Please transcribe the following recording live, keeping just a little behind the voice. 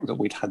that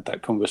we'd had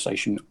that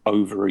conversation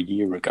over a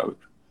year ago.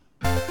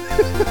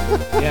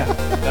 Yeah,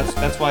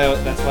 that's why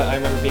I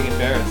remember being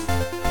embarrassed.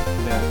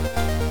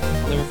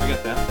 Yeah, I'll never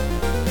forget that.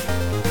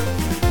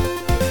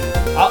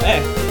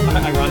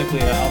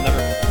 Ironically, I'll never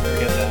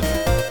forget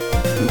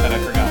that I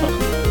forgot.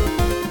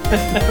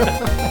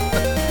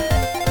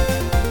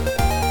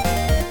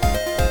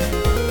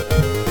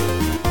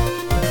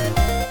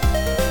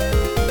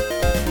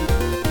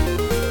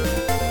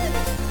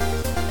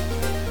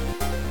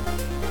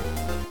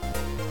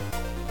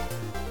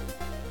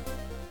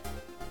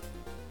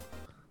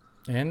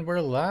 And we're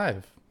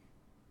live.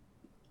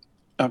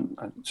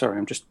 Sorry,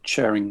 I'm just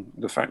sharing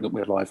the fact that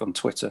we're live on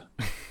Twitter.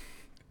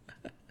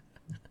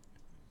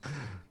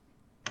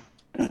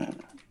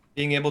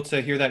 Being able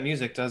to hear that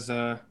music does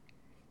have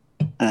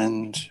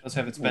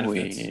its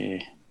benefits.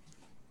 We're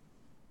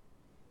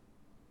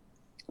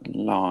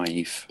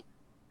live.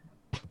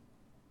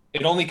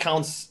 It only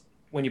counts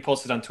when you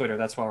post it on Twitter.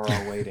 That's why we're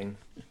all waiting.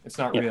 It's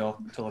not real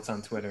until it's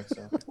on Twitter.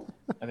 So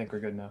I think we're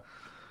good now.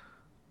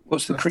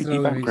 What's the creepy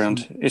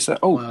background? Is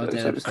that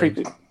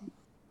the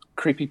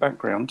creepy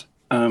background?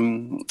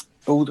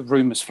 All the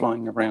rumours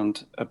flying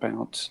around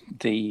about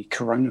the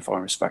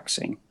coronavirus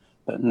vaccine,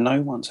 but no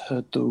one's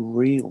heard the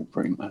real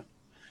rumour,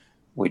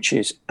 which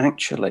is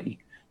actually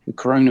the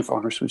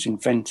coronavirus was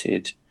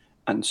invented,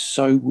 and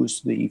so was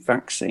the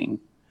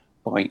vaccine,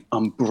 by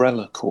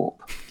Umbrella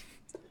Corp.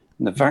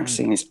 And the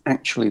vaccine is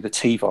actually the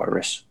T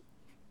virus.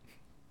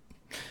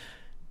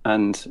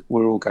 And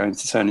we're all going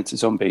to turn into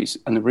zombies.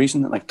 And the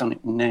reason that they've done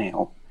it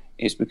now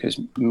is because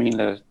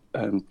Mila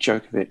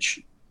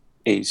Djokovic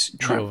is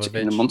trapped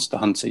in the Monster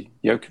Hunter,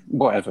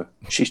 whatever.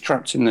 She's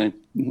trapped in the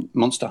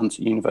Monster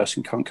Hunter universe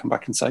and can't come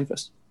back and save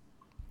us.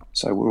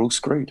 So we're all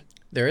screwed.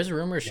 There is a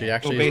rumor she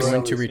actually is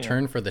going to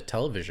return for the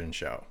television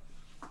show.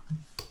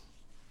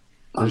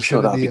 I'm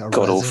sure that'll be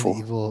god-awful.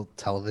 Evil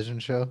television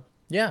show?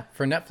 Yeah,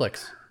 for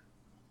Netflix.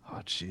 Oh,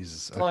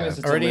 Jesus.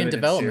 Okay. Already in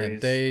development.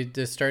 They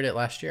just started it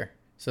last year.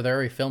 So they're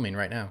already filming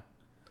right now.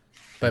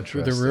 But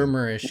the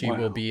rumor is she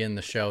will be in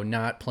the show,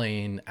 not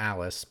playing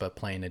Alice, but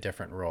playing a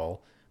different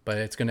role. But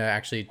it's going to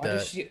actually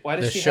why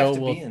does she have to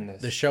be in this?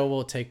 The show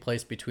will take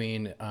place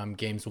between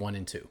games 1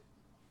 and 2.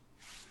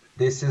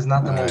 This is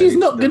not the movie. She's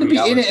not going to be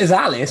in it as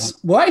Alice.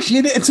 Why is she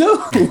in it at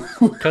all?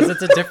 Because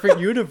it's a different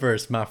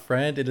universe, my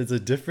friend. It is a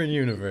different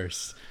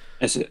universe.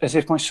 As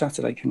if my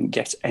Saturday can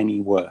get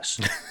any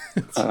worse.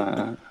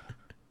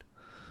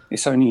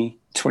 It's only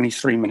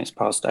 23 minutes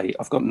past 8.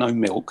 I've got no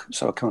milk,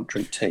 so I can't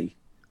drink tea.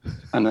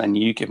 And then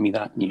you give me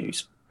that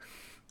news.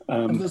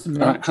 Hello,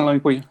 hello.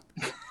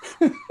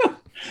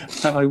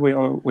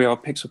 We are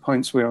Pixel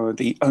Points. We are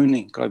the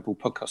only global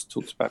podcast that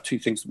talks about two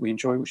things that we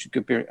enjoy, which is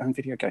good beer and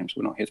video games.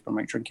 We're not here to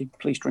promote drinking.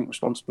 Please drink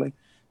responsibly,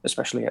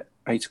 especially at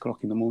 8 o'clock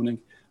in the morning,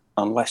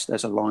 unless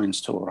there's a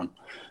Lions tour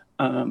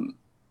on.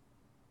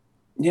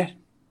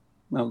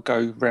 I'll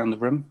go round the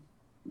room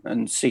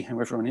and see how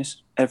everyone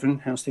is. Evan,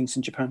 how's things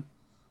in Japan?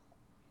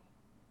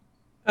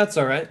 That's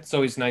all right. It's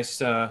always nice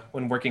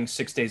when working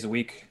 6 days a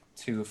week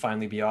to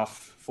finally be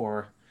off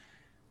for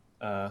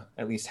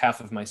at least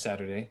half of my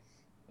Saturday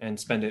and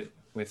spend it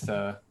with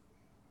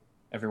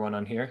everyone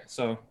on here.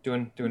 So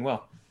doing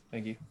well.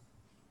 Thank you.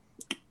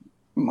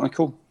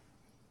 Michael?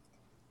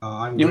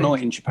 You're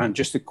not in Japan,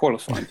 just to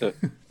qualify that.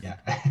 Yeah.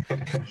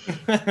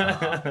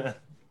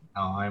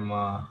 I'm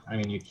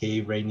in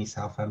UK, rainy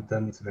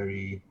Southampton. It's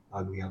very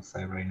ugly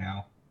outside right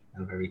now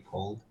and very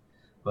cold,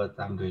 but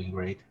I'm doing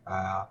great.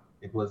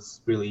 It was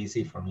really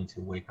easy for me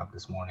to wake up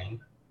this morning,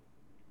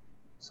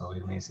 so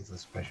it means it's a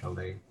special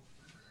day.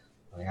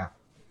 So, yeah.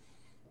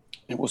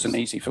 It wasn't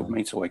easy for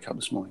me to wake up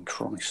this morning,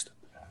 Christ.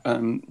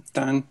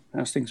 Dan,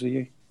 how's things with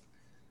you?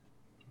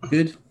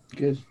 Good.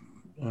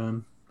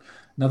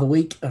 Another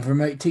week of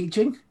remote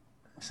teaching,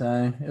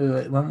 so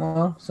it went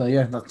well. So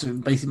yeah, that's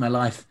basically my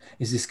life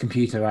is this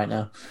computer right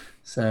now.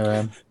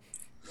 So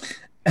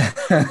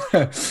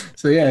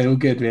so yeah, all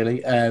good really.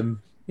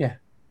 Yeah.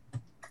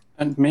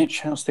 And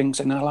Mitch, how's things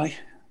in LA?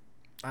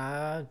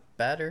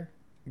 Better.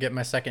 Get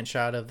my second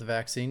shot of the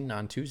vaccine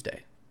on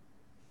Tuesday.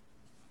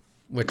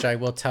 Which I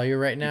will tell you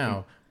right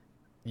now,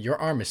 your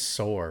arm is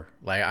sore.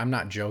 Like, I'm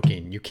not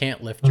joking. You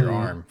can't lift your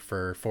arm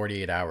for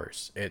 48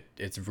 hours.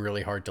 It's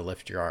really hard to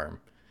lift your arm.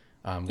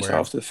 Was it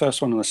after the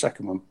first one or the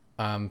second one?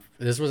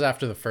 This was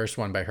after the first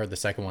one, but I heard the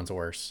second one's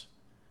worse.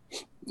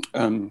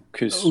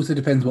 It also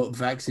depends what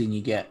vaccine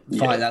you get.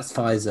 Yeah. That's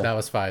Pfizer. That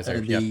was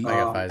Pfizer. Yep, I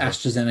got Pfizer.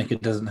 AstraZeneca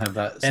doesn't have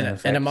that same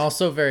effect. And I'm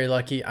also very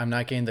lucky I'm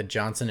not getting the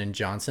Johnson &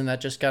 Johnson that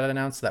just got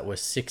announced. That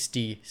was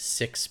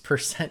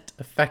 66%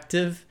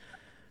 effective.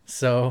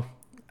 So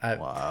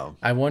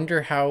I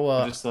wonder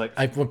how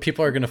when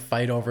people are going to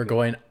fight over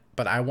going,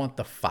 but I want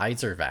the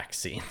Pfizer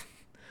vaccine.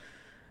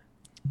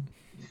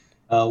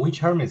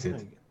 Which arm is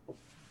it?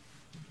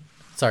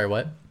 Sorry,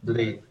 what?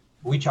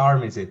 Which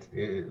arm is it?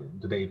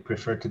 Do they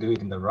prefer to do it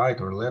in the right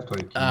or left, or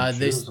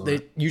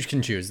you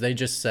can choose. They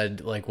just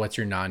said like, what's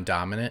your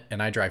non-dominant,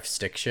 and I drive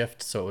stick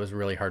shift, so it was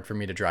really hard for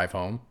me to drive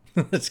home.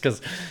 It's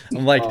because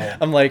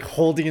I'm like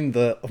holding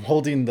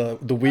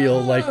the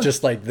wheel like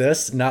just like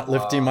this, not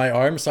lifting my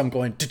arm, so I'm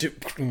going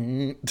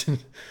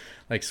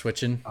like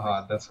switching.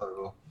 That's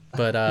horrible.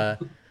 But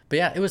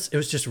yeah, it was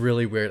just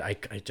really weird. I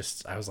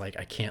was like,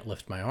 I can't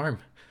lift my arm.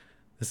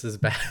 This is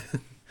bad.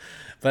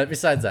 But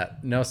besides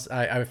that, no,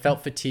 I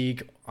felt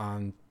fatigue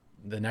on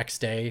the next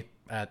day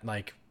at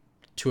like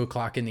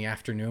 2:00 in the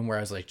afternoon, where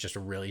I was like just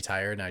really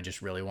tired and I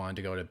just really wanted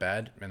to go to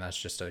bed, and that's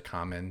just a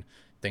common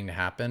thing to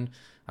happen.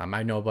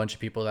 I know a bunch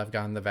of people that have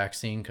gotten the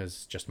vaccine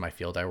because just my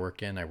field I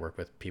work in, I work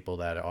with people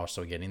that are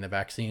also getting the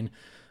vaccine.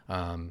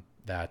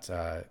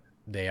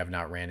 They have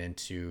not ran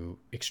into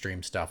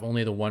extreme stuff.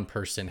 Only the one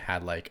person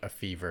had like a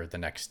fever the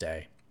next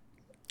day,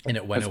 and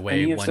it went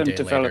away one day later. Have any of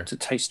them developed a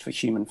taste for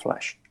human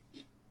flesh?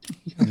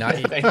 Not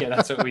yeah,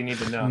 that's what we need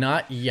to know.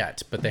 Not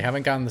yet, but they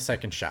haven't gotten the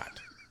second shot.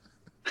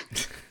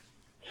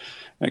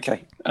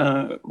 Okay,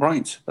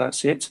 right,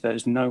 that's it.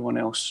 There's no one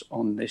else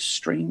on this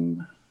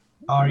stream.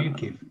 How are you,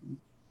 Keith?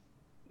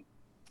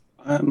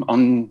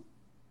 I'm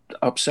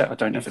upset I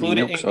don't have any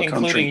milk, so I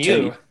can't drink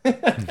tea.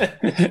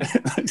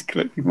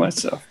 Including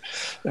myself.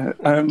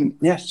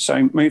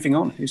 So moving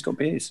on. Who's got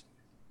beers?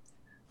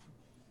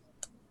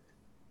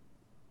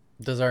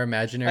 Does our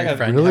imaginary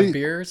friend have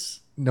beers?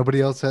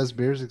 Nobody else has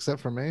beers except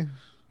for me?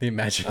 The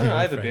imaginary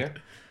I have friend. a beer.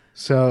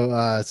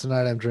 So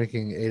tonight I'm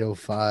drinking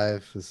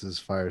 805. This is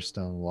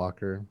Firestone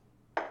Walker.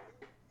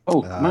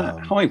 Oh,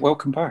 Matt, hi,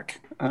 welcome back.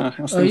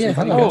 How's things in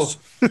Vegas?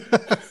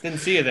 Didn't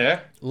see you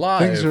there.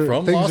 Live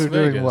from Las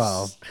Vegas. Doing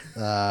well.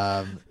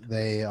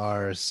 They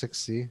are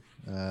 60,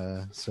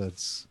 so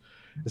it's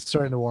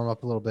starting to warm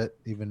up a little bit,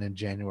 even in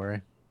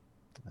January.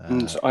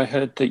 And I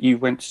heard that you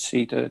went to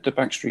see the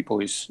Backstreet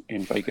Boys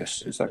in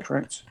Vegas. Is that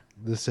correct?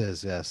 This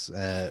is, yes,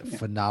 a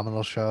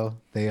phenomenal show.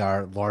 They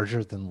are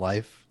larger than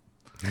life.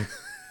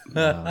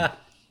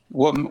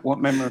 What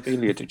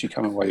memorabilia did you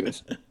come away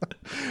with?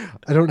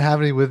 I don't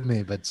have any with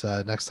me, but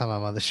next time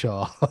I'm on the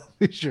show, I'll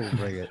be sure to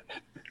bring it.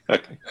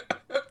 Okay.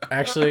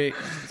 Actually,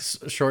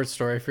 short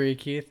story for you,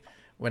 Keith.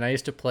 When I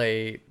used to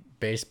play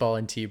baseball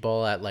and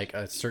t-ball at like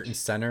a certain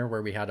center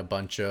where we had a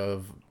bunch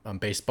of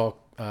baseball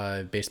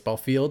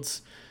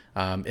fields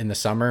in the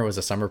summer, it was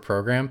a summer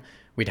program.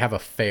 We'd have a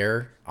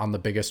fair on the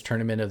biggest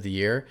tournament of the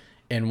year,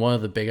 and one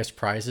of the biggest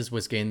prizes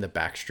was getting the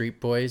Backstreet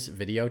Boys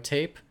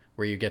videotape,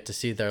 where you get to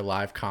see their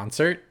live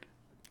concert.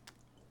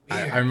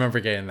 I remember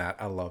getting that.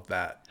 I love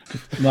that.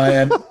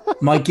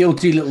 My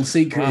guilty little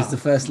secret is the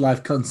first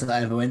live concert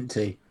I ever went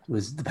to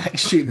was the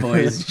Backstreet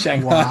Boys in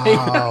Shanghai.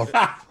 Wow.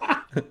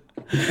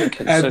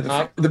 Okay, And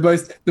the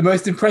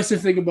most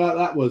impressive thing about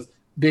that was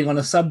being on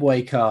a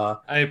subway car.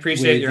 I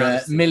appreciate with, your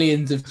honesty.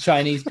 millions of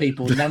Chinese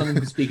people. None of them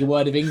could speak a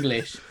word of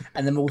English,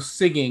 and them all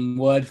singing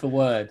word for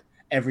word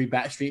every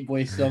Backstreet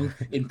Boys song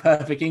in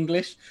perfect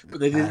English, but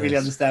they didn't really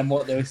understand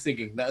what they were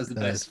singing. That was the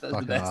best. That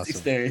was the best awesome.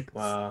 experience.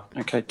 Wow.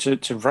 Okay,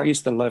 to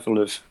raise the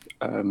level of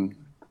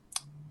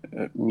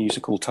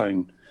musical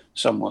tone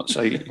somewhat.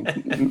 So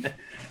the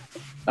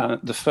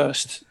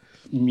first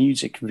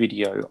music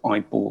video I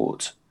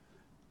bought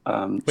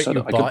Wait, so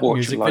that I could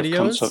watch a live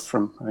concert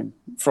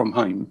from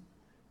home.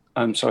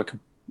 So I could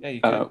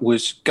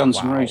was Guns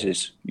N'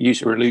 Roses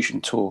User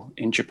Illusion tour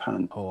in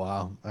Japan. Oh,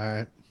 wow. All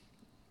right.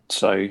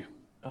 So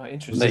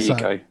interesting. there you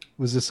go.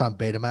 Was this on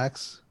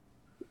Betamax?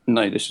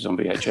 No, this is on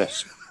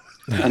VHS.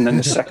 And then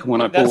the second one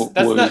I bought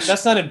was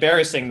that's not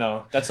embarrassing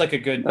though. That's like a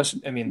good. that's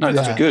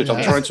good. Yeah.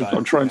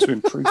 I'm trying to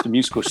improve the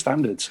musical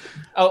standards.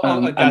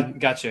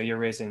 Gotcha. You're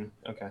raising.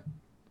 Okay.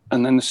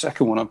 And then the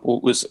second one I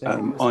bought was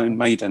Iron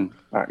Maiden,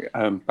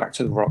 Back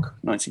to the Rock,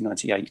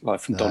 1998,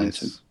 live from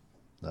Donington.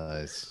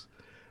 Nice.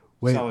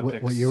 Wait,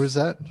 Solid what year was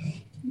that?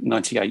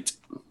 98.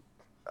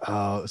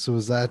 So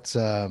was that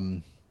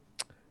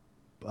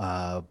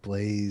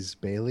Blaze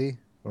Bailey,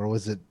 or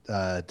was it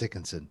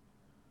Dickinson?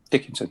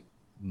 Dickinson.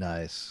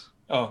 Nice.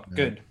 Oh,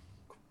 good.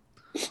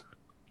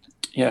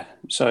 Yeah.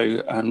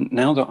 So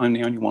now that I'm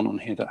the only one on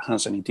here that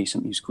has any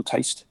decent musical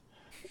taste,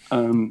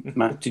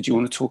 Matt, did you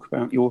want to talk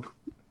about your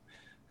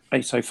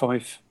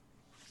 805?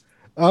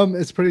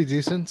 It's pretty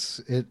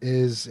decent. It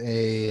is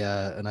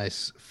a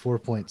nice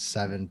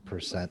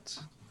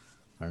 4.7%.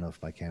 I don't know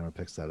if my camera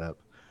picks that up.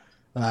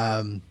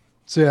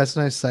 So yeah, it's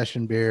a nice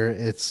session beer.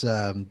 It's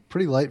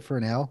pretty light for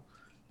an ale,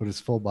 but it's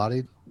full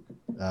bodied.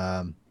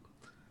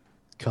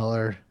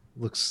 Color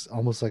looks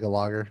almost like a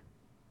lager.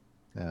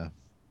 Yeah.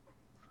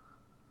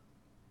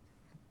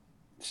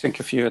 Think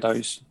a few of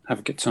those. Have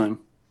a good time.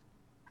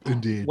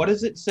 Indeed. What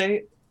does it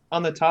say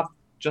on the top,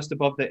 just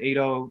above the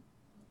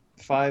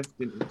 805?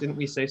 Didn't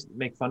we say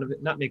make fun of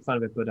it? Not make fun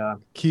of it, but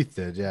Keith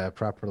did. Yeah,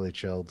 properly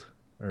chilled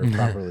or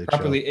properly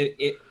properly.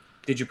 chilled.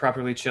 Did you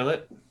properly chill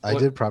it? I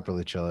did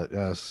properly chill it.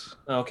 Yes.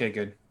 Oh, okay,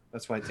 good.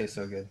 That's why it tastes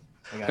so good.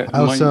 I got it.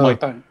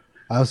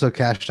 I also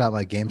cashed out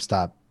my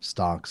GameStop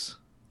stocks.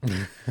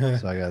 So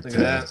I got Look at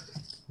that.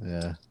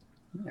 Yeah.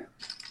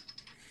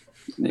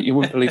 You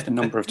wouldn't believe the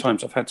number of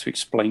times I've had to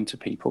explain to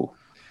people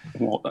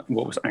what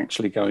was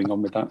actually going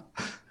on with that.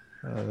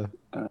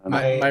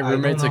 My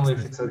roommate's I don't know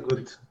if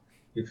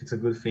it's a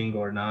good thing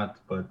or not,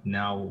 but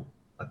now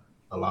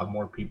a lot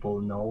more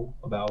people know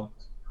about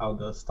how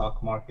the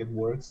stock market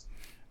works.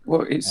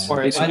 Well, it's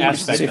Or it's an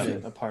almost as aspect if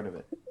of it, a part of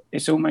it.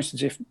 it's almost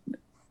as if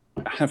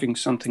having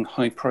something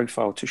high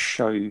profile to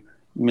show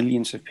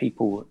millions of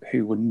people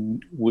who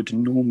would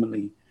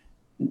normally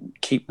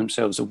keep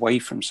themselves away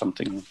from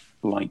something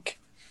like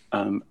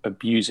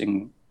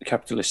abusing the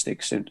capitalist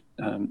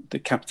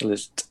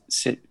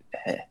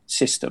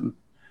system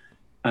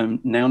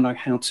now know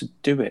how to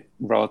do it,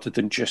 rather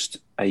than just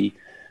a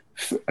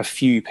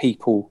few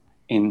people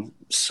in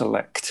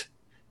select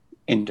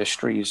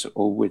industries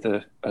or with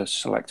a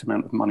select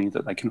amount of money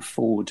that they can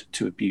afford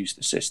to abuse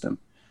the system.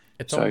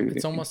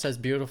 It's almost as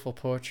beautiful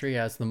poetry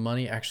as the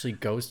money actually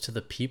goes to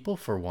the people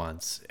for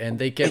once, and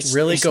they go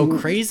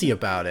crazy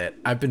about it.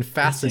 I've been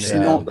fascinated.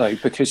 It's not, though,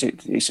 because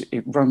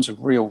it runs a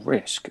real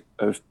risk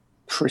of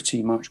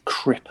pretty much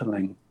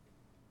crippling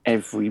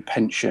every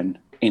pension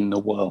in the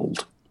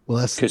world.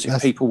 Well, because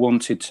if people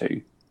wanted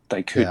to,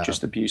 they could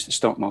just abuse the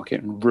stock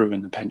market and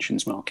ruin the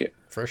pensions market.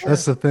 For sure.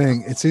 That's the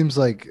thing. It seems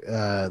like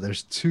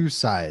there's two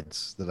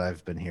sides that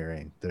I've been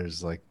hearing.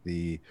 There's like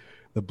the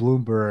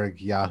Bloomberg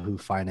Yahoo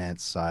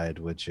Finance side,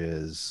 which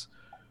is,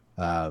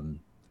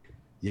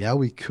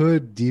 we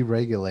could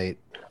deregulate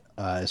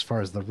as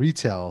far as the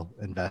retail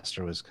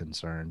investor was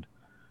concerned,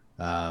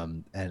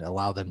 and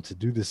allow them to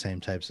do the same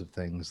types of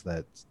things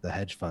that the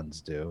hedge funds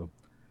do.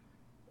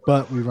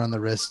 But we run the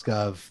risk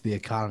of the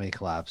economy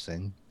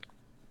collapsing,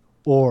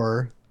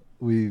 or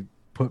we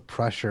put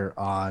pressure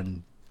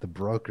on the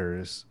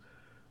brokers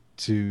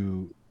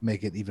to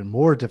make it even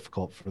more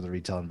difficult for the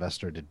retail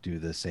investor to do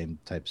the same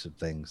types of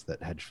things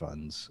that hedge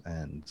funds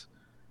and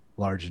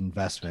large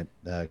investment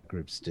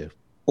groups do.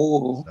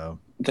 Or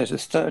there's a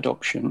third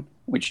option,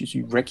 which is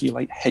you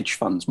regulate hedge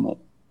funds more,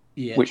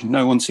 which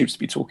no one seems to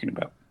be talking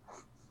about.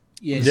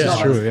 Yeah, it's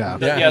true.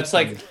 Yeah, it's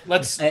like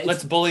let's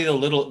bully the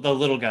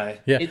little guy.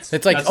 Yeah, it's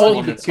like all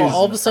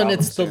of a sudden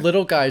it's the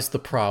little guy's the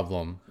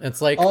problem.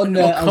 It's like come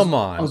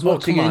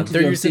on,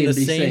 they're using the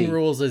same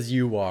rules as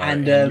you are,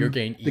 and you're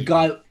getting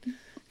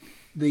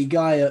the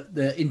guy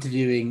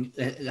interviewing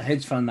the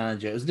hedge fund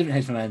manager, it was a different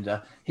hedge fund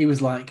manager. He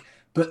was like,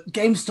 "But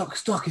GameStop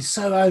stock is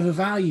so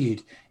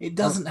overvalued. It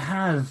doesn't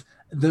have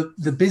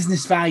the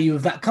business value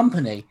of that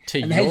company."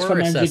 And the hedge fund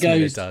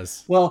manager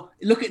goes, "Well,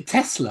 look at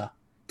Tesla.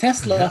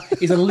 Tesla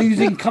is a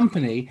losing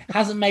company,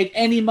 hasn't made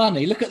any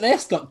money. Look at their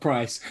stock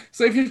price.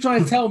 So if you're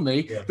trying to tell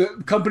me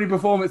that company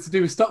performance to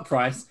do with stock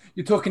price,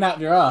 you're talking out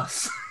of your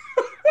ass."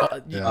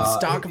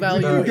 Stock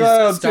value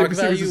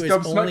is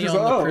only on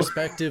the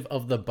perspective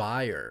of the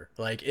buyer.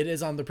 Like, it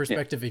is on the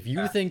perspective, if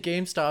you think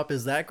GameStop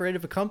is that great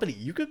of a company,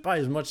 you could buy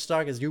as much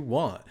stock as you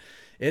want.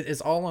 It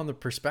is all on the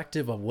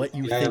perspective of what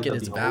you think it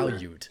is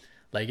valued.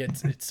 Like,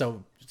 it's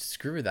so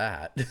screw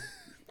that.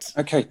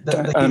 Okay,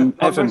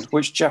 Evan,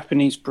 which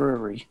Japanese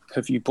brewery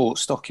have you bought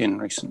stock in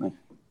recently?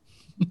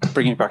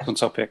 Bringing it back on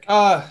topic.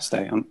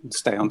 Stay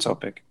on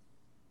topic.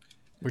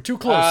 We're too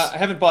close. I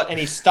haven't bought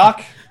any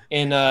stock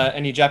in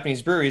any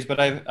Japanese breweries, but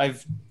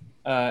I've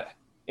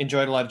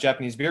enjoyed a lot of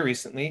Japanese beer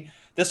recently.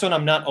 This one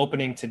I'm not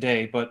opening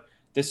today, but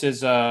this is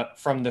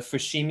from the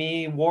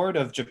Fushimi ward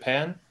of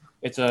Japan.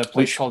 It's a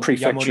place called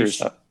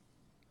Yamorishi.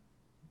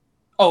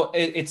 Oh,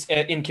 it's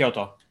in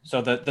Kyoto. So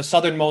the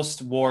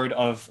southernmost ward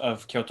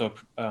of Kyoto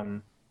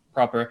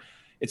proper.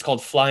 It's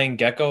called Flying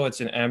Gecko. It's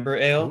an amber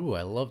ale. Ooh,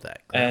 I love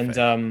that graphic.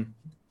 And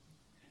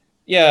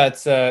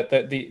it's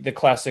the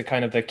classic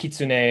kind of the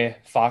kitsune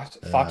fox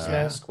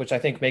mask, which I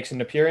think makes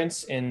an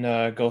appearance in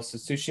Ghost of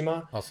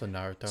Tsushima. Also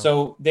Naruto.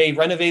 So they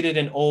renovated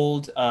an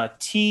old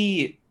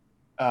tea,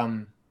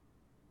 like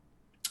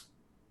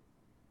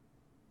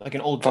an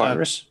old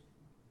virus.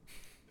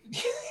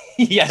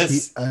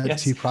 Yes,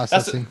 tea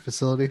processing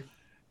facility.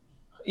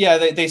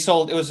 Yeah, they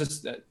sold. It was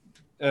just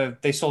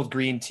they sold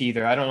green tea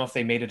there. I don't know if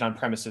they made it on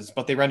premises,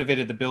 but they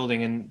renovated the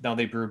building and now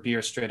they brew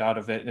beer straight out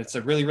of it. And it's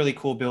a really, really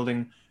cool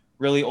building,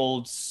 really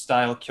old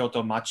style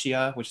Kyoto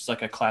machiya, which is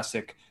like a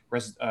classic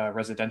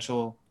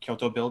residential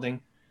Kyoto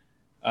building.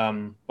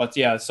 But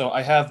yeah, so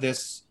I have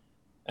this,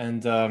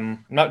 and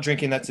I'm not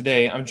drinking that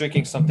today. I'm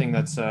drinking something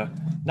that's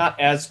not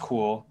as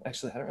cool.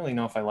 Actually, I don't really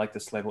know if I like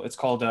this label. It's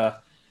called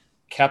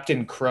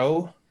Captain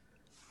Crow.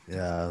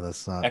 Yeah,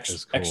 that's not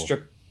as cool.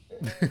 Extra.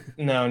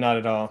 No, not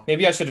at all.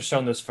 Maybe I should have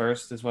shown this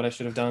first, is what I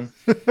should have done.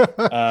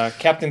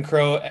 Captain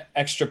Crow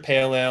Extra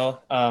Pale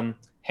Ale,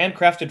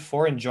 handcrafted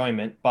for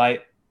enjoyment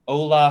by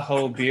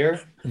Olaho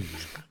Beer.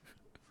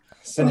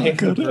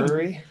 Seneca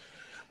Brewery.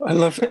 I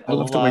love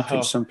the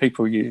way some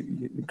people you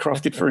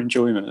crafted for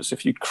enjoyment, as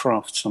if you'd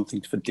craft something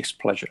for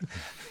displeasure.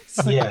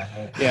 Yeah.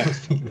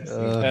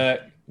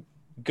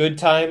 Good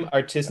Time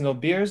artisanal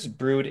beers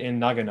brewed in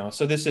Nagano.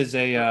 So this is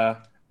a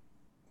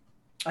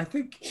I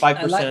think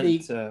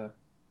 5%.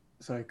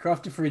 Sorry,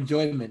 crafted for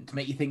enjoyment, to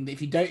make you think that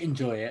if you don't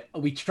enjoy it,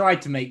 we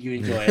tried to make you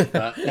enjoy it,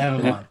 but never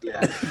mind.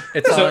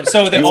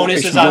 So the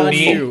onus is on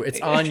me.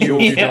 It's on you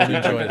if you don't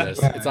enjoy this.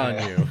 It's on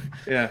you.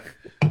 Yeah.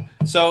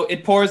 So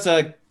it pours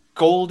a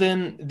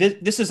golden.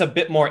 This is a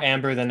bit more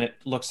amber than it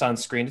looks on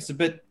screen. It's a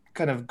bit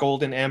kind of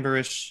golden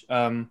amberish.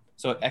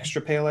 So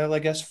extra pale ale, I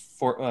guess,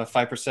 for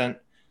 5%.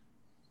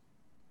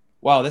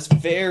 Wow, that's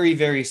very,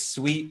 very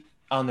sweet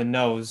on the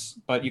nose,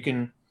 but you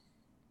can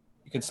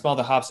smell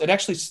the hops. It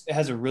actually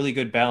has a really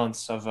good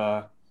balance of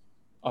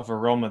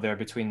aroma there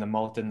between the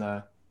malt and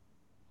the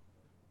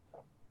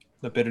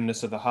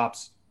bitterness of the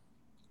hops.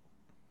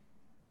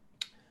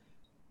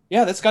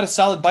 Yeah, that's got a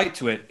solid bite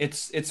to it.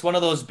 It's one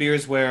of those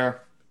beers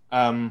where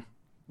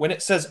when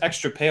it says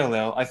extra pale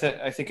ale, I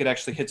think it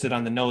actually hits it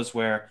on the nose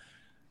where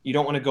you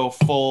don't want to go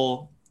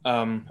full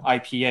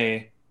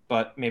IPA,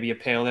 but maybe a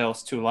pale ale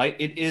is too light.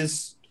 It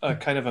is a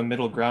kind of a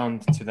middle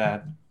ground to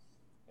that.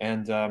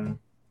 And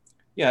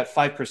at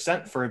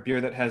 5% for a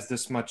beer that has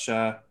this much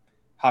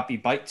hoppy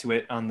bite to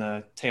it on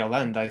the tail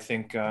end, I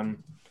think,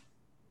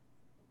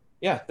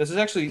 this is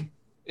actually,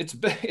 it's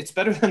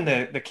better than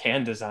the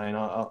can design.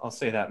 I'll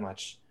say that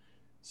much.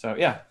 So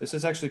yeah, this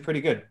is actually pretty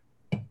good.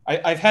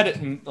 I've had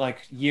it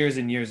like years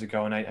and years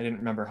ago, and I didn't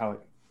remember how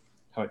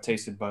it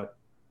tasted, but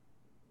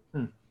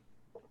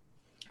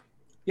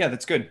yeah,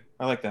 that's good.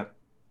 I like that.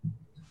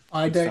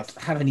 I don't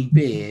have any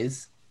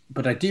beers,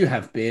 but I do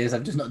have beers.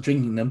 I'm just not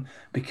drinking them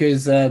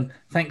because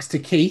thanks to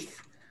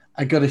Keith,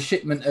 I got a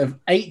shipment of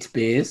 8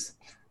 beers.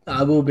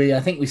 I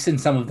think we've seen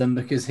some of them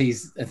because I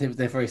think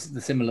they're very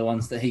the similar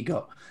ones that he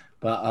got,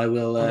 but I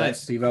will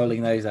be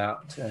rolling those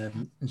out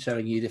and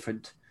showing you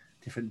different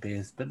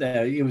beers. But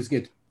it was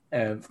good.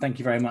 Thank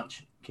you very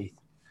much, Keith.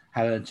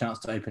 Haven't had a chance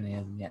to open any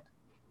of them yet.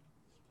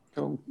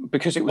 Cool.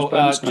 Because it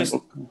was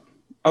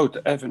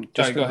Evan,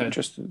 go ahead.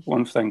 Just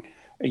one thing.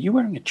 Are you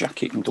wearing a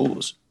jacket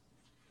indoors?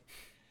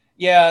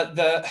 Yeah,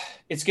 the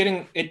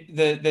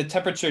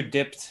temperature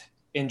dipped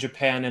in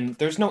Japan, and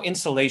there's no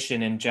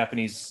insulation in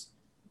Japanese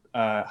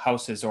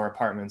houses or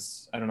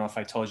apartments. I don't know if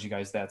I told you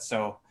guys that.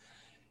 So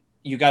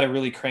you got to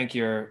really crank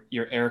your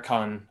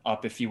aircon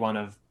up if you want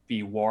to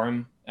be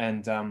warm.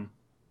 And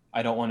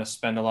I don't want to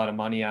spend a lot of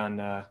money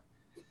on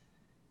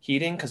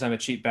heating because I'm a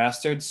cheap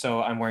bastard.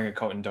 So I'm wearing a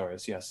coat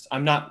indoors. Yes,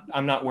 I'm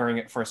not wearing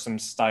it for some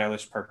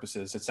stylish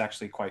purposes. It's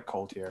actually quite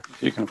cold here.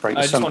 You can break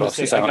the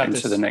sunglasses out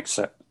into the next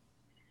set.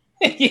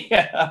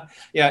 yeah.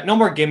 No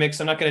more gimmicks.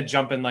 I'm not going to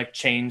jump in like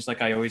change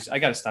like I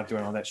got to stop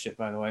doing all that shit,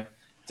 by the way.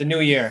 It's a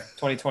new year,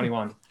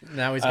 2021.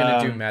 Now he's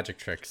going to do magic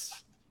tricks.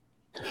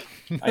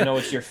 I know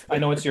it's your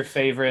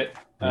favorite,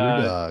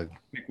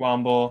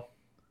 McWomble,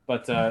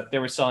 but they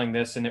were selling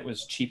this and it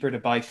was cheaper to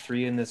buy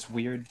 3 in this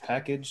weird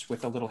package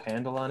with a little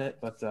handle on it.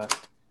 But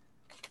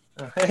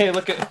hey,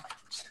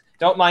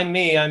 don't mind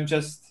me. I'm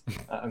sorry.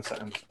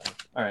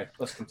 All right,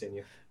 let's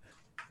continue.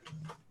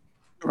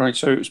 Right,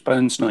 so it was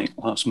Burns night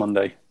last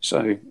Monday.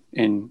 So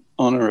in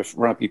honor of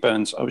Robbie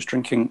Burns, I was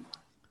drinking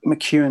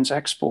McEwan's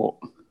Export,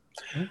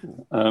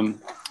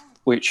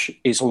 which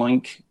is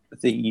like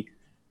the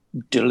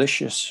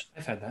delicious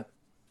I've had that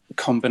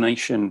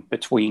combination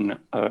between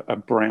a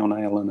brown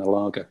ale and a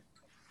lager.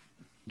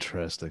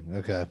 Interesting.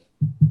 Okay.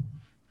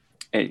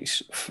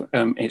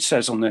 It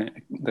says on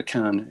the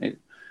can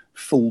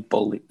full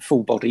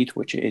bodied,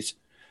 which it is.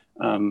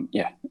 I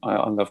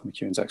love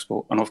McEwan's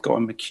Export, and I've got a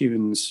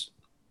McEwan's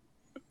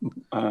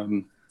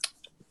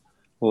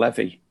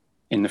Levy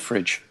in the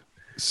fridge,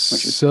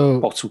 which is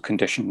bottle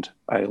conditioned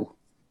ale.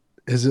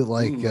 Is it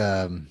like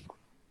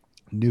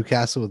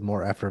Newcastle with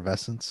more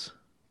effervescence?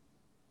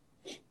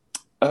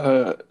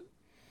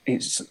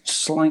 It's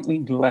slightly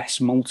less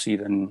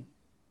malty than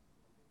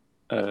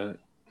a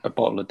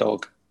bottle of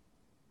dog.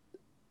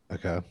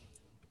 Okay.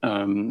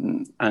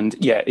 And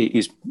yeah,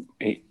 it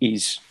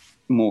is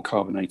more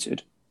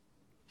carbonated.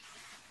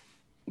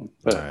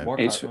 But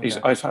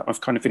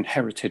I've kind of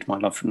inherited my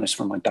love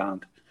from my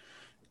dad.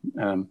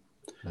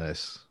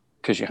 Nice.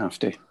 Because you have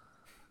to.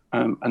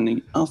 And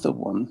the other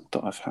one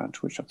that I've had,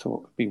 which I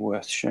thought would be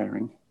worth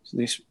sharing, is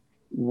this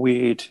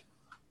weird.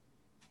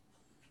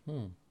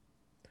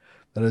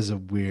 That is a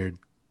weird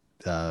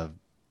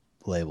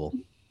label.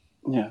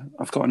 Yeah,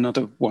 I've got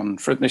another one.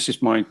 This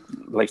is my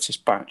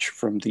latest batch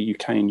from the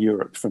UK and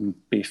Europe from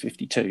Beer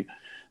 52.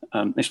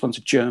 This one's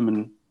a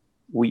German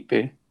wheat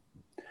beer.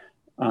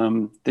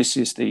 This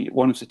is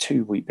one of the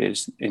 2 wheat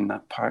beers in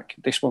that pack.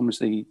 This one was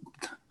the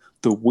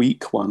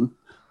weak one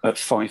at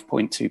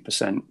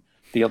 5.2%.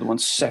 The other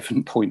one's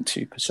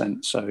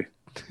 7.2%. So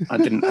I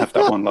didn't have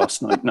that one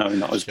last night, knowing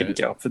that I was going to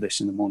get up for this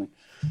in the morning.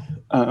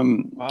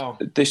 Wow.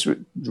 This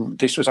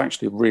was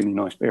actually a really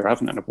nice beer. I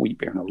haven't had a wheat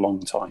beer in a long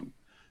time.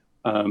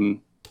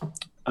 And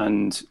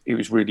it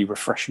was really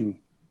refreshing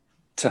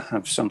to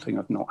have something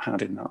I've not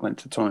had in that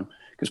length of time,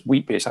 because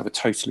wheat beers have a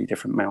totally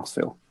different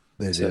mouthfeel.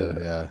 They do,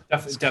 yeah.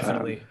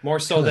 Definitely. More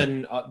so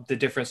than the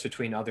difference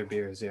between other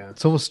beers, yeah.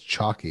 It's almost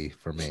chalky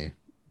for me.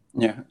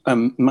 Yeah.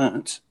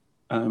 Matt,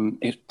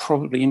 it's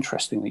probably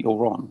interesting that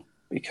you're on,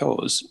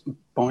 because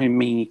by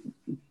me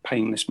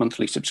paying this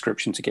monthly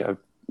subscription to get a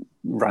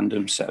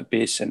random set of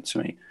beers sent to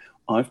me,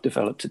 I've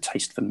developed a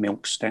taste for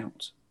milk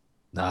stout.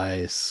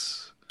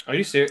 Nice. Are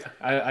you serious?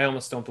 I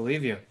almost don't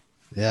believe you.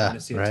 Yeah, I'm going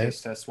to see a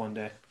taste test one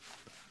day.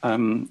 I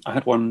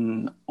had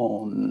one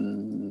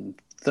on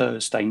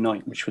Thursday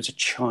night, which was a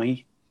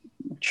chai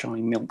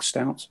milk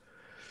stout,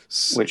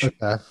 which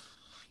I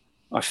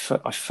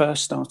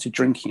first started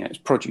drinking it. It's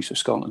produce of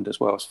Scotland as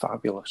well. It's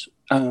fabulous.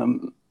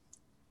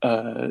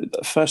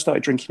 first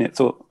started drinking it,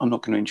 thought I'm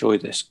not going to enjoy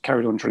this.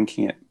 Carried on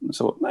drinking it, and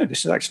thought no,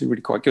 this is actually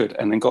really quite good.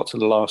 And then got to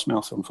the last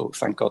mouthful and thought,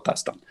 thank God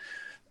that's done.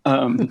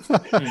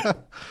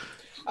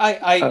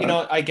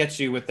 I get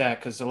you with that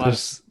because a lot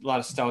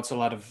of stouts, a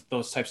lot of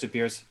those types of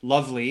beers,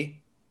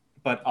 lovely,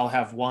 but I'll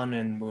have one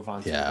and move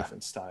on to a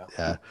different style.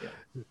 Yeah.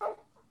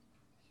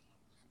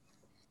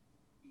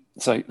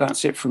 So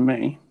that's it from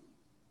me.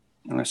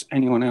 Unless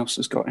anyone else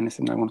has got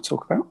anything they want to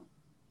talk about.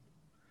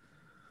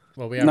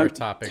 Well, we have our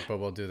topic, but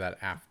we'll do that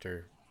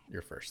after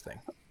your first thing.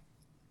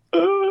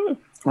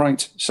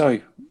 Right.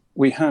 So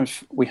we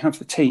have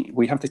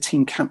the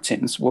team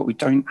captains. What we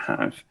don't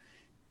have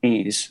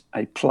is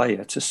a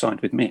player to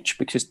side with Mitch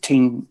because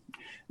Team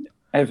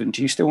Evan.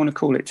 Do you still want to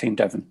call it Team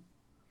Devon?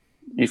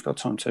 You've got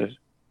time to.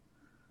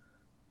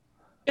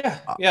 Yeah.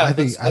 I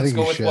think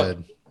you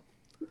should.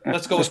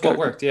 Let's go with what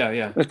worked.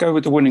 Yeah. Let's go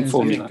with the winning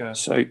formula.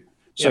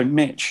 So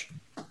Mitch,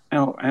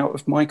 out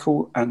of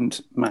Michael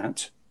and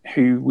Matt,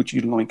 who would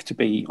you like to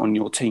be on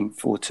your team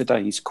for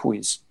today's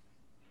quiz?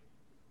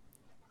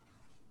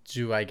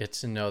 Do I get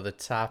to know the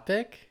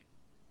topic?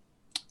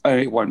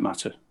 It won't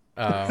matter.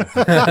 Oh.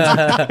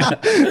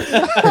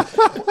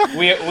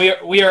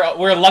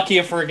 we're lucky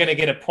if we're gonna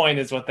get a point,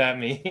 is what that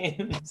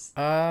means.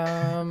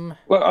 Well,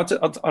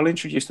 I'll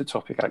introduce the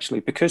topic actually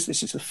because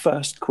this is the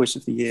first quiz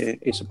of the year.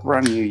 It's a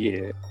brand new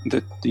year.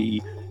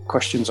 The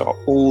questions are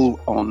all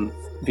on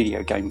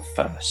video game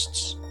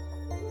firsts.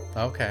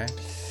 Okay.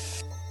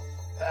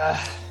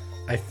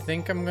 I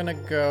think I'm gonna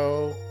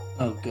go.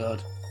 Oh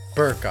God.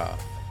 Burkoff.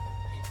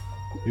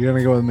 You're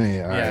gonna go with me.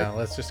 All yeah, right.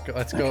 let's go.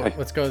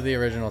 Let's go to the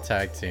original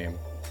tag team.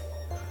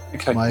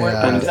 Okay. My,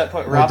 does that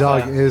put my Rafa?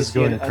 dog is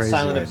going a crazy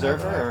silent right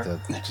observer, now. or?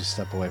 I have to just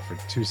step away for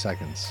 2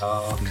 seconds.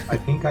 I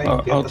think I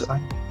get the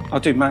sign. I'll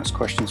do Matt's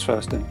questions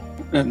first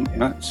then.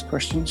 Matt's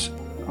questions.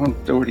 I'm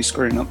already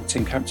screwing up the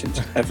team captains.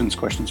 Evan's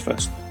questions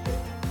first.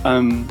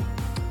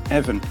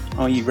 Evan,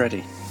 are you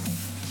ready?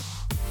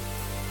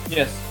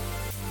 Yes.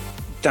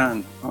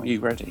 Dan, are you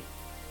ready?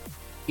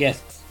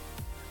 Yes.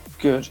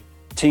 Good.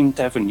 Team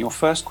Devon, your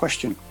first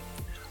question.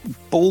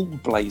 Ball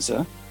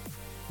Blazer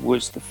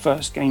was the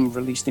first game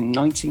released in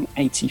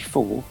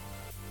 1984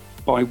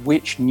 by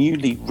which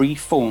newly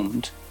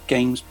reformed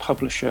games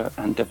publisher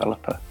and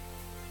developer?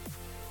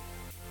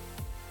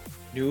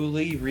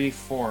 Newly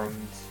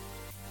reformed.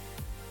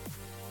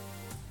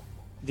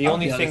 The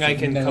only thing I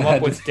can come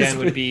up with, Dan,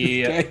 would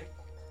be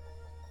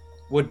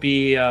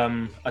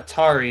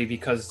Atari,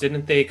 because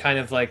didn't they kind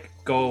of like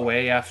go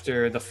away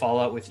after the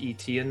fallout with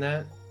ET and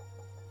that?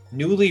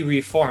 Newly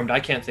reformed, I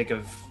can't think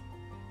of.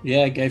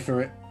 Yeah, go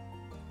for it.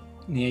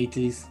 In the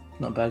 80s,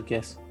 not a bad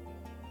guess.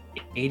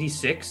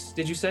 86,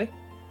 did you say?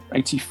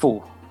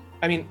 84.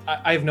 I mean,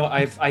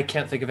 I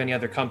can't think of any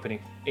other company.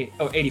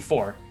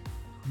 84.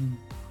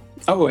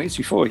 Oh,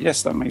 84.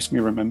 Yes, that makes me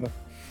remember.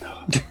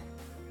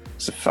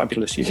 It's a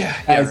fabulous year.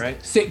 Yeah,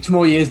 right. 6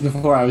 more years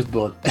before I was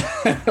born.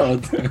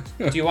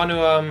 Do you want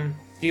to?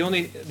 The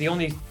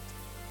only.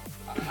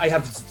 I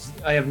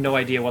have no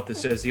idea what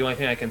this is. The only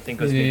thing I can think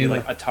of is maybe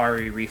like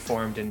Atari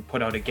reformed and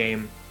put out a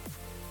game.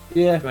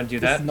 Yeah. You want to do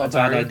that? Not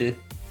Atari? a bad idea.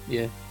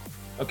 Yeah.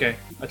 Okay,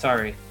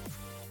 Atari.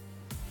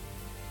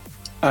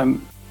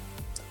 I'm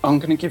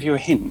going to give you a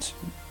hint.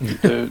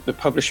 The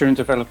publisher and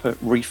developer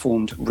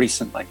reformed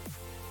recently.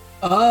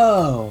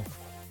 Oh.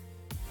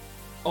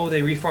 Oh,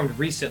 they reformed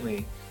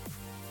recently.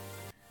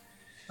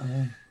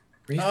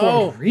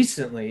 Reformed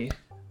recently?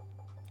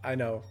 I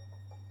know.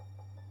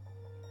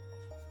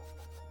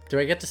 Do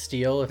I get to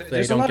steal if they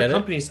There's don't a lot get of it?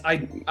 companies.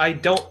 I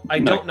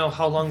don't know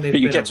how long they've But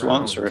been you get to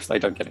around. answer if they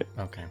don't get it.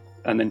 Okay.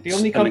 And then The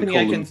only and then company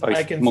call I them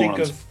both can think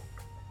morons. of.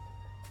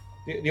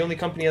 The only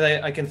company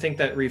that I can think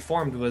that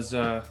reformed was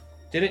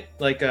didn't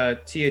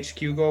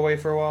THQ go away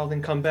for a while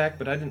then come back,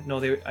 but I didn't know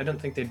I don't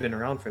think they'd been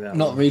around for that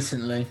Not long.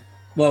 recently.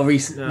 Well, No.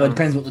 Well, it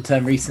depends what the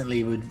term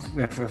recently would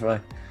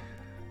refer.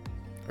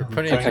 We're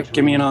putting Okay,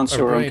 give me an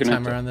answer or I'm putting a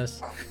going timer to... on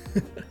this.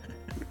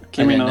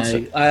 Give me an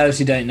answer. I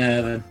actually don't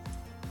know.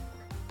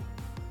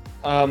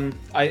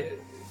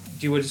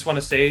 Do you just want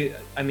to say?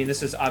 I mean,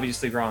 this is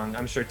obviously wrong.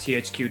 I'm sure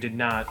THQ did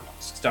not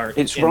start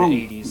It's in wrong.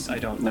 the 80s. I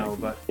don't know,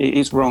 but It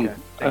is wrong. Okay,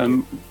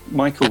 thank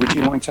Michael, would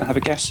you like to have a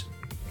guess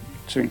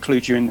to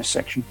include you in this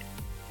section?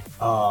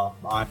 I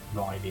have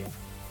no idea.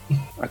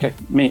 Okay,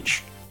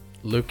 Mitch.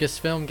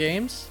 Lucasfilm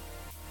Games?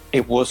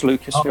 It was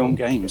Lucasfilm Oh.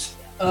 Games.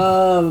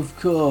 Oh, of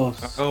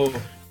course. oh,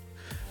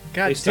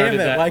 God They damn started it!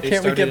 that- Why they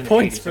can't we started in get the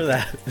points 80s. for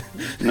that?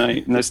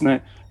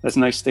 No, there's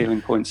no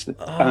stealing points.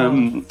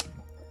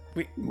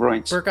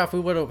 Right. Burkoff,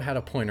 we would have had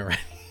a point already.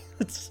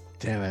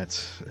 Damn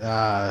it.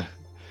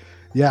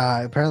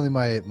 Yeah, apparently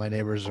my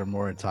neighbors are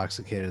more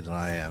intoxicated than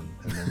I am,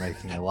 and they're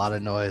making a lot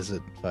of noise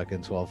at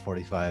fucking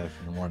 12:45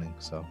 in the morning.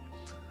 So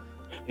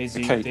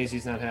Okay.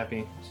 Daisy's not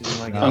happy. She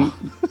doesn't like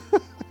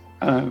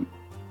No.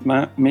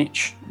 Matt,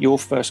 Mitch, your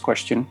first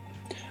question.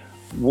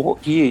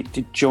 What year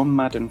did John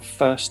Madden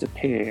first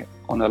appear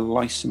on a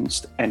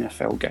licensed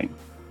NFL game?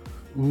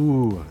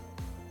 ooh,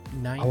 I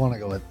 9, want to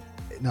go with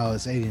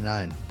it's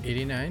 89.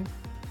 89.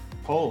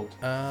 Cold.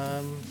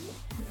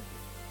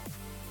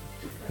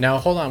 Now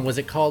hold on. Was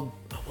it called?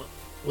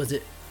 Was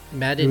it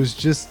Madden? It was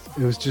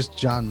just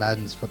John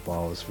Madden's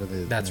football. It was for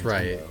the. That's Nintendo.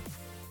 right.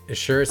 Is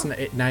sure it's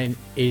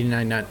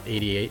 89, not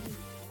 88?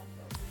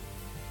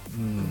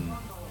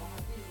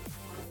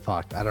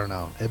 Fuck, I don't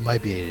know. It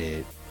might be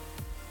 88.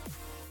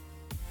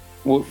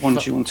 What one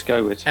do you want to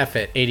go with? F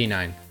it,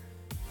 89.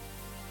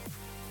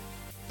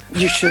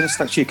 You should have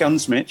stuck to your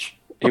guns, Mitch.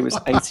 It was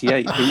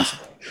 88.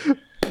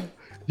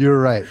 You're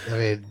right. I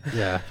mean,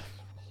 yeah.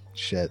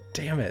 Shit.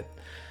 Damn it.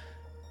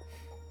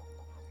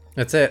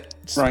 That's it.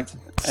 Right,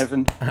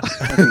 Evan,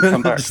 come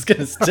I'm back. just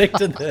gonna stick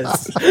to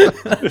this.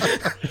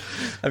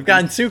 I've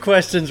gotten 2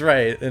 questions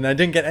right, and I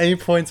didn't get any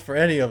points for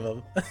any of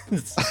them.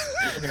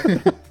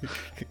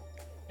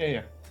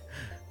 Yeah.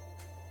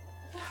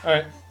 All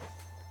right.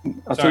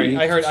 I Sorry,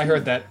 I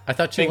heard that. I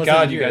thought she Thank wasn't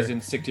God you here. guys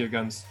didn't stick to your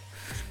guns.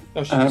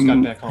 Oh, she just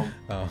got back home.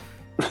 Oh.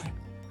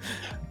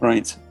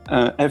 Right,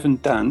 Evan,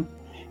 Dan.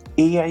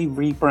 EA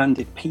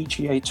rebranded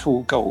PGA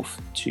Tour Golf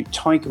to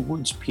Tiger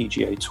Woods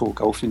PGA Tour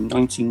Golf in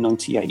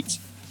 1998.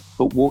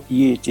 But what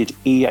year did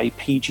EA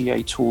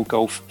PGA Tour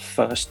Golf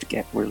first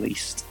get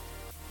released?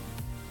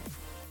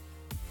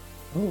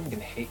 I fucking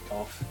hate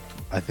golf.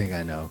 I think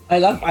I know. I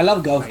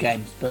love golf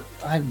games, but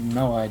I have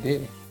no idea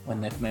when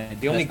they've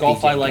made. The only first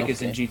golf PGA I like golf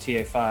is in game.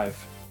 GTA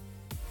 5.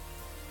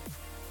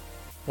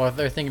 Well, if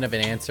they're thinking of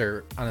an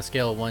answer on a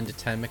scale of 1 to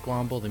 10,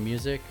 McWomble, the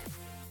music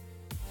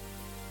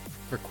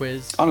for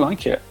quiz. I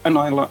like it, and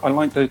I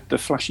like the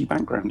flashy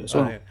background as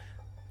well. yeah.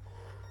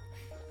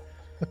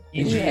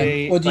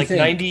 EGA, What do you like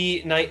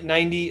think?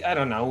 90, I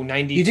don't know,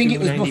 92, Do you think it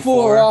was 94.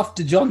 before or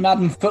after John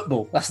Madden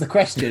football? That's the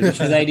question, which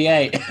was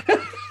 88.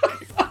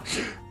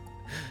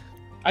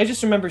 I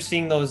just remember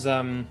seeing those,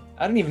 I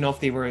don't even know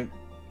if they were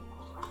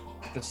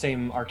the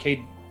same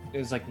arcade. It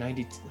was like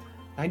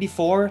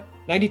 94,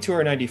 92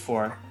 or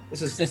 94.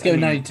 Let's go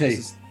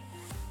 92.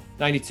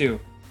 92.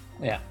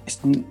 Yeah.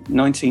 It's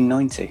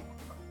 1990.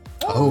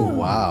 Oh,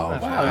 wow.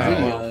 Wow,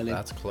 really Oh, early.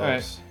 that's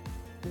close.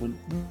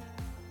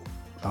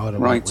 I would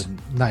have Right. went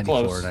with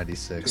 94, Close.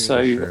 96. So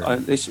for sure.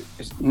 this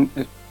is,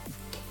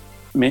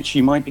 Mitch,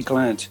 you might be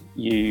glad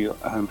you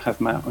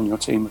have Matt on your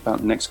team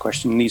about the next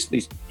question.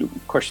 These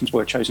questions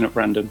were chosen at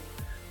random,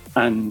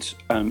 and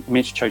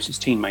Mitch chose his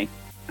teammate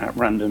at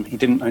random. He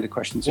didn't know the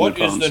questions in What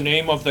is advance. the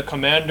name of the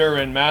commander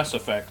in Mass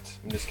Effect?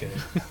 I'm just kidding.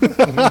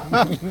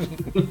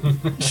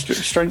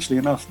 Strangely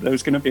enough, there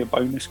was going to be a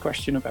bonus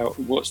question about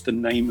what's the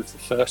name of the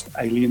first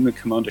alien that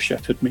Commander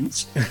Shepard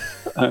meets.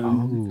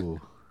 Ooh.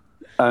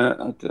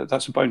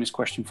 That's a bonus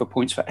question for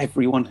points for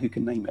everyone who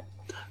can name it.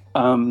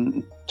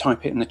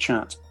 Type it in the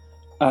chat.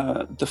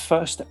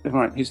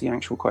 Here's the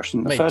actual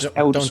question. The Wait, first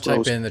Elder don't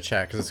Scrolls. type it in the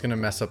chat because it's going to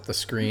mess up the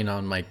screen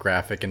on my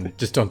graphic, and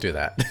just don't do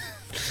that.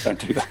 Don't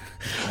do that.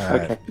 All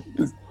right. Okay.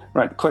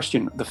 Right.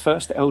 Question. The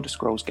first Elder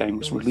Scrolls game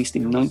was released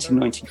in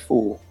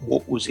 1994.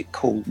 What was it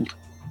called?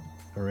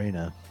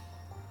 Arena.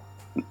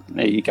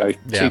 There you go.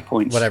 2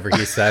 points. Whatever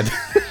he said.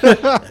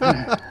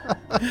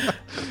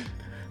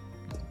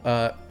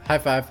 High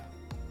five.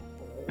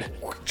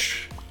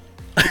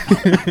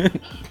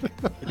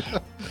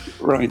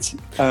 Right.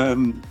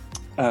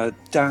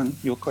 Dan,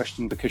 your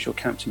question, because your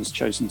captain's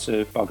chosen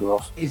to bugger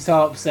off. He's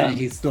so upset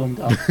he stormed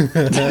off.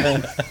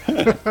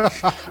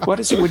 Why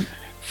does it win?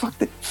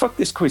 Fuck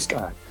this quiz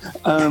guy.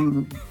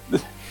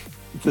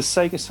 The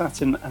Sega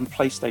Saturn and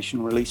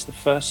PlayStation released the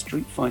first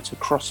Street Fighter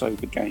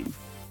crossover game,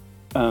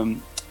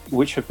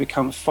 which have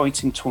become a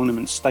fighting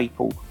tournament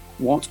staple.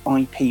 What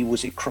IP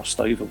was it crossed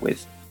over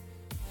with?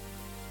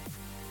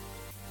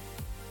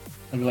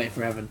 I'm waiting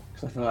for Evan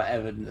because I feel like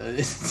Evan.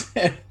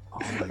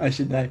 I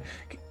should know.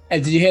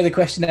 Did you hear the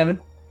question, Evan?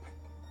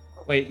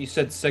 Wait, you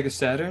said Sega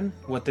Saturn?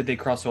 What did they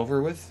cross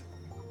over with?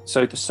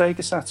 So the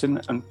Sega Saturn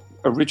and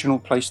original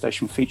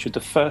PlayStation featured the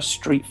first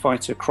Street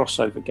Fighter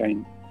crossover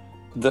game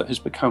that has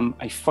become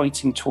a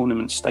fighting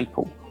tournament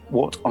staple.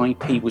 What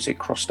IP was it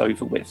crossed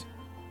over with?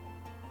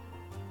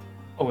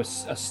 Oh, a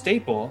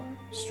staple?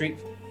 Street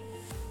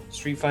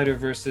Fighter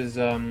versus,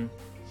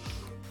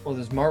 well,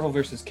 there's Marvel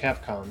versus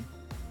Capcom.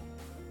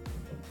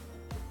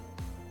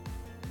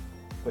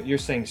 But you're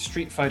saying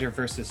Street Fighter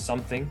versus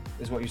something,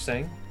 is what you're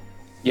saying?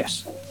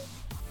 Yes.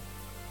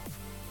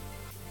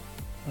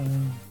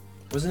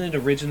 Wasn't it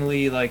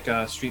originally like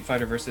Street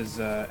Fighter versus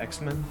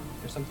X-Men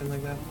or something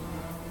like that?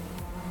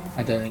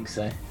 I don't think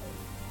so.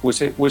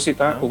 Was it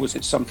that, or was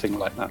it something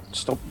like that?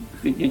 Stop.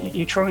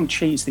 You try and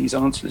cheese these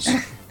answers.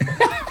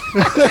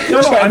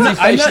 No,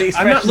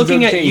 I'm not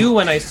looking at you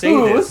when I say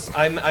this.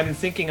 I'm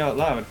thinking out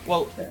loud.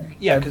 Well,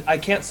 yeah, because I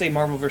can't say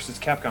Marvel versus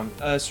Capcom.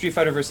 Street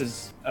Fighter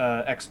versus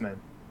X-Men.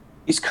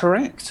 It's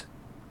correct.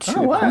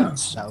 Oh, wow.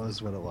 Points. That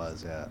was what it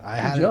was, yeah. I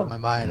had it in my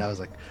mind. I was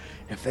like,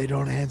 if they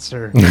don't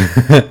answer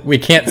We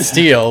can't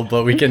steal,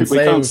 but we can We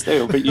say. can't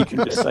steal, but you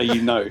can just say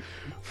you know.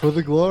 for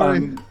the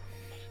glory.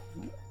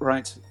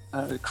 Right.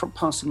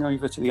 Passing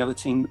over to the other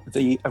team,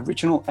 the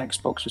original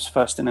Xbox was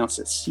first announced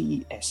at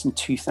CES in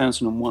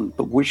 2001,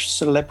 but which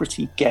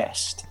celebrity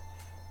guest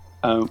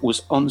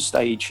was on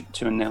stage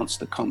to announce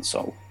the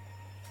console?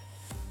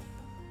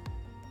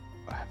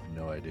 I have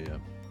no idea.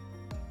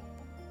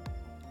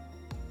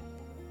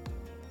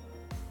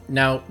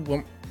 Now,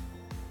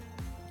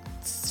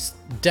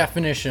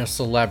 definition of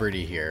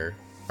celebrity here.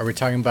 Are we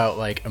talking about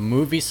like a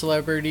movie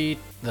celebrity,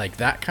 like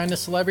that kind of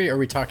celebrity? Or are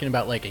we talking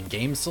about like a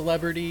game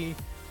celebrity?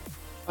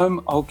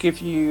 I'll give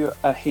you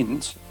a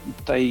hint.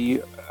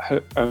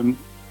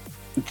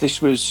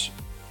 This was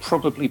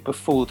probably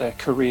before their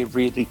career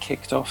really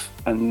kicked off,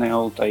 and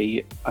now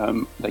they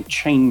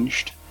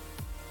changed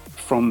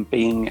from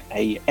being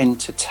a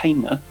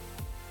entertainer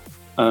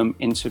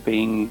into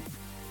being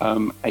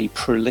a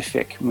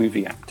prolific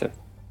movie actor.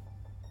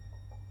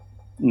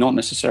 Not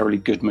necessarily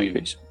good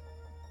movies.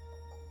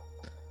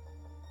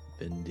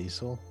 Vin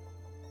Diesel?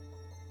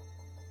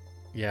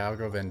 Yeah, I'll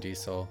go Vin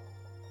Diesel.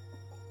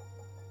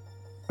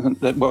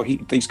 Well,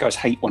 these guys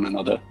hate one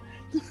another.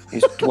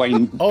 It's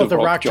Dwayne The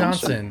Rock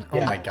Johnson.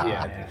 Oh my god.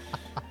 Yeah.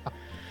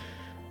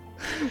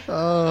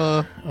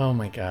 Oh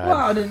my god. Well,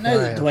 I didn't know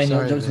that Dwayne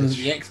Johnson was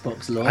the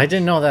Xbox Lord. I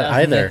didn't know that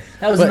either.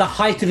 That was in the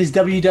height of his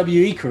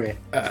WWE career.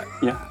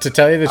 To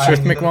tell you the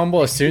truth,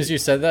 McMumble, as soon as you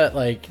said that,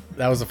 like,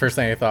 that was the first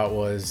thing I thought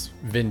was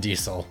Vin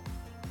Diesel.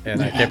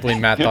 And I can't believe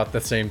Matt thought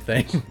the same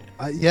thing.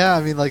 Yeah,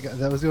 I mean, like,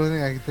 that was the only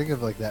thing I could think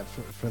of, like, that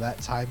for that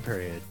time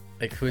period.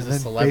 Like, who's And a then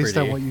celebrity? based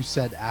on what you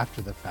said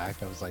after the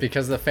fact, I was like...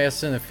 Because the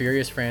Fast and the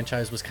Furious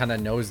franchise was kind of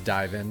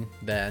nosediving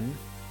then.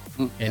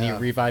 And he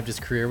revived his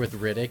career with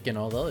Riddick and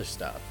all the other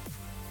stuff.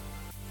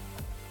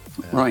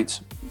 Right.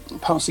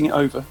 Passing it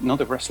over,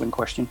 another wrestling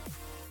question.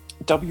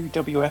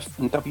 WWF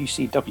and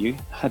WCW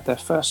had their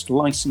first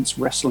licensed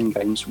wrestling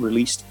games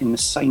released in the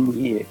same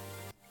year.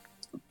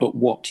 But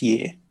what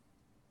year?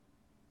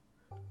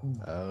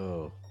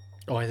 Oh,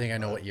 I think I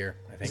know what year.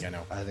 I think I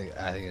know. I think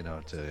I know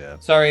it too, yeah.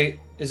 Sorry,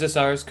 is this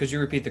ours? Could you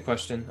repeat the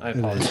question? I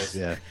apologize.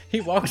 Yeah. He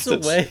walks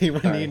away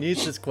when he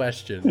needs this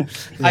question.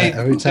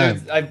 Every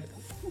time.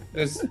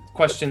 There's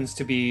questions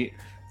to be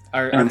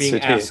are being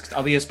Answered here. asked.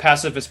 I'll be as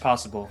passive as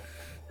possible.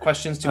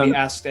 Questions to be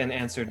asked and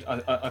answered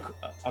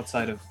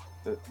outside of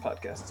the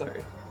podcast.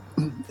 Sorry.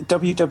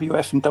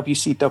 WWF and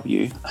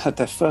WCW had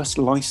their first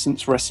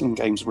licensed wrestling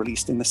games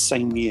released in the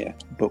same year.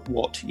 But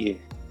what year?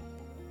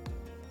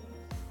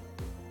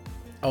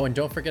 Oh, and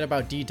don't forget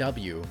about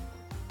DW.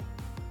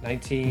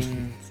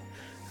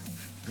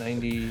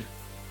 1990.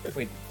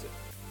 Wait.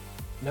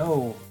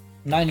 No.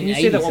 Can you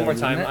 1980 say that one more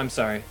something, time? isn't it? I'm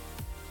sorry.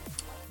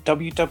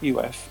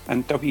 WWF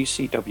and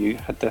WCW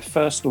had their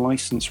first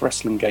licensed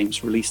wrestling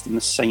games released in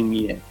the same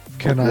year.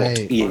 Can But I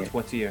what year?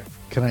 What year?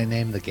 can I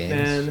name the games?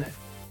 Man,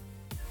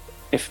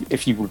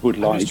 If you would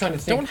I'm like. just trying to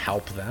think. Don't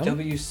help them.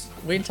 W.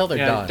 Wait until they're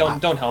Yeah, done.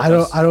 don't help I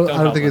don't us. I don't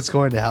help think us. it's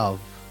going to help.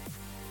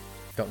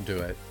 Don't do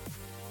it.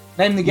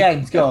 Name the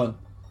games. Go on.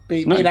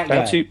 Be No, that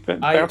guy.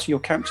 I- bow to your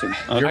captain.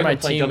 You're I my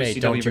don't play teammate.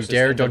 WCW Don't you versus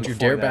dare! NWO Don't you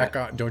before dare that.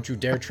 back on! Don't you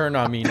dare turn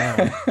on me now!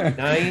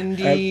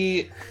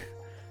 90.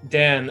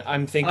 Dan,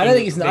 I'm thinking. I don't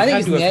think it's. they I think had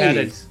it's to in the have had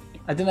a- 80s.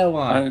 I don't know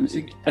why. A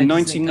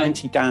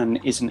 1990 Dan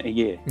isn't a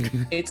year.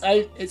 It's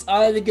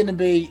either going to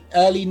be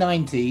early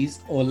 90s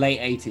or late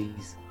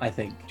 80s. I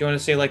think. Do you want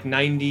to say like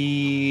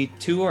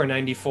 92 or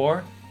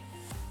 94?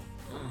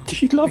 Do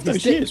you love those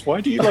stick- years?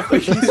 Why do you love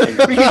those years?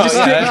 Oh, yeah,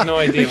 I have no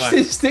idea why.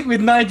 Just stick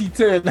with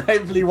 92 and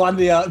hopefully one of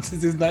the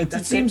answers is 92.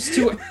 That seems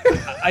too.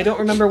 I don't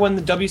remember when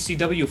the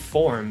WCW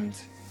formed,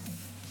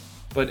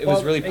 but it was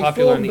Well, really they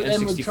popular in formed, the but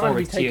then were N64 trying to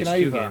with be taken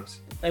THQ over.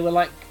 games. They were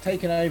like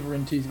taken over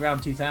in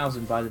around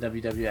 2000 by the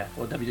WWF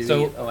or WWE.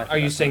 So, Oh, I are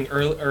you forgot. saying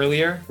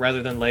earlier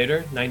rather than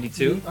later?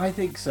 92? I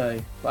think so,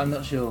 but I'm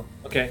not sure.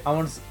 Okay. I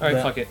want to. All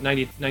right, fuck it.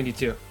 92.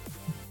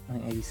 I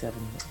think 87.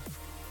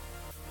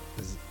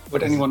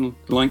 Would anyone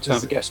like to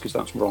have a guess? Because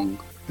that's wrong.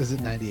 Is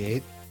it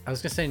 98? I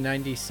was gonna say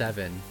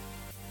 97.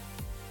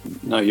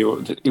 No, it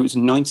was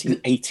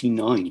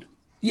 1989.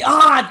 Yeah,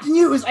 I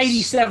knew it was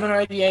 87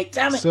 or 88.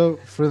 Damn it! So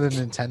for the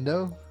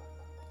Nintendo,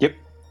 Yep.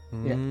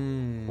 Yeah.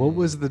 what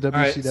was the WCW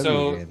right,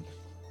 so- game?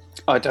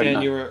 I don't Dan,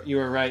 know. you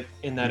were right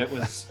in that it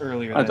was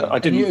earlier. I, than- I knew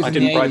it didn't. was I in the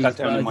didn't write 80s, that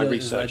down but in my I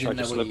research. I didn't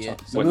know just what looked year.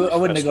 up. So when I it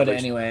wouldn't first have got it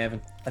released. anyway,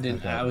 Evan. I didn't.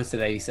 Okay. I was said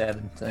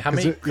 87. So. How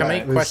many it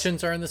was-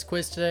 questions are in this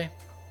quiz today?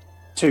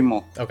 2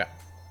 more. Okay.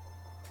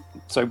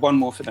 So 1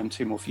 more for them,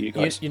 2 more for you You,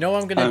 guys. you know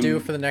what I'm gonna do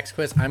Um, for the next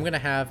quiz? I'm gonna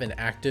have an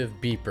active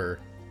beeper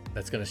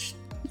that's gonna so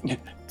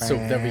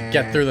that we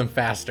get through them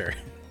faster.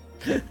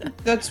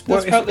 That's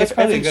Well, probably a Evans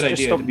good just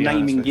idea. stopped To be honest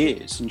naming with you.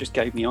 years and just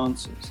gave me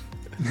answers.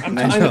 I'm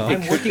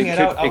It working it could-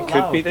 out It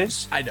could be loud.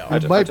 this. I know. I It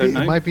don't- might don't be.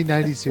 know. It might be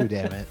 92.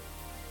 Damn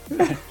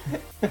it.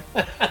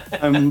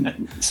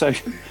 So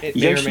It may or may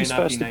Yoshi's not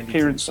be first 92.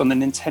 appearance on the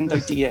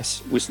Nintendo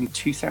DS was in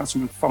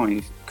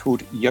 2005,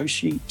 called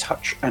Yoshi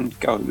Touch and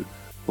Go.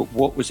 But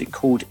what was it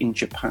called in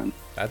Japan?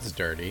 That's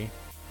dirty.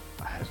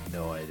 I have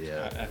no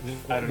idea.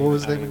 I don't What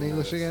was I the don't name in even know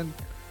English this. again?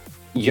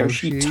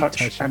 Yoshi Yoshi Touch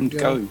Touch and and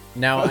Go. Go.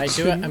 Now I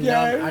do. I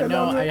Yeah,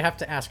 know. I I have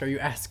to ask. Are you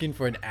asking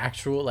for an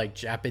actual like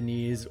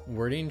Japanese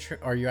wording,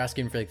 or are you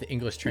asking for like the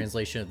English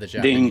translation of the The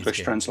Japanese? English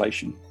game?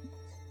 translation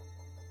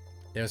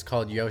It was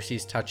called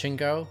Yoshi's Touch and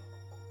Go.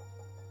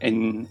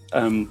 in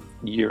in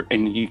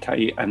the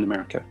UK and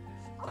America.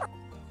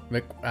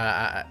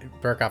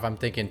 Burkoff, I'm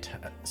thinking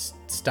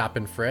Stop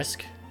and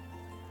Frisk.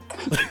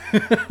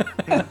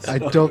 I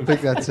don't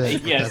think that's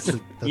it. Yes. That's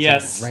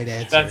Yes. the right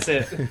answer. That's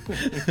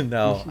it.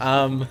 No.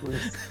 I'm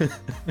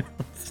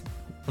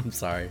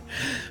sorry.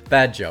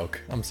 Bad joke.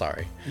 I'm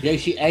sorry.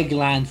 Yoshi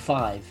Eggland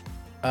 5.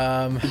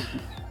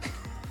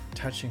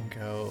 Touch and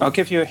go. I'll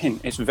give you a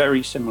hint. It's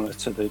very similar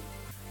to the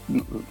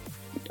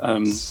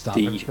Stop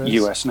and frisk?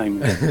 US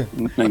name of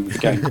the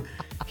game.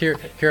 Here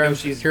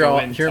Yoshi's I'm Go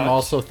and here. I'm Touch.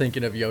 also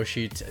thinking of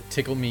Yoshi.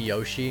 Tickle me,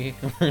 Yoshi.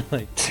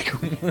 like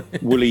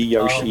Woolly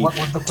Yoshi What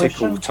was the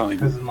tickle question? time.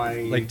 'Cause my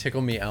like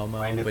tickle me Elmo,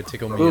 Mine- but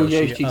tickle me Oh,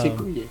 Yoshi. Yoshi,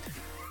 tickle you.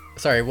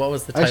 Sorry, what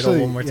was the title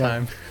Actually, one more yeah.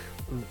 time?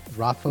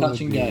 Rafa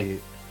Touch and go. Okay.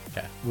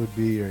 would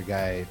be your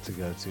guy to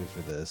go to for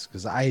this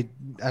because I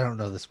don't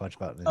know this much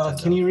about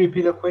Nintendo. Can you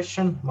repeat the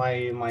question?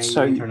 My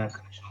So- internet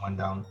connection went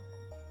down.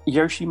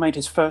 Yoshi made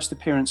his first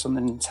appearance on the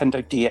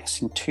Nintendo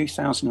DS in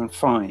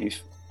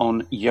 2005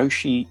 on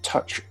Yoshi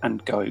Touch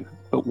and Go,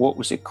 but what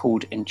was it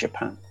called in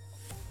Japan?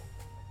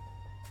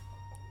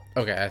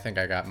 Okay, I think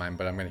I got mine,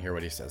 but I'm gonna hear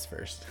what he says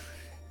first.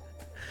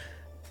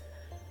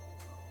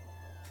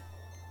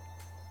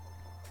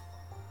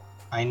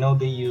 I know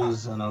they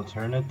use an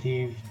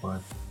alternative,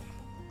 but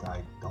I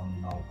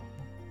don't know.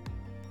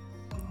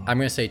 I'm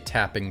gonna say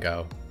tap and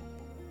go.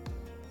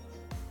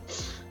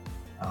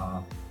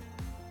 Uh,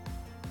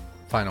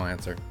 Final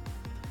answer.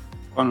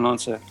 Final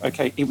answer.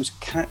 Okay, it was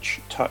Catch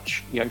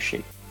Touch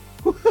Yoshi.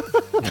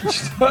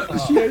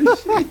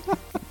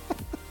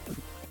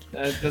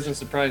 That doesn't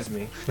surprise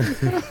me.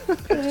 Just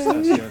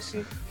ask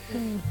Yoshi.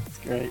 It's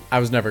great. I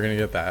was never gonna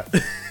get that.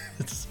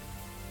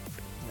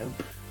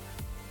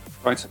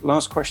 Right,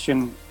 last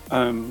question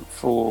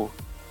for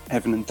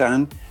Evan and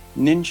Dan.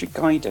 Ninja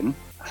Gaiden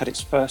had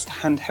its first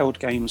handheld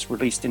games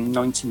released in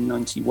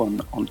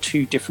 1991 on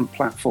 2 different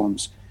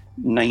platforms.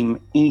 Name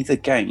either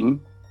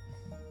game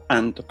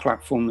and the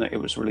platform that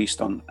it was released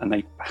on, and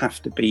they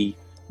have to be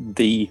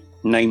the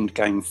named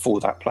game for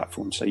that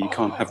platform. So you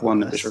can't have one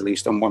that was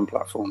released on one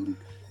platform and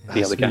the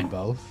Has other to be game.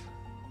 both.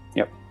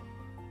 Yep.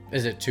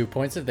 Is it 2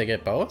 points if they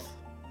get both?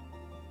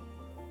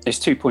 It's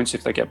 2 points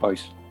if they get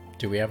both.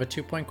 Do we have a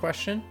 2-point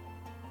question?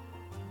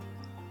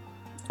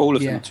 All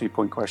of them Yeah. are 2-point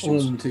All of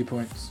questions. them 2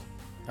 points.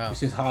 Oh. It's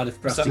just harder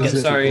for us So- to I'm get.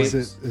 sorry. Is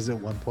it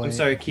 1 point? I'm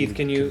sorry, Keith.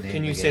 Can you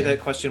name the say game? that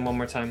question one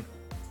more time?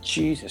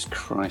 Jesus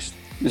Christ.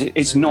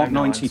 It's I not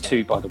know, I'm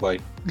 92, by the way.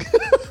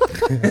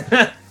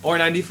 Or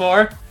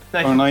 94?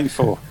 Or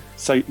 94.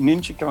 So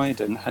Ninja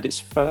Gaiden had its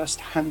first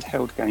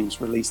handheld games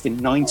released in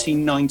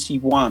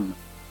 1991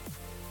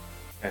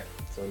 Okay,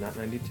 so not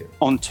 92.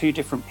 on 2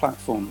 different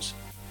platforms.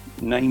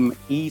 Name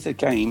either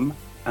game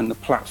and the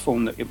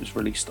platform that it was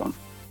released on.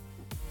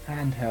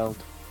 Handheld.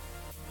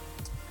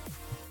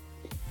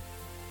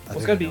 I Well,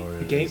 it's think gotta I know be what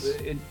the it game. is.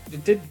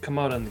 It did come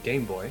out on the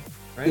Game Boy,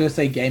 I'm gonna right?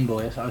 say Game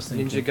Boy. That's what I was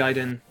thinking. Ninja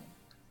Gaiden.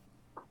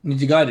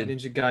 Ninja Gaiden.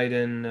 Ninja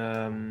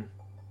Gaiden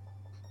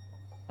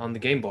on the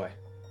Game Boy.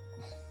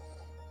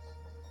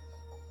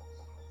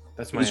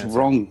 That's my It's answer.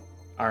 wrong.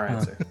 Our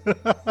answer.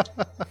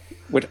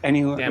 Would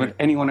Damn it.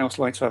 anyone else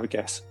like to have a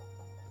guess?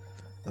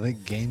 I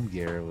think Game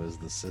Gear was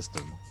the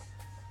system.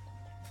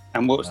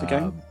 And what was the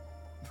game?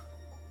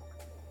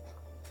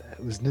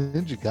 It was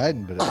Ninja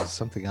Gaiden, but it was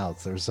something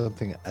else. There was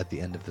something at the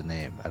end of the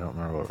name. I don't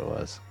remember what it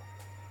was.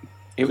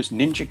 It was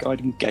Ninja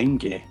Gaiden Game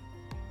Gear.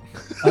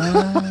 Oh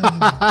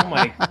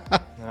my.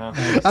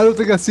 I don't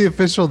think that's the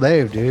official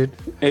name, dude.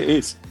 It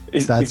is.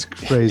 That's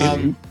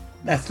crazy.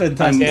 That's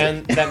fantastic.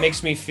 And that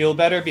makes me feel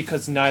better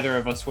because neither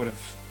of us would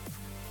have.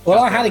 Well,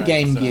 I That's had a right,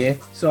 Game so- Gear,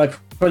 so I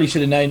probably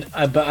should have known,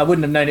 but I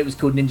wouldn't have known it was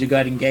called Ninja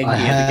Gaiden Game I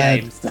Gear, had-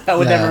 the games. I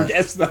would yeah. never have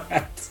guessed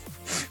that.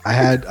 I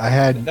had That was- I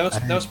had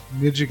that was-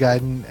 Ninja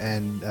Gaiden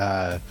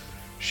and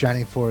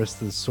Shining Force,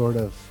 the Sword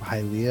of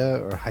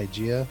Hylia or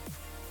Hygeia,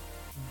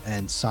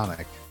 and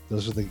Sonic.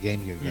 Those are the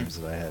Game Gear games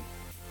that I had.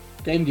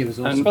 Game Gear was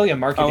It's awesome. probably a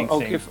marketing I'll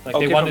thing. give- Like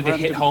I'll they give a wanted to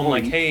hit random home,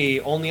 like, point. hey,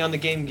 only on the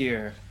Game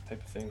Gear type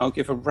of thing. I'll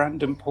give a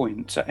random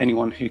point to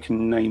anyone who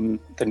can name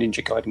the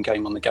Ninja Gaiden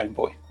game on the Game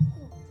Boy.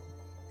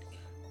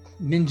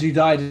 Ninja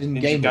Gaiden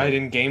Ninja Game Boy.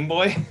 Gaiden Game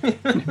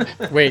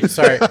Boy. Wait,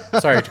 sorry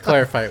to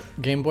clarify.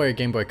 Game Boy or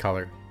Game Boy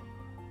Color?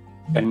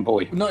 Game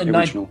Boy, Not in the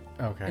original.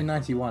 Okay. In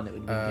 91, it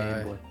would be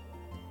Game Boy.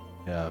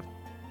 Yeah. That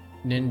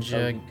Ninja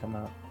wouldn't come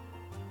out.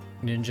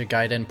 Ninja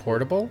Gaiden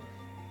Portable.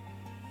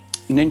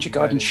 Ninja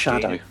Gaiden Gaiden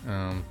Shadow.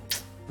 Um,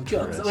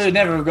 God, we would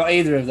never have got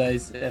either of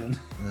those, Evan.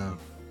 No.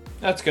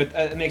 That's good.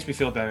 It makes me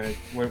feel better.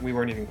 We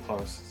weren't even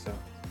close. So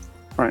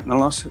Right, and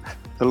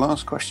the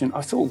last question.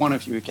 I thought one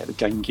of you would get the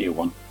Game Gear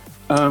one.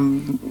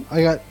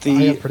 I got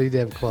pretty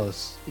damn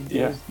close.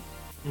 Yeah.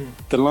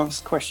 The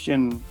last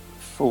question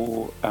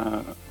for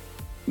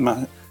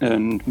Matt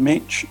and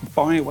Mitch.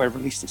 BioWare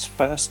released its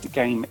first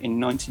game in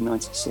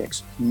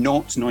 1996,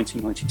 not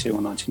 1992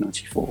 or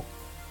 1994.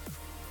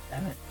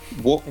 Damn it.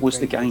 What was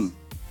the Great game?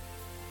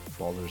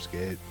 Baldur's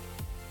Gate.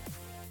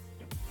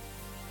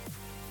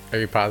 are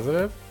you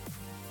positive?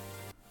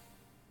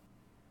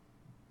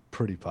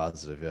 Pretty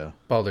positive, yeah.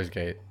 Baldur's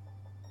Gate.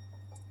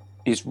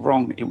 Is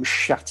wrong. It was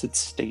Shattered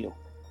Steel.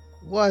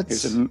 What?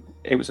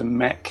 It was a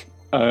mech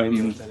I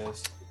know what that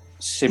is.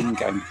 sim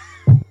game.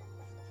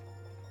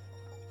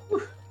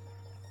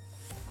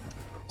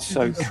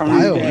 So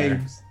currently,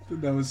 Games.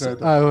 That was so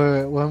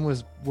wait.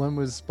 When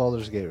was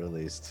Baldur's Gate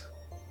released?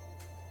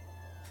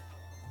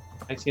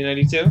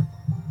 1992.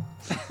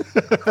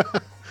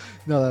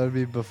 No, that would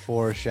be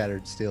before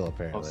Shattered Steel,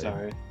 apparently. Oh,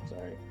 sorry.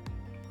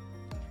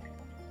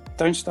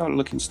 don't start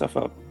looking stuff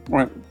up.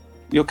 Right,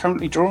 you're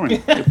currently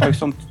drawing.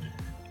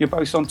 You're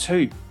both on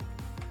 2.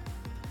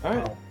 All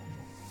right.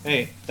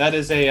 Hey, that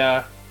is a.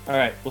 All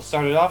right, we'll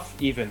start it off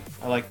even.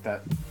 I like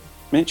that.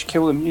 Mitch,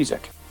 kill the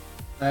music.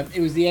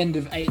 It was the end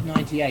of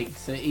 898,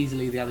 so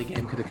easily the other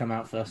game could have come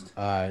out first.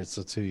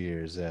 So 2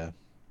 years, yeah.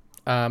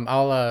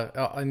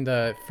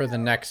 For the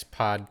next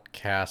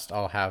podcast,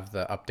 I'll have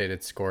the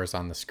updated scores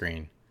on the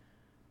screen.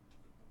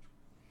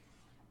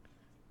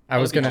 I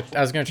was gonna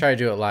try to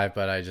do it live,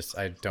 but I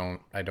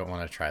don't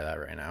want to try that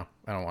right now.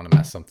 I don't want to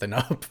mess something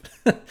up.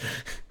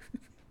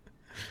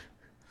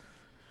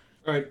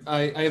 All right,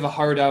 I have a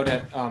hard out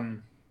at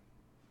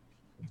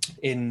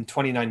in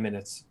 29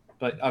 minutes,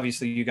 but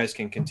obviously you guys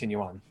can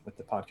continue on with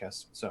the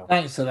podcast. So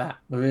Thanks for that.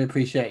 We really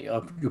appreciate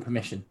your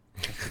permission.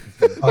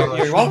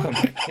 you're welcome.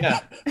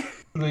 Yeah,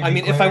 I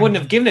mean, if I wouldn't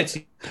have given it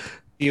to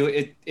you,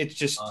 it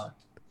just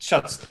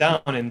shuts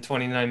down in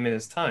 29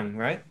 minutes time,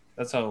 right?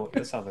 That's how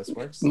this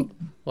works.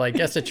 Well, I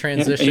guess it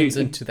transitions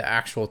into the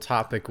actual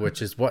topic,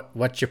 which is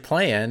what you're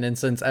playing. And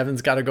since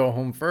Evan's got to go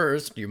home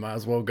first, you might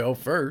as well go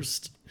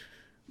first.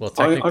 Well,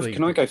 technically,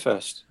 can I go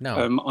first?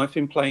 No. I've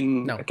been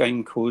playing a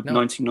game called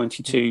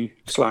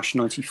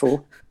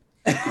 1992/94.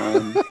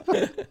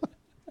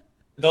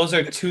 Those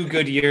are 2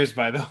 good years,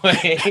 by the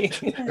way.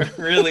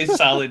 Really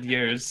solid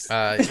years.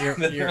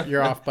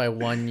 You're off by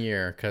 1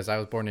 year because I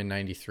was born in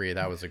 '93.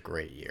 That was a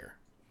great year.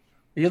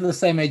 You're the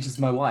same age as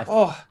my wife.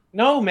 Oh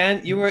no,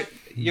 man!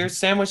 You're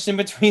sandwiched in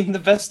between the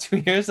best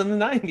 2 years in the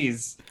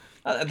 '90s.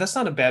 That's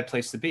not a bad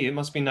place to be. It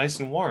must be nice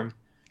and warm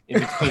in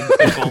between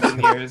the golden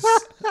years.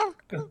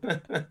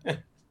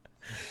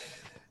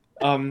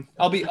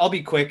 I'll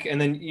be quick,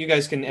 and then you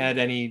guys can add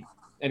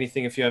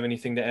anything if you have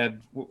anything to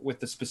add with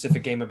the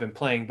specific game I've been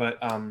playing. But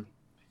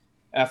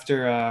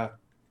after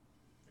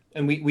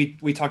and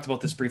we talked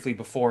about this briefly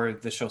before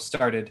the show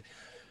started.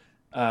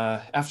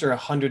 After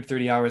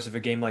 130 hours of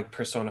a game like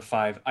Persona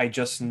 5, I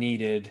just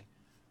needed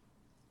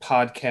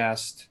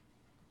podcast,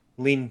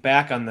 lean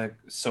back on the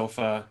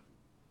sofa,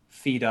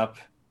 feet up,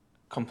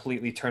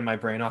 completely turn my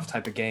brain off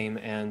type of game.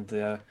 And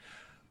the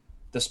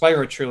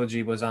Spyro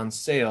trilogy was on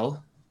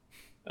sale,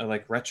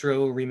 like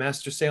retro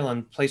remaster sale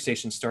on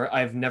PlayStation Store.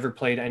 I've never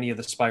played any of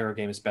the Spyro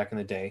games back in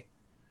the day,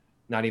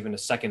 not even a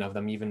second of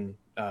them, even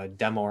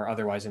demo or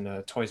otherwise in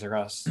a Toys R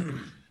Us.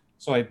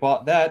 So I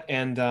bought that,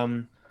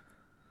 and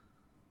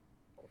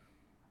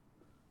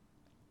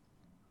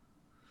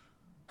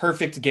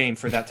perfect game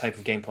for that type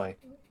of gameplay.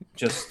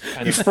 Just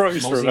kind of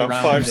froze for about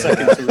 5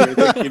 seconds.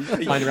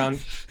 Flying around.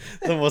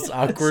 The most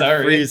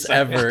awkward freeze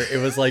ever. It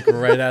was like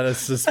right at a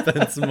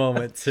suspense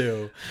moment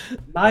too.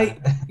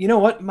 You know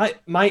what?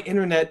 My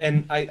internet,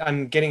 and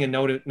I'm getting a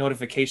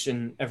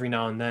notification every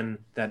now and then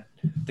that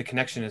the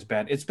connection is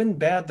bad. It's been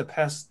bad the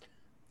past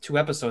 2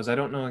 episodes. I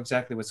don't know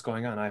exactly what's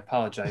going on. I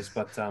apologize,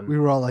 but we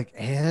were all like,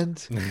 and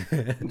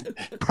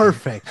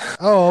perfect.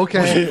 Oh,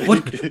 okay.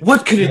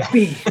 What could it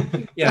be?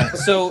 Yeah.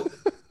 So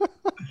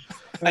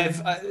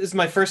this is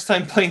my first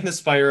time playing the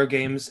Spyro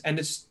games, and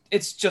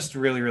it's just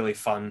really, really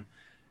fun.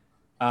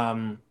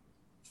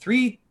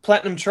 3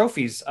 platinum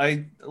trophies.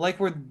 I like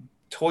where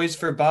Toys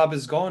for Bob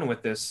is going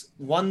with this.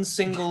 1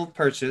 single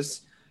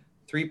purchase,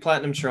 3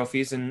 platinum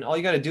trophies, and all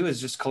you got to do is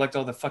just collect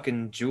all the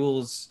fucking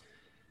jewels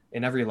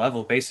in every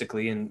level,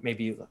 basically, and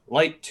maybe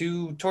light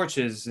 2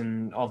 torches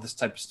and all this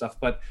type of stuff.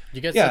 But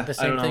you get the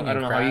same thing. I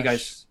don't know how you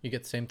guys. You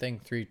get the same thing.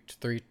 Three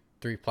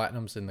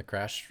platinums in the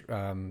Crash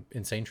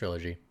Insane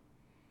trilogy.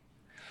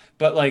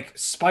 But like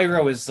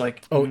Spyro is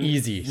like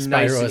easy.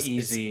 Nice Spyro and is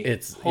easy.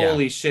 It's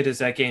holy shit, is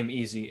that game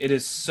easy? It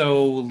is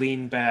so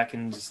lean back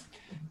and just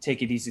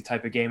take it easy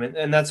type of game,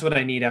 and that's what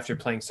I need after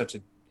playing such a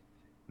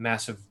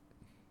massive,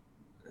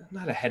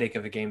 not a headache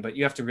of a game, but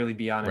you have to really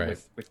be on it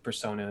with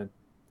Persona.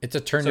 It's a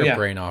turn your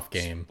brain off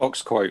game.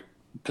 Box quote: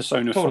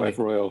 Persona 5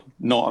 Royal,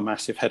 not a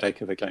massive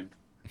headache of a game.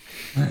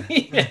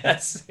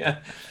 Yes, yeah.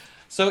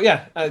 So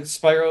yeah,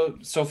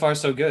 Spyro, so far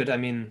so good. I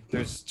mean,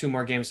 there's 2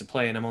 more games to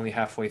play, and I'm only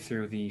halfway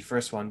through the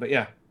first one. But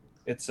yeah,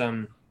 it's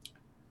good.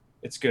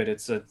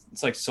 It's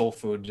like soul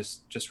food,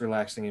 just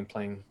relaxing and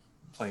playing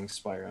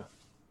Spyro.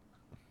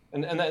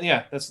 And then,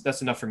 yeah,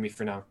 that's enough for me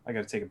for now. I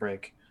got to take a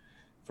break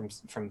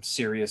from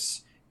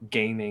serious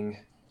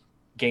gaming.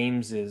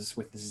 Games is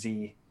with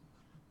Z.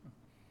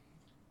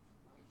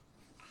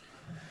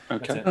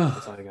 Okay,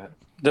 that's all I got.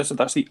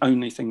 That's the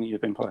only thing that you've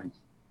been playing.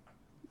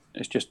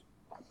 It's just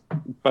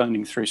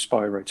burning through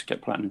Spyro to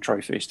get platinum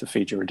trophies to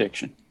feed your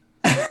addiction.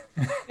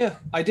 Yeah,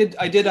 I did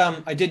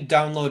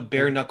download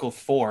Bare Knuckle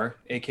 4,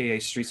 aka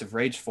Streets of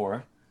Rage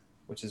 4,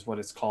 which is what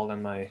it's called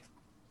on my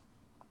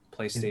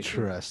PlayStation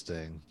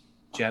Interesting.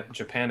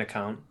 Japan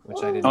account,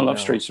 which I didn't know. I love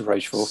Streets of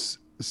Rage 4.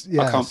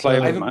 Yeah, I can't play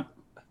it with Matt.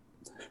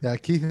 Yeah,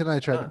 Keith and I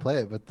tried to play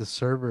it, but the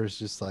servers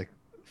just like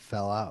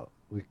fell out.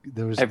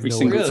 There was every no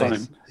single really?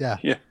 time. Yeah,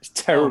 it's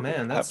terrible. Oh,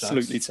 man, that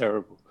absolutely sucks.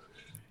 terrible.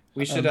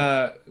 We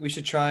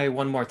should try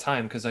one more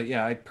time because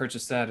I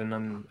purchased that and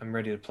I'm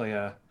ready to play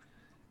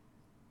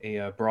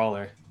a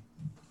brawler.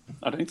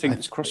 I don't think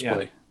it's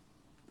crossplay.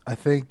 I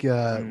think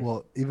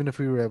well, even if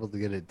we were able to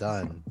get it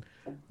done,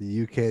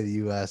 the UK, the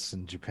US,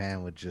 and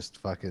Japan would just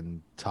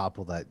fucking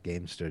topple that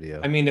game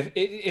studio. I mean,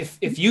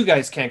 if you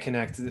guys can't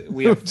connect,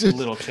 we have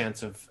little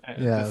chance of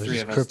the three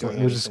of us doing anything.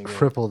 We'll just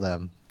cripple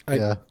them.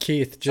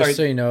 Keith, just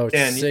so you know,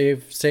 Dan,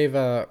 save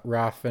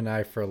Raph and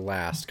I for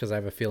last because I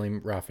have a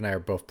feeling Raph and I are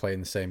both playing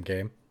the same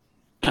game.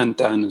 And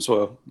Dan as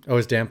well. Oh,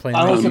 is Dan playing?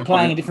 I'm also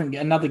playing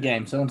another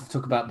game, so I want to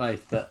talk about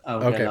both. But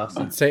okay,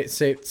 last.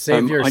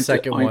 Save your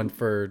second one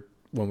for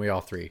when we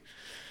all three.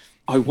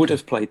 I would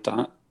have played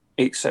that,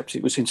 except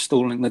it was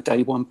installing the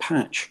day one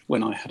patch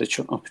when I had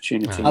an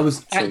opportunity. I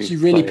was actually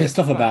really pissed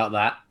off about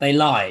that. They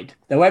lied.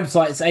 Their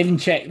websites, I even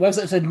checked.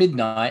 Website said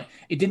midnight.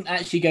 It didn't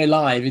actually go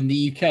live in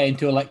the UK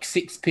until like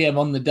 6 p.m.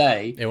 on the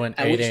day. It went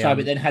 8 at which a.m. time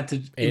it then had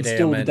to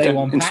install the day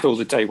one patch. Install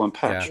the day one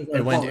patch. Yeah.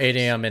 It went 8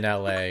 a.m. in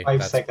LA.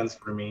 5 seconds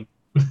for me.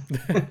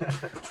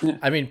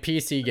 I mean,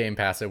 PC Game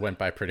Pass, it went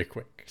by pretty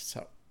quick.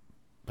 So,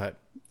 but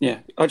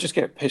yeah, I just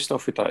get pissed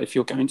off with that. If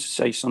you're going to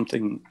say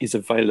something is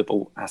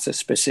available at a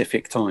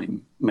specific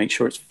time, make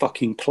sure it's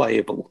fucking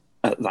playable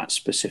at that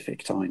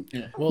specific time.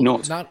 Yeah. Well,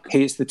 not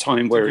here's the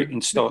time where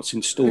it starts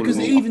installing. Because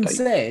it even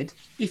said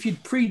if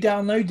you'd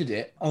pre-downloaded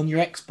it on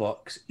your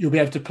Xbox, you'll be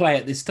able to play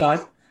at this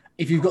time.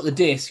 If you've got the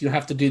disc, you'll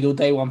have to do the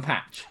day one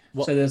patch.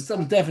 Well, so there's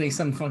definitely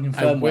some fucking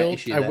firmware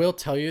issue there. I will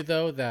tell you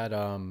though that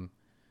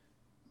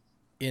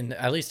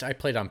at least I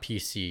played on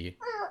PC.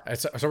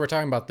 So we're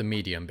talking about the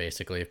medium,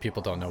 basically, if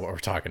people don't know what we're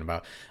talking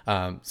about.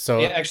 Yeah,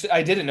 actually,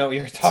 I didn't know what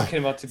you were talking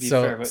about, to be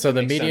fair. But so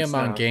the medium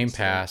on Game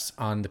Pass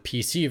on the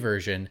PC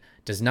version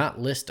does not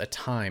list a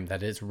time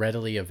that is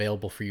readily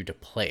available for you to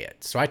play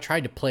it. So I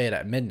tried to play it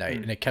at midnight,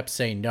 and it kept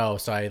saying no.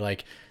 So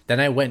then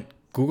I went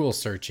Google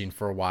searching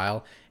for a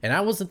while, and I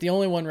wasn't the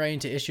only one running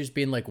into issues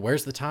being like,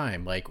 where's the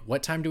time? Like,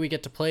 what time do we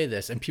get to play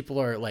this? And people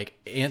are like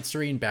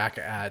answering back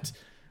at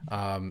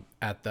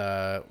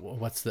the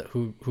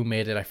who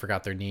made it? I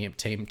forgot their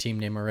team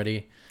name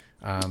already.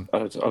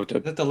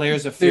 The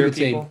Layers of Fear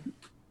people.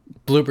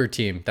 Bluebird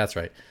team, that's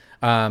right.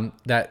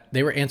 That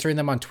they were answering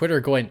them on Twitter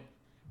going,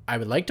 I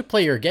would like to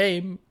play your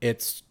game.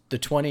 It's the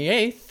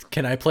 28th.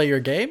 Can I play your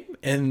game?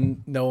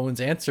 And no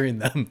one's answering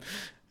them.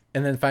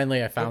 And then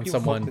finally I found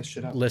someone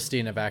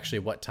listing of actually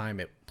what time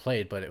it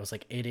played, but it was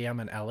like 8 a.m.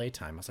 in LA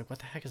time. I was like, what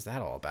the heck is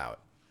that all about?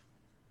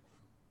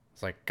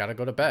 It's like, gotta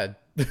go to bed.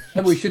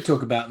 Maybe we should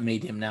talk about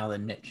Medium now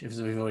then, Mitch, if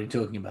we've already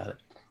talking about it.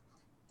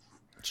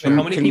 Sure.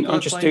 How many people I'll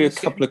just do a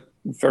couple of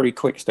very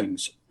quick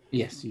things.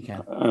 Yes, you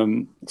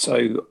can.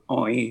 So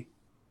I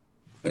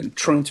am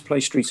trying to play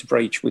Streets of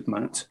Rage with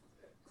Matt.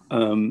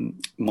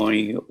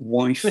 My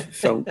wife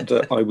felt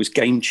that I was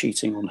game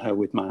cheating on her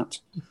with Matt.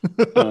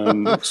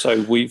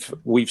 So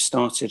we've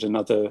started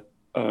another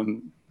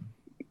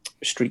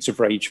Streets of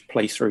Rage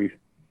playthrough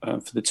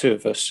for the two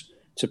of us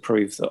to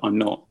prove that I'm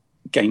not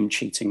game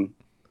cheating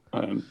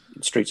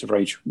Streets of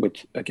Rage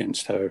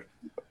against her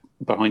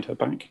behind her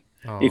back.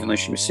 Aww. Even though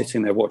she was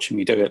sitting there watching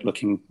me do it,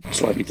 looking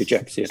slightly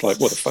dejected,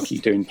 like, what the fuck are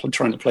you doing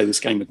trying to play this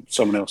game with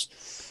someone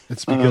else?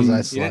 It's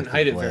because you didn't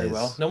hide it very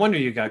well. No wonder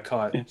you got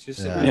caught. She's just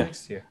sitting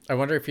next to you. I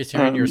wonder if you're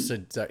hearing your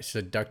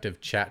seductive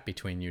chat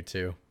between you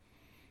two.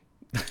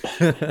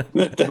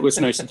 There was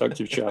no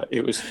seductive chat.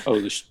 It was,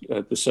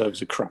 the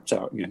servers are crapped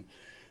out again.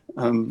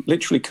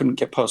 Literally couldn't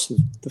get past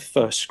the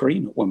first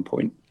screen at one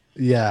point.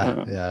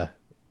 Yeah.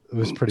 It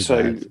was pretty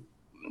bad.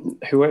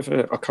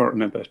 Whoever, I can't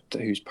remember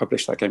who's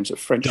published that game, is a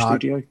French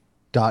studio?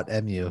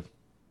 .mu.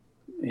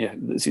 Yeah,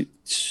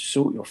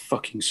 sort your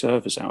fucking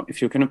servers out.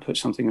 If you're going to put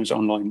something as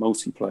online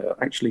multiplayer,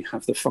 actually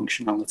have the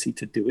functionality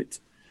to do it.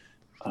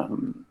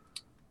 And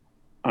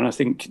I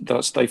think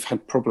they've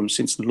had problems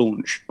since the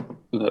launch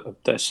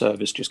that their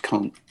servers just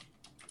can't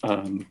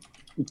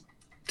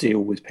deal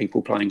with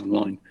people playing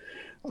online.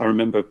 I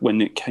remember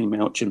when it came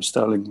out, Jim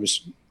Sterling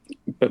was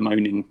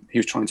bemoaning, he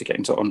was trying to get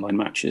into online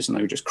matches and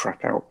they were just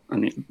crap out,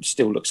 and it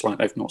still looks like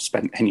they've not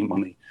spent any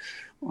money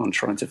on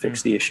trying to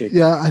fix the issue.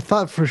 Yeah, I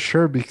thought for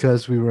sure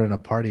because we were in a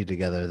party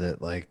together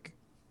that like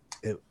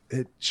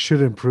it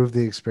should improve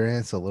the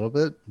experience a little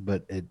bit,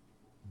 but it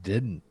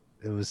didn't.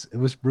 It was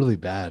really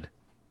bad.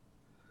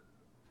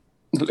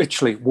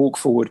 Literally walk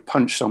forward,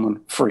 punch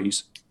someone,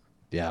 freeze.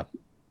 Yeah.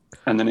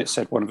 And then it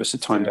said one of us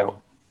had timed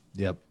out.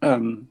 Yep.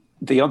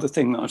 The other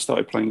thing that I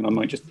started playing, and I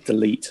might just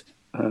delete,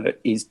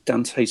 is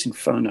Dante's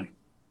Inferno.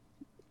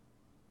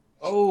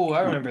 Oh,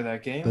 I remember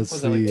that game.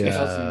 Was it like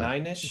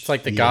 2009-ish? It's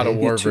like the God of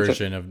War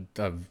version of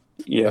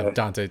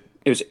Dante.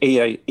 It was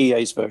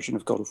EA's version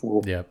of God of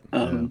War. Yep.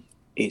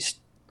 It's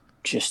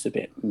just a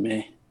bit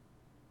meh.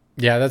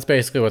 Yeah, that's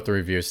basically what the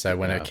review said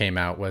when it came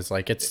out. Was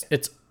like it's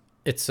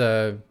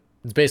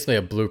basically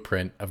a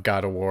blueprint of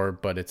God of War,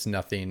 but it's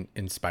nothing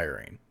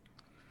inspiring.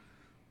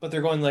 But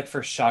they're going like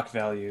for shock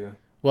value.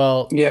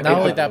 Well, not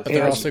only that, but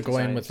they're also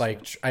going with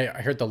like I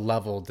heard the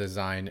level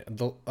design.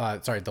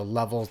 The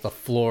levels, the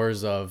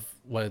floors of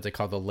what did they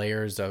call the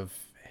layers of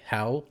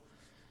hell?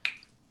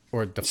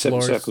 or the Seven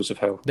floors. Circles of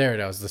Hell. There it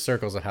is, the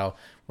Circles of Hell,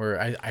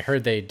 where I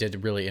heard they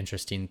did really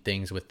interesting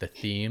things with the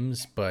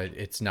themes, but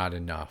it's not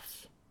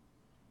enough.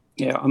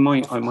 Yeah, I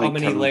might. How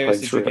many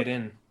layers did you get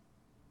in?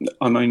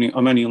 I'm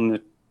only on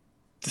the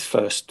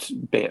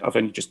first bit. I've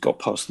only just got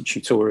past the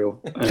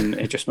tutorial, and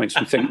it just makes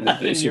me think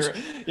that this is.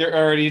 You're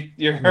already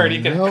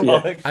gonna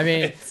call it. I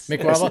mean,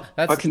 McWobble,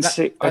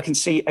 I can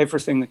see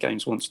everything the game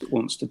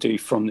wants to do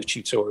from the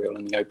tutorial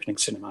and the opening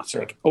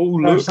cinematic. Oh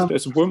look,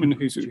 there's a woman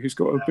who's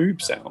got her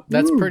boobs out.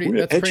 That's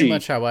pretty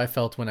much how I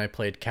felt when I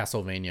played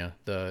Castlevania,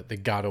 the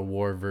God of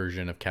War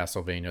version of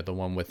Castlevania, the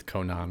one with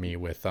Konami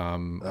with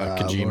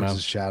Kojima. Lords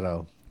of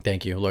Shadow.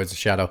 Thank you, Lords of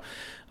Shadow.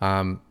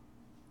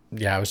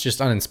 Yeah, it was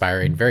just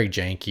uninspiring, very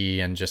janky,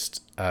 and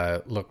just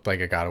looked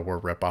like a God of War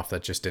ripoff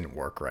that just didn't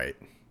work right.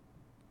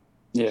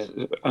 Yeah,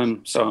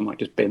 so I might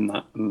just bin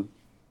that and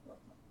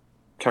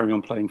carry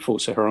on playing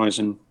Forza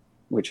Horizon,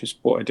 which is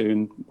what I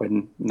do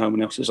when no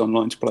one else is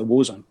online to play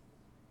Warzone.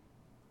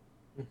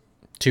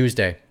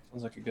 Tuesday.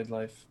 Sounds like a good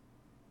life.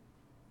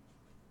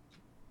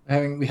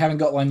 We haven't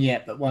got one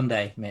yet, but one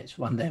day, Mitch,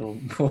 one day we'll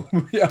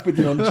be up with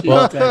you on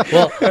Tuesday.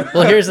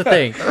 Well, here's the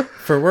thing.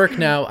 For work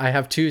now, I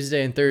have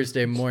Tuesday and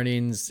Thursday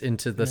mornings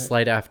into the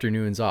slight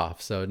afternoons off.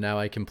 So now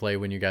I can play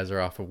when you guys are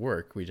off of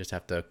work. We just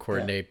have to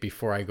coordinate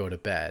before I go to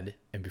bed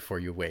and before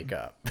you wake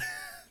up.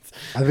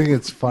 I think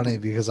it's funny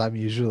because I'm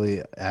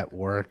usually at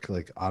work,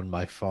 like on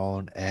my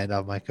phone and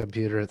on my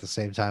computer at the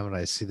same time, and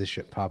I see the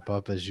shit pop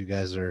up as you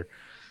guys are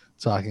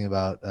talking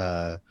about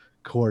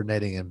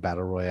coordinating in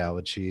Battle Royale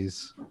with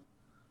cheese.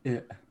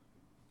 Yeah.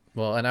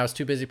 Well, and I was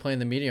too busy playing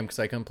the medium because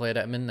I couldn't play it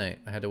at midnight.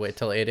 I had to wait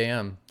till 8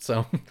 a.m.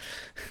 So,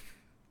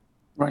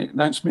 right,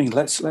 that's me.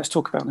 Let's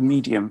talk about the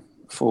medium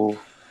for.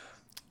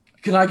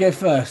 Can I go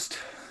first?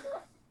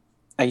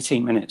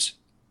 18 minutes.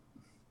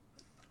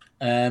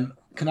 Can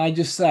I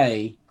just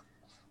say,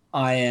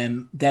 I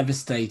am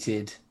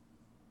devastated,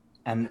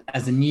 and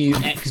as a new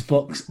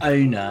Xbox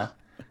owner,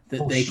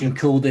 that they can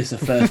call this a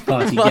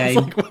first-party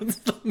game.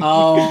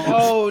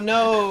 Oh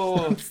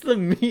no! What's the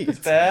meat? It's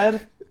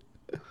bad.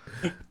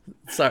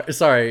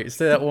 Sorry.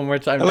 Say that one more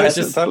time.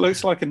 That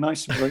looks like a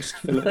nice roast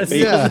fillet.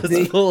 Yeah,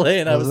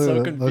 and I was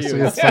so confused.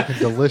 Looks like a fucking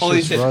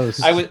delicious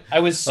roast. I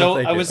was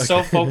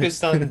so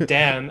focused on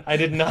Dan. I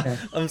did not.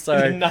 I'm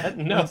sorry. I did not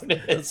notice.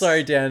 I'm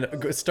sorry, Dan.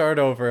 Start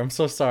over. I'm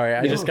so sorry.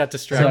 I just got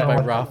distracted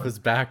by Rafa's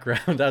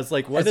background. I was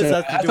like, "What is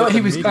that?" I thought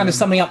he was kind of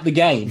summing up the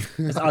game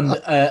as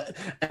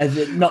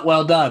not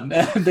well done.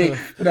 Basically,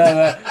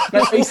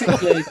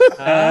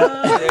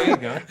 there you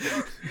go.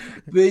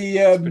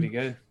 That's pretty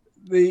good.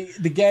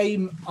 The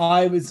game,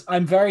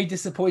 I'm very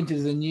disappointed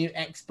as a new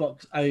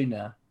Xbox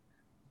owner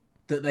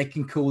that they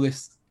can call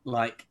this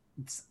like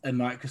a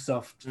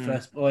Microsoft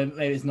first, or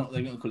maybe it's not,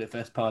 they're going to call it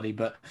first party,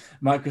 but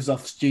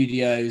Microsoft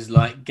Studios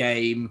like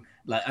game,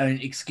 like own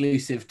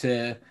exclusive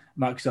to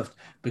Microsoft,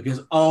 because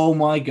oh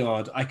my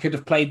God, I could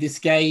have played this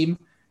game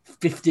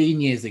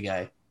 15 years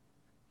ago.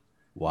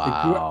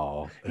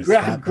 Wow.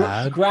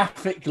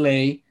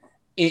 Graphically,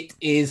 it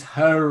is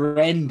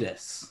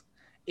horrendous.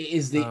 It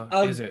is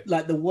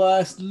like the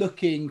worst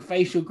looking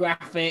facial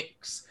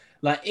graphics.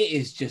 Like it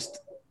is just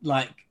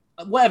like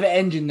whatever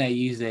engine they're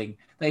using,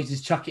 they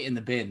just chuck it in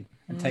the bin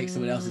and take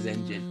someone else's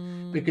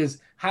engine. Because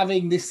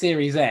having this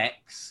Series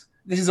X,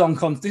 this is on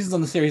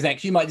the Series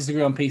X. You might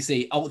disagree on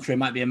PC. Ultra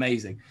might be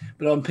amazing,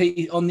 but on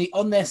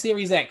their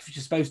Series X, which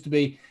is supposed to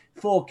be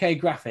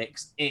 4K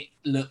graphics, it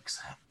looks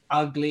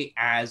ugly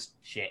as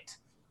shit.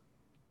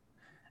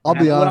 I'll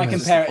be honest. When I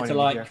compare it to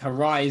like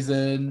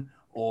Horizon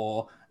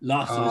or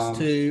Last of Us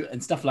 2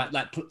 and stuff like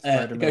that.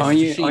 Are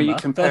you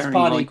comparing first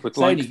party like with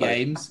Sony like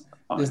games?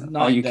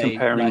 Are you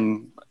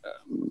comparing?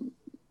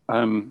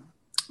 I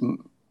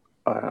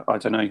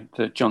don't know,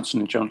 the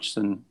Johnson &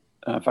 Johnson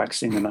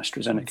vaccine and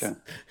AstraZeneca.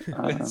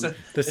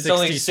 It's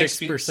only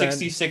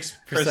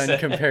 66%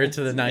 compared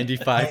to the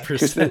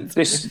 95%.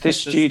 This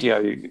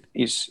studio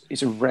is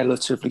a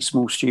relatively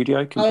small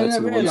studio compared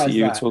to the ones that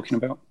you were talking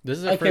about. This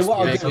is a first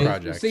big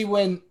project. See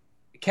when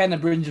Ken, A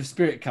Bridge of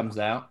Spirit comes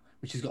out,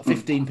 which has got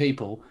 15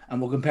 people,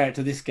 and we'll compare it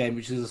to this game,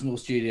 which is a small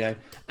studio.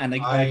 And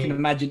I can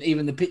imagine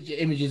even the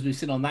images we've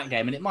seen on that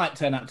game, and it might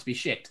turn out to be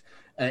shit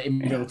in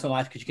real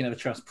life because you can never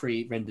trust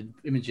pre-rendered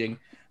imaging.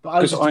 But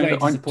I was just very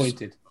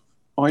disappointed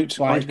by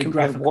the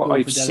graphical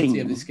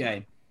fidelity of this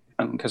game.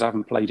 Because I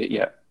haven't played it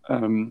yet.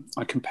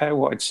 I compare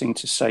what I'd seen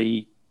to,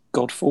 say,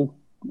 Godfall,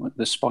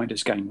 the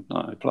Spiders game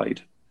that I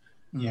played.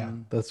 Yeah.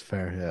 That's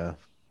fair, yeah.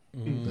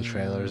 The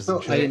trailers.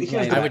 So,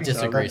 I would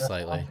disagree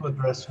slightly.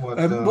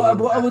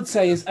 What I would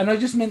say is, and I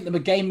just meant the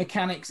game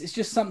mechanics, it's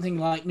just something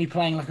like me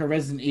playing like a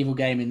Resident Evil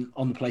game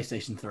on the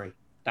PlayStation 3.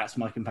 That's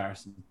my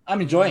comparison.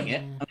 I'm enjoying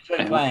it. I'm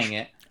enjoying playing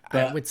it.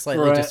 But I would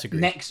slightly disagree.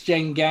 Next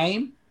gen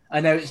game, I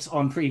know it's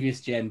on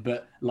previous gen,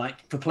 but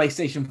like for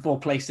PlayStation 4,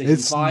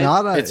 PlayStation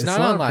 5. It's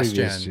not on last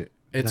gen.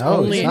 It's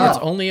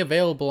only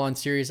available on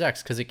Series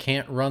X because it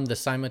can't run the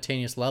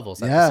simultaneous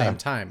levels at the same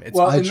time.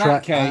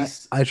 That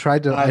case, I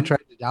tried to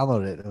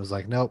download it. It was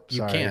like, nope,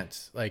 sorry. You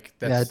can't. Like,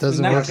 it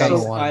doesn't work on the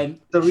one.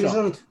 The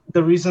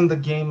reason the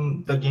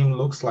game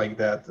looks like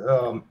that,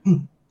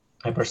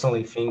 I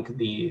personally think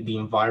the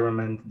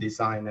environment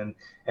design and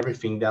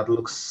everything that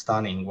looks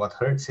stunning. What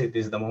hurts it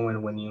is the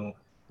moment when you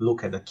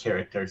look at the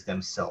characters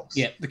themselves.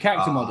 Yeah, the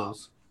character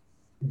models.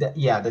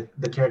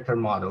 The character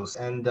models,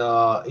 and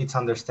it's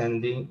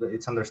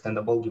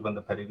understandable given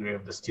the pedigree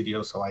of the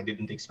studio. So I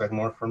didn't expect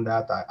more from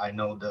that. I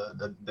know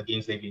the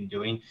games they've been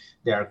doing,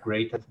 they are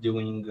great at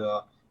doing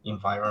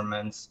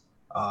environments,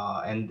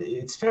 and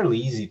it's fairly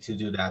easy to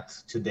do that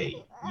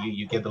today.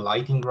 You get the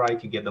lighting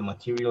right, you get the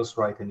materials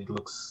right, and it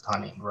looks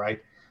stunning,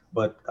 right?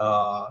 But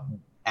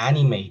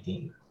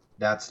animating,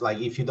 that's like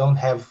if you don't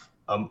have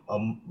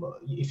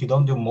if you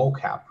don't do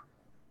mocap,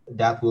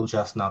 that will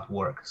just not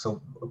work.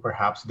 So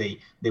perhaps they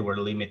were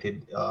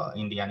limited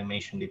in the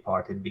animation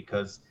department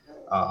because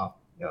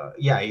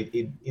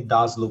it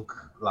does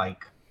look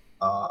like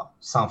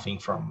something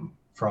from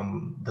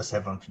the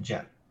 7th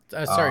gen.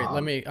 Sorry,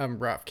 let me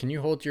Ralph, can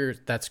you hold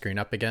that screen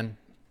up again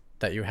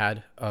that you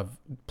had of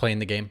playing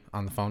the game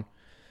on the phone?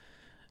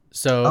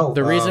 So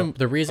the reason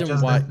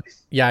why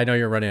I know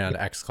you're running on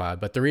xCloud,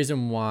 but the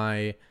reason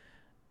why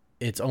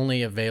it's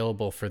only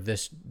available for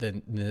this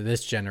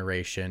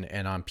generation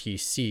and on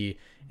PC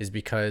is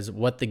because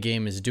what the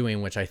game is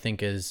doing, which I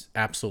think is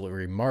absolutely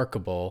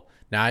remarkable.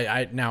 Now,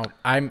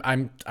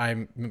 I'm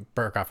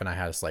Burkhoff and I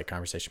had a slight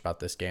conversation about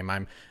this game.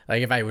 I'm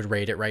like, if I would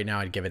rate it right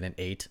now, I'd give it an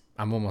 8.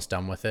 I'm almost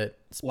done with it.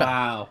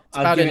 Wow,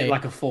 I'd give it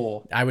like a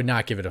 4. I would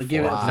not give it a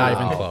 4. Not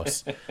even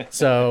close.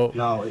 So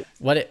no,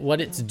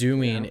 what it's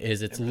doing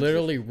is it's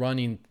literally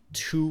running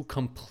 2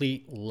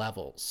 complete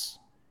levels.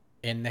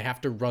 And they have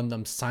to run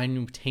them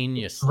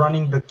simultaneously.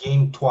 Running the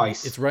game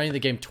twice. It's running the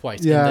game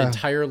twice. Yeah. In the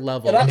entire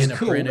level in a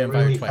brand new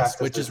environment twice,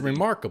 which is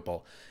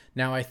remarkable.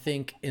 Now, I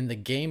think in the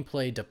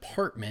gameplay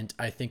department,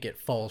 I think it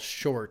falls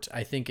short.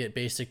 I think it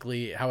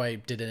basically, how I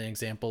did an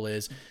example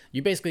is,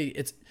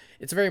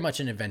 it's very much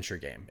an adventure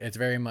game. It's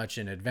very much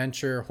an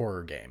adventure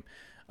horror game.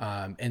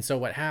 And so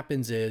what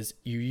happens is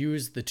you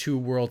use the 2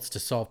 worlds to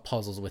solve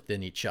puzzles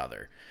within each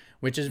other,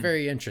 which is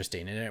very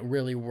interesting, and it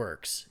really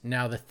works.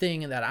 Now, the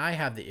thing that I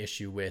have the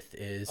issue with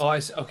is... I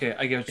get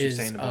what you're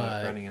saying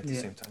about running at the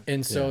same time.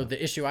 And so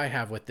the issue I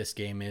have with this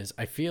game is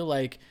I feel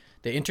like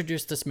they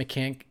introduced this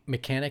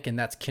mechanic, and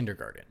that's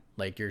kindergarten.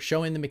 Like, you're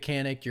showing the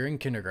mechanic, you're in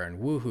kindergarten,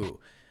 woohoo.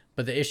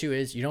 But the issue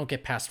is you don't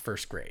get past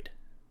first grade.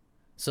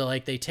 So,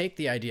 like, they take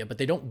the idea, but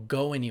they don't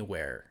go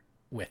anywhere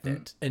with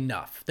it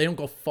enough. They don't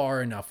go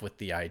far enough with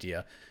the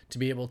idea to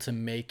be able to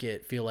make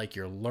it feel like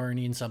you're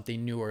learning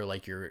something new or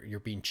like you're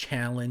being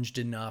challenged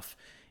enough.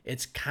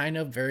 It's kind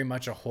of very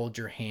much a hold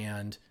your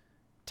hand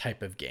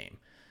type of game.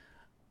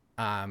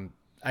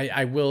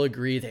 I will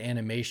agree the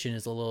animation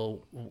is a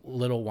little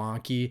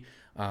wonky.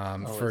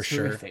 For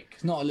sure. Horrific.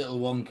 It's not a little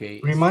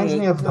wonky. Reminds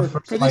me of the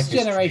first for this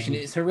generation.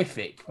 It's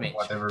horrific, Mitch.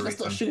 Let's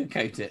not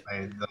sugarcoat it.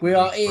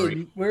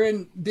 We're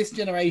in this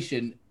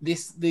generation.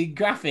 The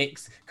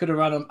graphics could have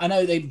run on. I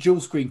know they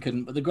dual screen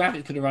couldn't, but the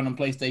graphics could have run on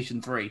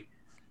PlayStation 3.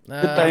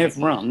 Could they have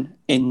run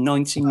in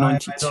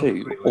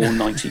 1992 or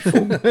 94?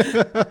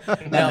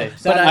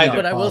 But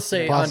I will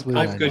say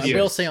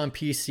on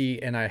PC,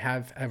 and I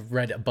have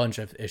read a bunch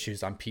of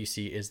issues on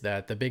PC, is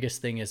that the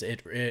biggest thing is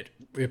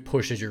it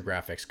pushes your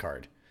graphics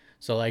card.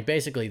 So, like,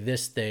 basically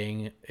this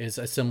thing is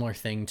a similar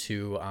thing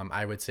to,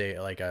 I would say,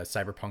 like a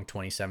Cyberpunk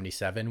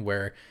 2077,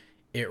 where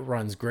it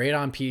runs great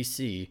on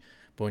PC,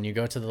 but when you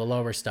go to the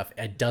lower stuff,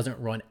 it doesn't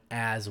run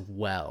as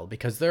well.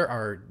 Because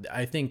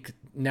I think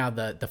now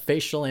the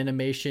facial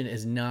animation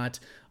is not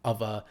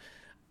of a...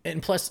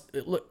 And plus,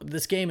 look,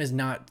 this game is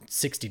not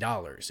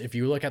 $60. If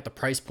you look at the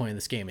price point of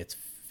this game, it's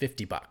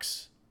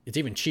 $50. It's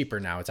even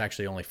cheaper now. It's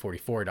actually only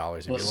 $44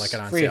 if you look at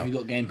it on free sale. if you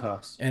got Game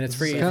Pass. And it's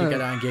free if you get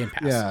it on Game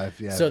Pass.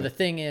 So the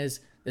thing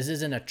is, this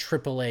isn't a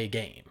AAA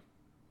game.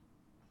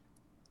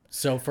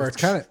 So it's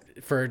like a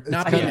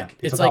Hellblade.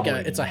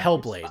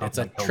 It's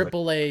a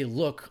AAA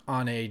look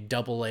on a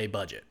AA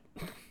budget.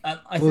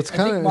 It's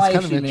kind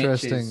of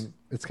interesting.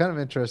 It's kind of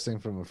interesting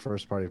from a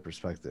first-party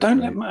perspective. Don't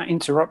let Matt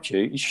interrupt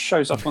you. He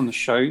shows up on the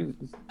show.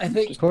 I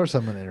think, of course,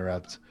 I'm going to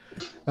interrupt.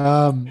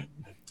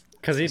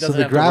 Because he doesn't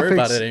have to worry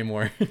about it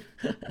anymore.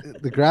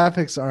 The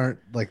graphics aren't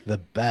like the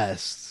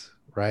best,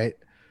 right?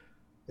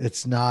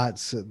 It's not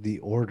the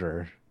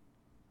order.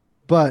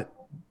 But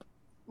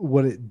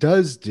what it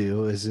does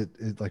do is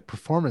it like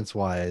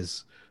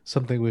performance-wise,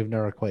 something we've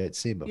never quite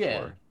seen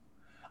before.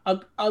 Yeah.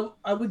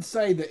 I would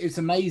say that it's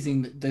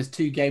amazing that there's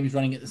 2 games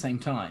running at the same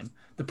time.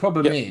 The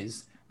problem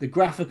is the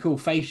graphical,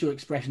 facial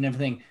expression,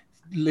 everything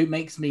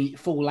makes me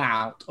fall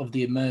out of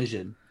the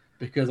immersion.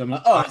 Because I'm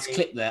like, it's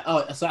clipped there.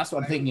 So that's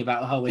what I'm thinking about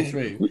the whole way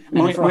through.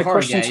 My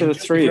question to the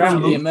three of you,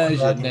 the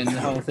immersion, then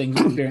the whole thing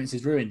experience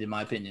is ruined, in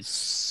my opinion.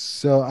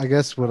 So I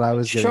guess what I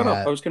was shut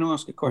up. I was going to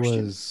ask a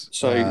question.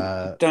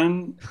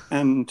 Dan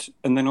and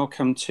then I'll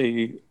come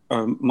to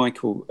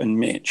Michael and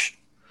Mitch.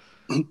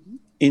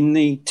 In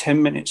the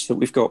 10 minutes that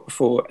we've got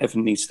before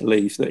Evan needs to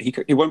leave, that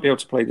he won't be able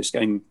to play this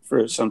game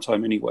for some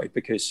time anyway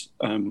because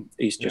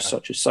he's just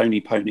such a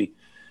Sony pony.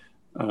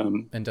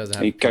 And doesn't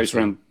have he goes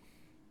around.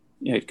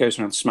 Yeah, it goes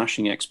around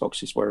smashing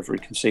Xboxes wherever he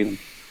can see them.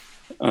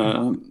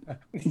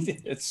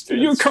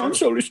 Your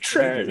console is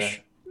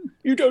trash.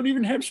 You don't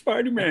even have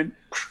Spider-Man.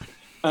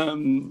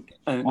 And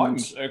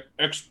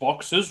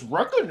Xbox is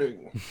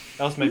reckoning.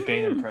 That was my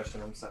Bane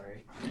impression. I'm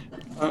sorry.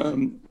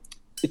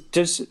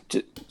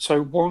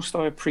 So whilst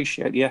I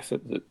appreciate the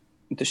effort that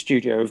the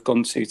studio have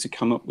gone to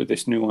come up with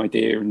this new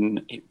idea,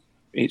 and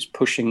it's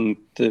pushing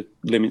the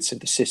limits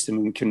of the system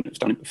and couldn't have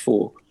done it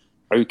before.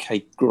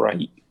 Okay,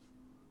 great.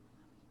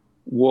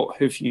 What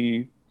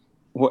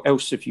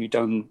else have you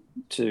done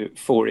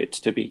for it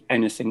to be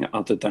anything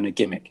other than a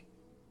gimmick?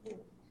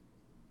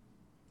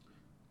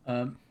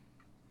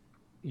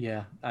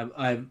 Yeah,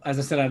 as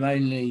I said, I'm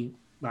only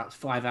about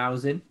 5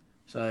 hours in,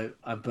 so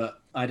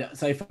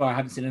so far I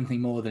haven't seen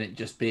anything more than it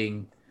just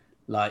being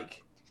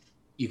like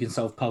you can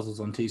solve puzzles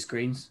on 2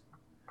 screens,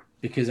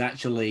 because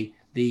actually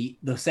the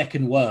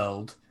second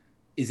world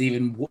is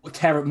even more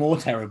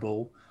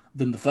terrible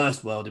than the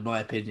first world, in my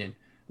opinion.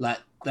 Like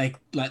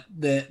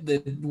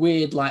the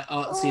weird, like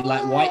artsy,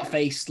 like white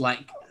faced,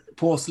 like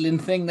porcelain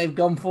thing they've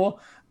gone for.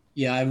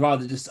 Yeah, I'd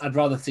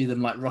rather see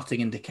them like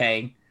rotting and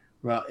decaying.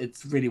 Right,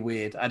 it's really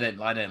weird. I don't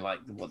like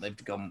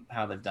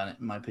how they've done it,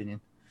 in my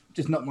opinion.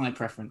 Just not my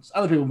preference.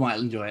 Other people might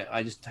enjoy it.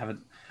 I just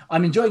haven't.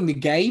 I'm enjoying the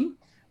game,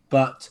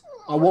 but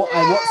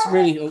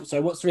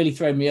what's really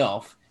thrown me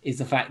off is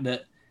the fact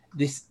that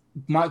this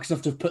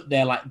Microsoft have put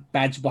their like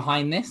badge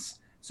behind this.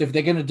 So if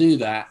they're going to do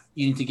that,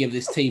 you need to give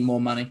this team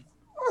more money.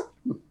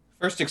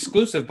 First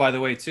exclusive, by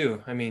the way,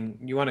 too. I mean,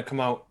 you want to come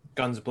out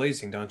guns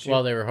blazing, don't you?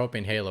 Well, they were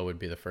hoping Halo would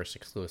be the first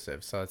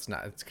exclusive, so it's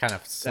kind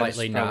of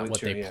slightly not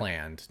what they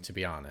planned, to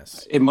be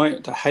honest.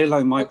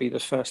 Halo might be the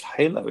first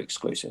Halo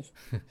exclusive.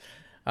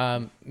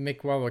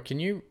 Mick Waller, can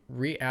you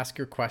re-ask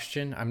your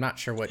question? I'm not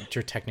sure what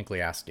you're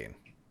technically asking.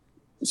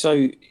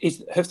 So,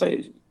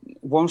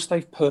 whilst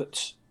they've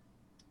put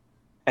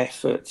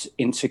effort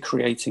into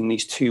creating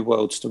these 2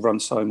 worlds to run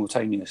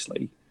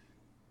simultaneously,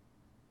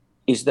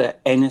 is there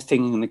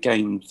anything in the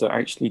game that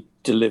actually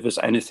delivers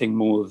anything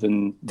more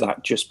than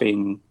that just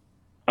being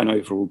an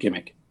overall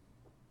gimmick?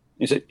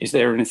 Is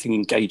there anything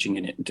engaging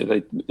in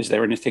it? Is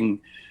there anything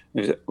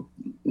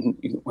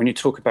when you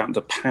talk about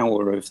the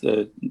power of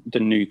the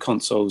new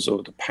consoles,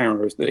 or the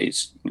power of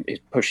it's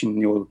pushing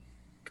your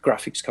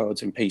graphics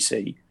cards in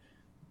PC?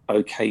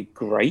 Okay,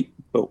 great,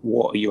 but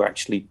what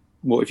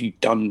have you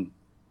done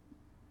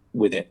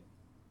with it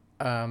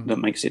that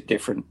makes it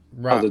different,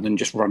 other than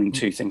just running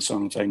 2 things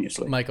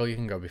simultaneously? Michael, you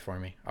can go before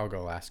me. I'll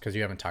go last because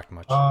you haven't talked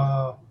much.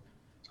 I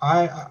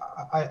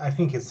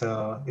think it's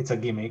a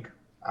gimmick,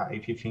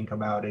 if you think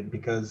about it,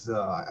 because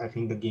I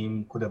think the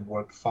game could have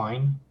worked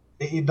fine.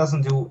 It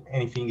doesn't do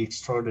anything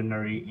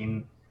extraordinary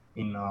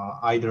in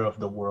either of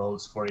the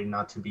worlds for it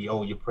not to be,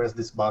 oh, you press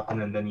this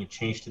button and then you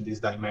change to this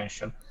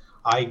dimension.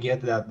 I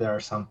get that there are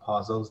some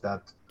puzzles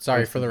that...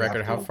 Sorry, for the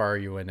record, how far are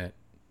you in it?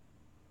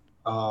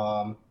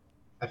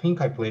 I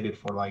think I played it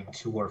for like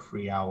 2 or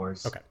 3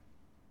 hours. Okay.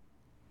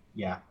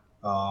 Yeah.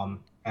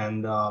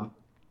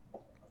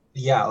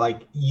 Yeah,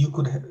 like you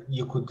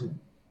could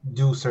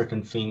do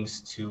certain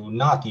things to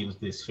not use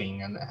this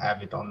thing and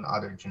have it on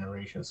other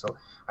generations. So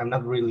I'm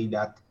not really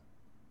that...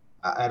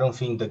 I don't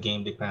think the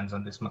game depends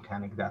on this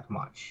mechanic that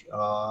much.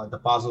 The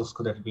puzzles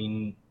could have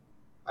been...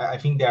 I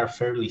think they are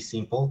fairly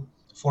simple.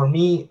 For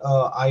me,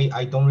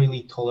 I don't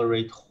really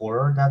tolerate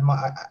horror that much.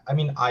 I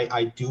mean,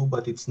 I do,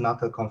 but it's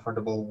not a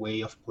comfortable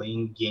way of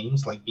playing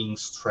games, like being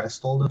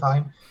stressed all the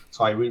time.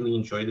 So I really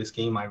enjoy this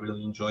game. I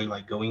really enjoy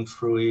like going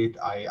through it.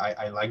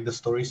 I like the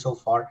story so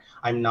far.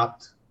 I'm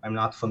not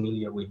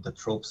familiar with the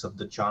tropes of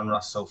the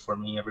genre, so for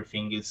me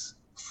everything is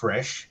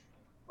fresh.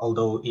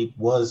 Although it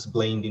was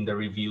blamed in the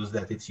reviews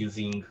that it's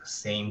using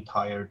same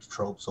tired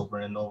tropes over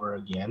and over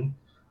again.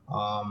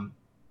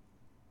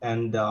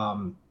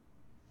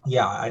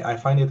 Yeah, I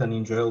find it an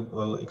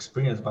enjoyable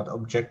experience, but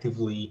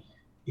objectively,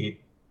 it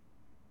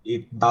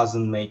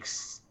doesn't make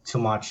too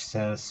much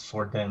sense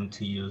for them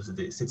to use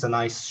this. It's a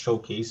nice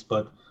showcase,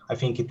 but I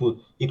think it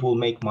will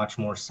make much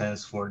more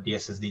sense for the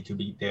SSD to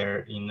be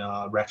there in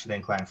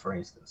Ratchet & Clank, for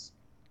instance,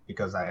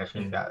 because I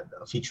think that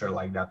a feature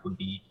like that would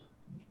be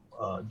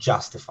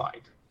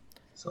justified.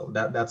 So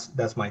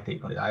that's my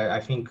take on it. I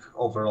think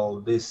overall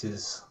this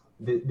is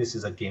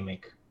a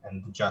gimmick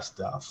and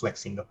just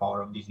flexing the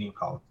power of these new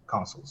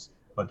consoles.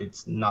 But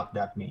it's not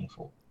that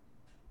meaningful.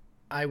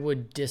 I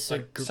would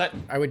disagree.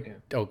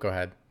 Oh, go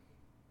ahead.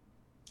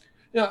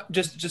 Yeah,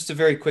 just a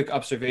very quick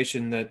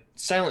observation that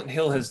Silent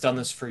Hill has done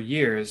this for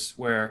years,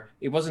 where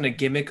it wasn't a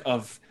gimmick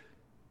of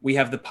we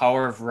have the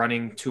power of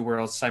running 2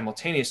 worlds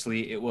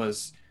simultaneously. It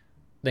was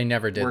they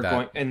never did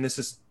that. And this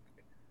is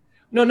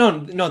no,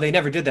 they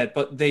never did that.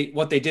 But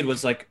what they did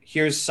was like,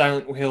 here's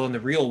Silent Hill in the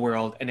real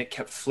world, and it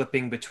kept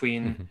flipping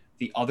between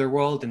the other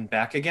world and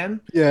back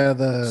again. Yeah,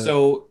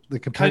 the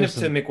kind of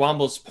to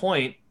McWomble's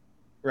point,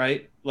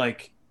 right?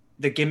 Like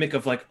the gimmick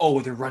of like,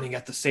 oh, they're running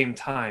at the same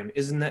time.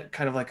 Isn't that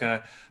kind of like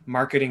a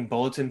marketing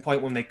bulletin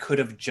point when they could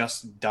have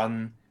just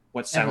done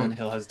what Silent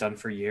Hill has done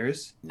for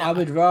years? I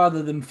would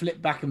rather them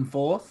flip back and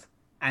forth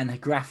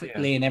and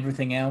graphically and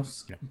everything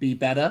else be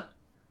better.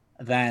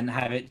 than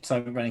have it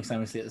running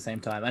simultaneously at the same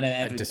time.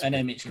 I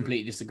know Mitch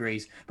completely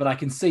disagrees, but I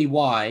can see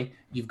why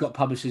you've got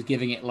publishers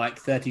giving it like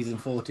 30s and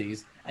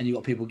 40s, and you've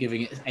got people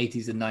giving it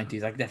 80s and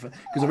 90s. I definitely,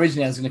 because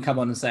originally I was going to come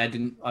on and say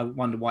I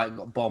wonder why it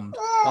got bombed.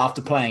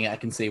 After playing it, I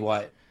can see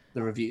why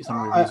some reviews.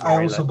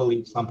 I also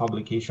believe some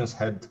publications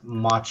had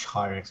much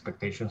higher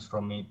expectations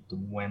from it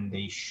when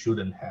they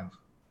shouldn't have.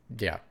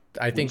 Yeah.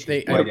 I think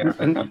they're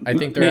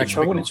Mitch,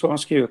 actually. I wanted to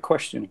ask you a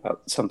question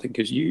about something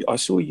because I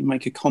saw you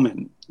make a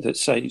comment that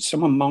say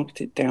someone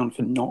marked it down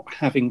for not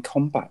having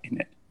combat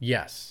in it.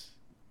 Yes,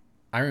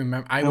 I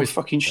remember. How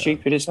fucking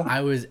stupid is that?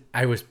 I was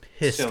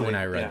pissed Silly, when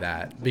I read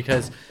that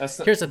because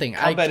here's the thing.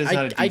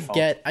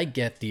 I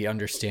get the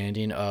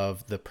understanding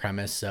of the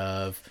premise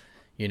of,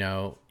 you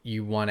know,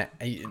 you want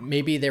to,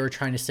 maybe they were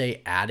trying to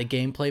say add a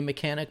gameplay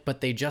mechanic, but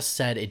they just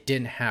said it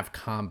didn't have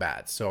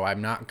combat. So I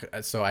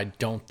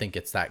don't think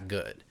it's that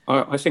good.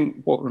 I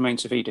think What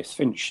Remains of Edith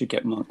Finch should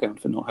get marked down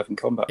for not having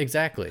combat.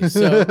 Exactly.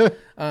 So,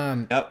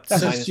 Yep.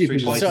 so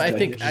I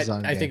think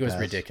it was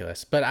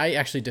ridiculous, but I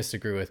actually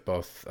disagree with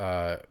both.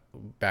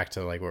 Back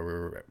to like what we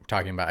were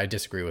talking about, I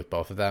disagree with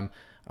both of them.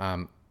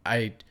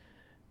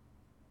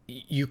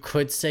 You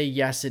could say,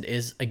 yes, it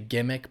is a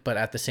gimmick, but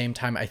at the same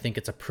time, I think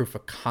it's a proof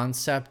of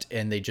concept,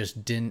 and they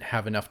just didn't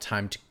have enough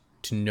time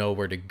to know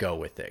where to go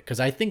with it. Because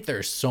I think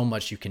there's so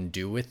much you can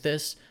do with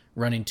this,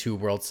 running 2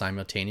 worlds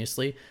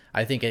simultaneously.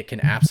 I think it can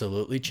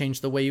absolutely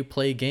change the way you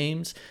play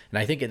games, and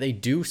I think they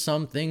do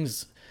some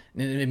things,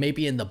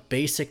 maybe in the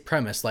basic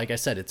premise. Like I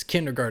said, it's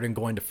kindergarten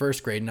going to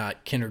first grade,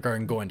 not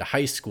kindergarten going to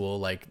high school,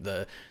 like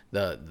the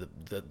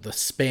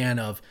span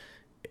of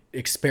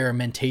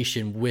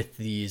experimentation with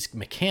these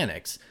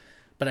mechanics.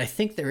 But I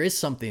think there is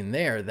something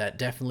there that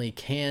definitely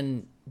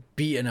can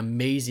be an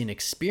amazing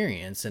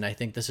experience, and I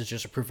think this is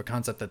just a proof of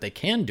concept that they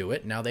can do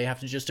it. Now they have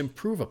to just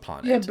improve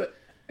upon it. Yeah, but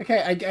okay,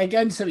 I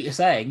understand what you're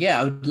saying.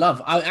 Yeah,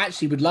 I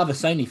actually would love a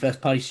Sony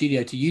first-party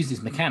studio to use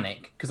this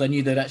mechanic because I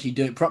knew they'd actually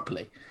do it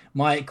properly.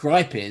 My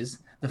gripe is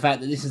the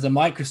fact that this is a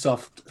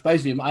Microsoft,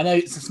 supposedly, I know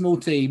it's a small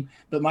team,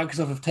 but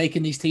Microsoft have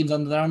taken these teams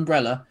under their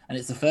umbrella, and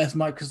it's the first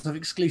Microsoft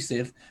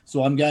exclusive.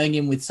 So I'm going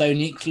in with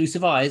Sony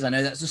exclusive eyes. I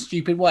know that's a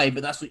stupid way,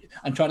 but that's what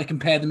I'm trying to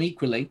compare them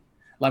equally.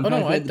 Like,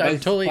 I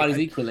totally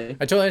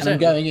I'm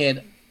going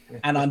in,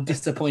 and I'm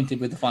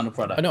disappointed with the final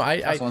product.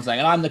 That's what I'm saying.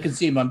 And I'm the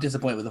consumer. I'm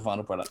disappointed with the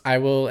final product. I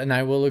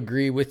will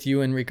agree with you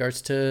in regards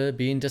to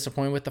being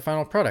disappointed with the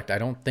final product. I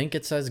don't think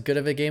it's as good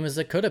of a game as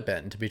it could have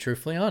been, to be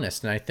truthfully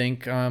honest. And I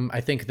think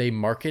they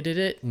marketed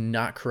it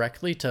not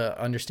correctly to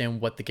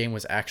understand what the game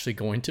was actually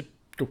going to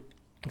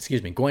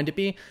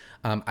be.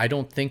 I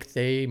don't think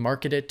they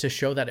marketed it to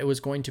show that it was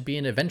going to be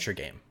an adventure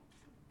game.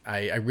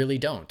 I really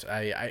don't.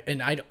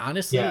 I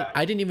honestly,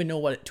 I didn't even know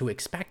what to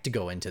expect to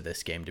go into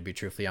this game, to be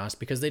truthfully honest,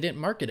 because they didn't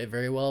market it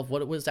very well of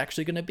what it was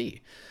actually going to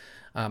be.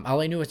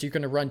 All I knew is you're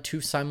going to run 2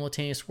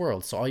 simultaneous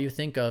worlds. So all you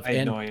think of,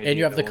 and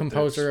you have the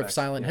composer of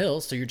Silent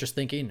Hill. So you're just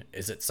thinking,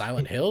 is it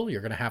Silent Hill?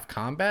 You're going to have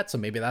combat. So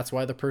maybe that's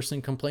why the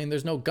person complained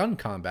there's no gun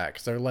combat.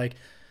 Because they're like,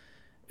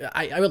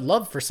 I would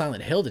love for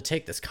Silent Hill to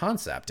take this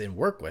concept and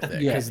work with it,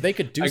 because they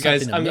could do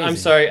something amazing. I'm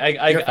sorry,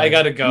 I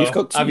gotta go. You've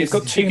got 2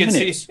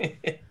 minutes.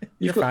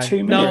 You've got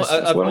 2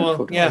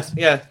 minutes.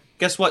 Yeah.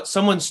 Guess what?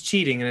 Someone's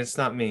cheating, and it's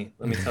not me.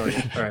 Let me tell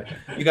you. All right,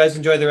 you guys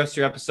enjoy the rest of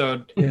your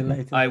episode.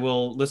 I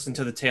will listen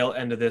to the tail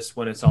end of this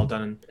when it's all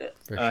done.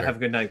 Sure. Have a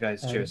good night,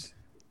 guys. Cheers.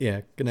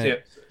 Yeah. Good night. See ya.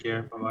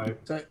 Yeah, bye-bye.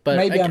 So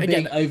maybe I'm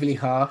being overly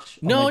harsh.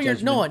 No,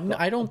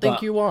 I don't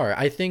think you are.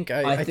 I think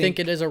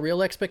it is a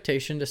real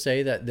expectation to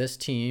say that this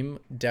team,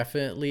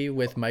 definitely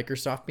with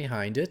Microsoft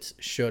behind it,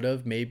 should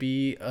have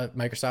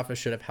Microsoft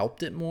should have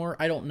helped it more.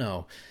 I don't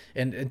know.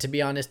 And to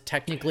be honest,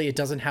 technically it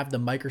doesn't have the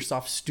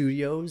Microsoft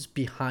Studios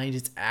behind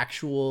its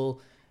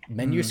actual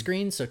menu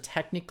screen, so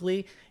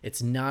technically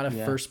it's not a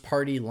first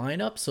party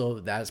lineup, so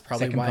that's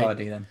probably second why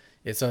party, then.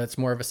 It's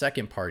more of a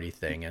second party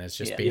thing, and it's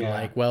just being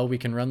like, well, we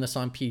can run this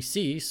on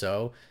PC,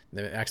 so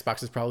the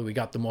Xbox is probably, we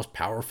got the most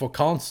powerful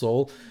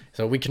console,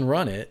 so we can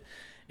run it.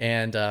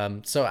 And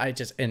so I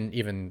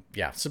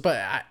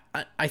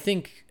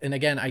think, and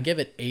again, I give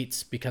it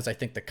 8s because I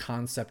think the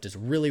concept is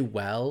really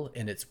well,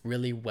 and it's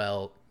really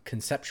well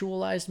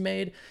conceptualized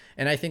made,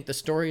 and I think the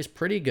story is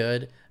pretty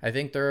good. I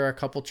think there are a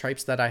couple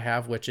tropes that I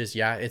have, which is,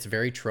 it's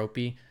very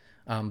tropey,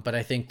 but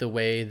I think the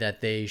way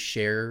that they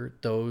share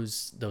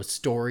those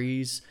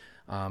stories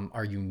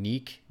are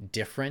unique,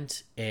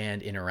 different,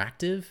 and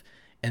interactive.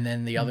 And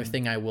then the other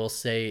thing I will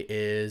say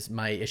is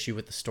my issue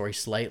with the story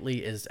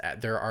slightly is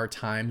there are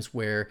times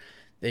where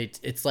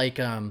it's like,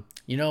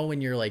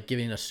 when you're like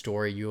giving a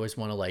story, you always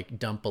want to like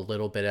dump a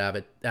little bit of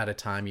it at a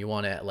time. You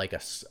want to like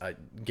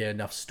get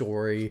enough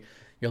story.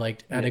 You're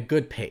like at a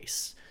good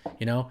pace,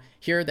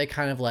 Here they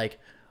kind of like,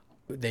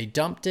 they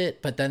dumped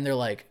it, but then they're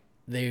like,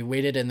 they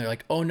waited and they're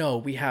like, oh no,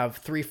 we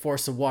have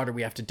 3/4 of water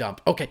we have to dump.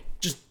 Okay,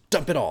 just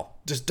dump it all.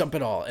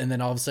 And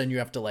then all of a sudden you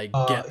have to like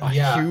get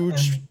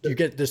you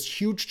get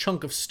this huge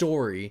chunk of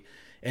story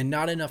and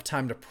not enough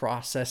time to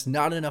process,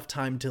 not enough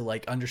time to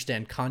like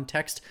understand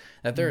context,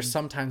 that there are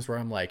some times where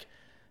I'm like,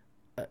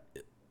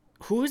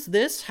 who is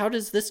this? How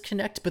does this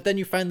connect? But then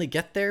you finally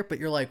get there, but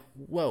you're like,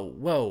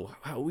 whoa,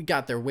 we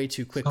got there way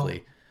too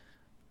quickly.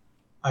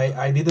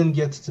 I didn't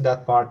get to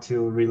that part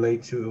to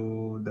relate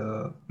to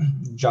the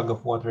jug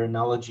of water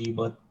analogy,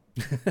 but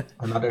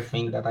another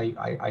thing that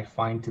I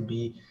find to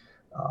be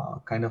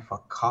kind of a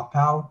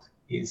cop-out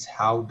is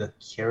how the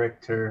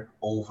character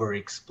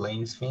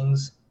over-explains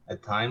things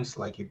at times.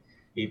 Like it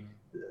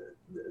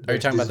Are you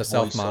talking about the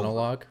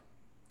self-monologue?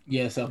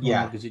 Yeah,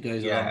 self-monologue, because it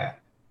goes on.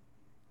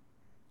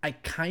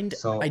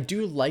 I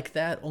do like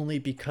that only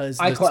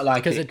because I quite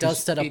like because it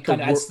does set up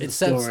it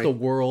sets the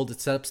world, it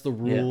sets the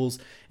rules,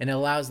 and it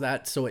allows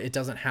that so it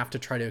doesn't have to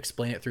try to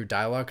explain it through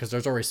dialogue because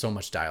there's already so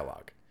much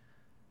dialogue.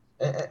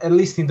 At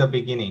least in the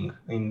beginning,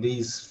 in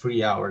these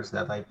 3 hours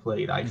that I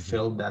played, I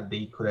felt that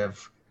they could have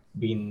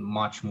been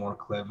much more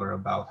clever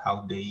about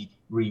how they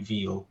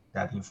reveal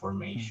that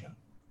information,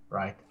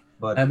 right?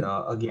 But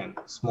again,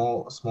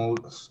 small team.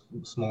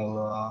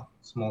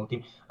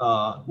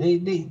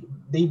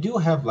 They do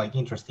have like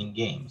interesting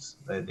games.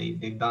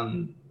 They've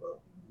done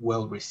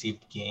well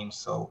received games.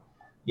 So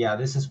yeah,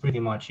 this is pretty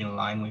much in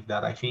line with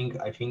that. I think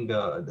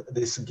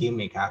this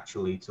gimmick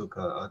actually took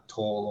a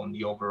toll on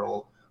the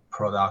overall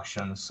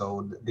production.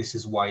 So this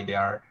is why they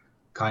are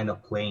kind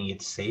of playing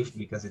it safe,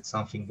 because it's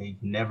something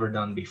they've never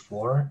done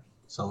before.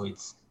 So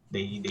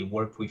they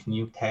worked with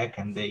new tech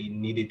and they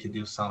needed to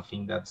do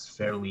something that's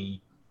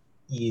fairly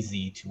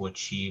easy to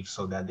achieve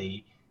so that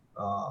they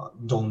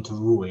don't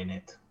ruin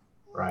it,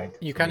 right?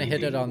 You kind of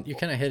hit it on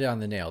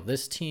the nail.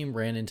 This team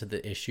ran into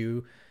the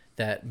issue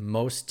that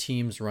most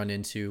teams run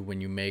into when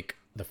you make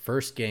the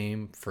first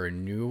game for a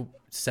new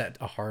set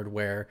of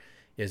hardware,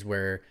 is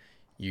where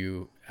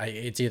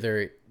it's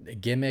either a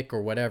gimmick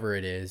or whatever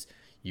it is,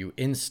 you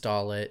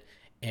install it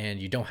and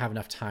you don't have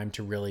enough time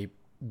to really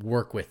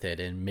work with it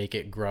and make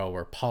it grow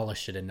or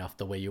polish it enough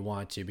the way you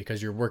want to,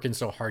 because you're working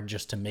so hard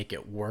just to make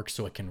it work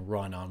so it can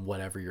run on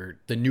whatever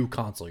the new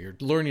console. You're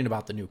learning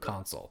about the new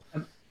console.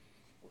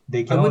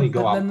 They can only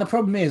go up. Then the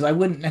problem is, I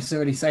wouldn't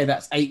necessarily say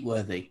that's 8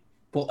 worthy.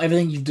 But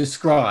everything you've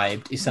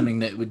described is something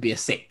that would be a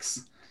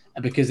 6,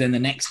 because then the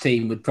next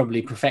team would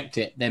probably perfect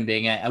it, then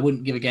being 8. I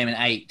wouldn't give a game an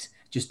 8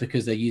 just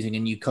because they're using a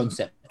new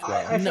concept.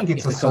 I think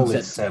it's a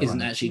solid 7.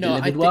 Isn't actually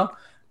delivered well.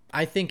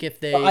 I think if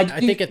they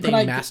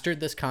mastered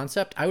this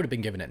concept, I would have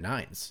been giving it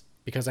 9s,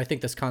 because I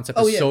think this concept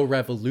is so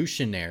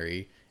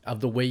revolutionary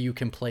of the way you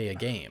can play a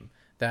game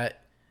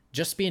that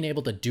just being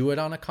able to do it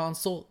on a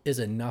console is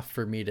enough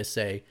for me to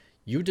say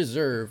you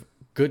deserve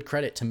good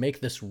credit to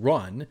make this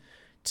run,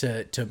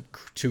 to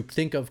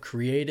think of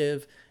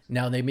creative.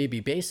 Now they may be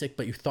basic,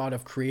 but you thought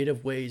of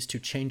creative ways to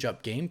change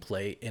up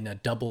gameplay in a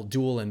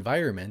dual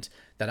environment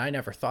that I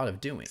never thought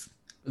of doing.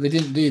 They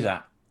didn't do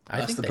that.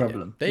 That's the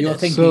problem. You're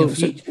thinking of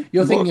future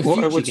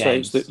what I would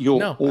say is that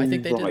I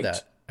think they did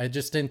that. I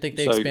just didn't think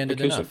they expanded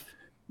enough.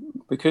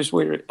 Because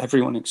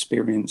everyone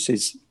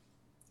experiences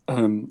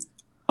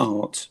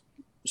art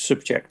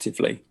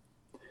subjectively.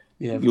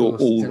 Yeah, you're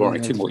all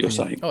right in what you're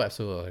saying. Oh,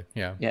 absolutely.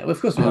 Yeah. Yeah, well,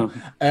 of course we are.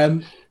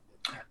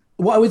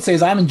 What I would say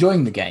is I'm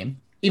enjoying the game.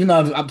 Even though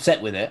I'm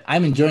upset with it,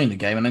 I'm enjoying the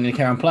game and I'm going to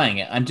carry on playing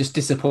it. I'm just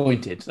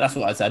disappointed. That's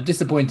what I'd say. I'm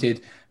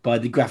disappointed by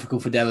the graphical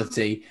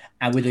fidelity.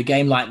 And with a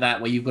game like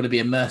that, where you've got to be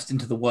immersed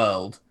into the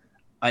world,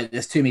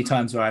 there's too many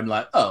times where I'm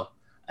like, oh,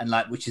 and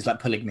which is like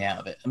pulling me out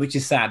of it, and which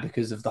is sad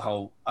because of the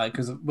whole.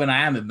 Because when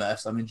I am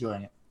immersed, I'm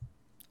enjoying it.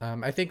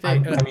 I think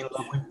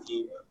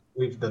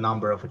with the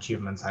number of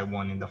achievements I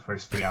won in the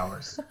first 3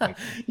 hours. Like,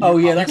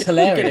 that's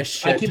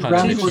hilarious. I keep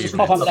browsing just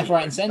pop up left,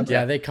 right, and center.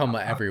 Yeah, they come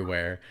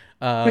everywhere.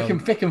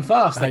 Thick and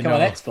fast. They come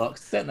on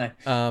Xbox, don't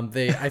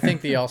they? I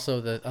think the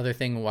other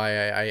thing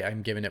why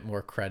I'm giving it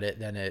more credit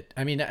than it.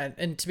 I mean,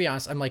 and to be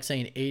honest, I'm like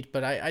saying 8,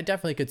 but I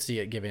definitely could see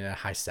it giving it a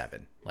high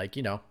 7. Like,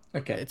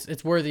 okay,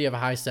 it's worthy of a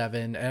high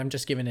 7, and I'm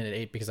just giving it an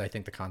 8 because I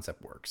think the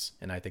concept works,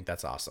 and I think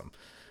that's awesome.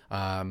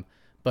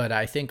 But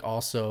I think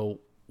also,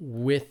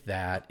 with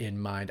that in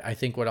mind, I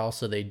think what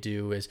also they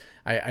do is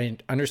I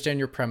understand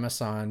your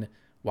premise on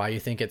why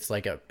you think it's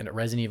like a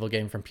Resident Evil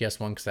game from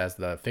PS1, because it has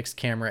the fixed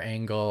camera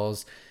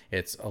angles,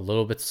 it's a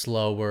little bit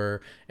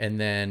slower, and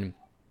then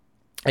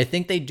I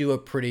think they do a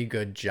pretty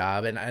good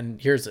job. And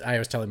I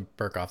was telling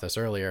Burkoff this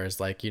earlier, is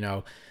like,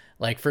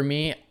 like for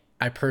me,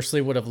 I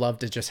personally would have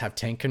loved to just have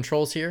tank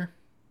controls here,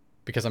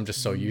 because I'm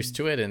just so used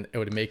to it, and it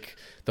would make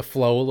the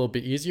flow a little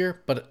bit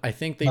easier. But I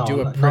think they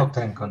do a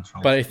tank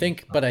control.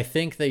 But I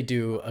think they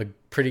do a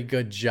pretty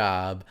good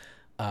job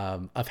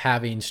of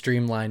having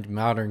streamlined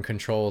modern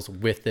controls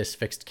with this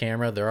fixed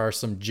camera. There are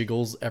some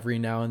jiggles every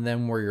now and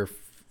then where you're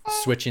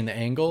switching the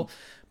angle,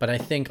 but I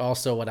think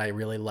also what I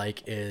really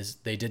like is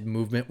they did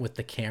movement with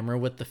the camera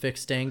with the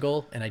fixed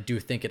angle, and I do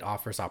think it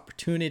offers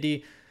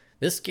opportunity.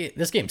 This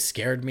game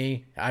scared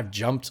me. I've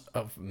jumped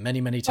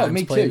many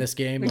times playing this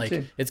game.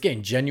 It's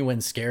getting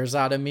genuine scares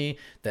out of me.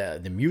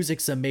 The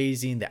music's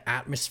amazing. The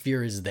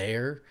atmosphere is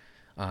there.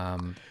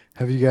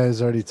 Have you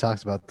guys already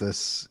talked about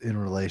this in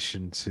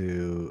relation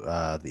to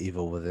The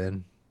Evil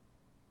Within?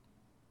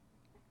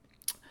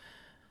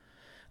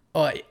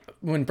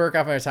 When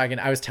Burkhoff and I was talking,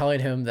 I was telling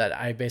him that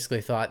I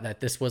basically thought that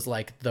this was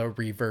like the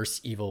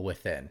reverse Evil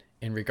Within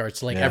in regards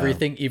to like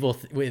everything Evil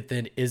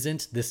Within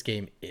isn't, this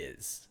game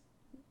is.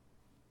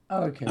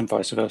 Oh, okay. And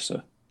vice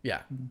versa.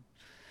 Yeah.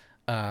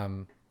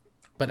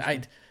 But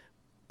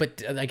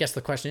I guess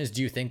the question is,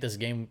 do you think this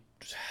game?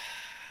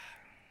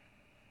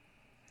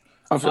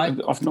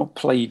 I've not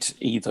played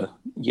either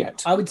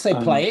yet. I would say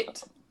play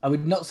it. I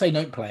would not say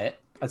don't play it.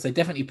 I'd say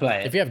definitely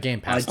play it. If you have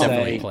Game Pass,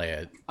 definitely play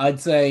it. I'd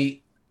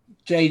say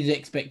limited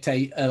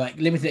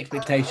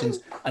expectations,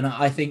 and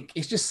I think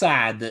it's just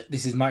sad that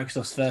this is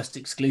Microsoft's first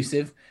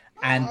exclusive,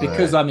 and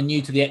because I'm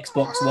new to the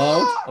Xbox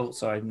world.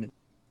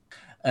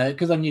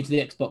 Because I'm new to the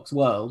Xbox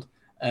world,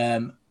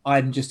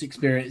 I'm just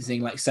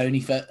experiencing like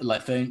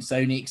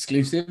Sony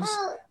exclusives,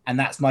 and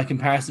that's my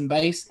comparison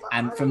base.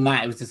 And from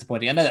that, it was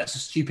disappointing. I know that's a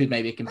stupid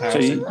maybe a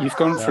comparison. So you've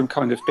gone from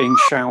kind of being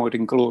showered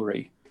in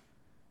glory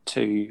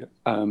to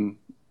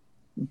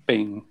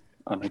being,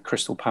 I don't know,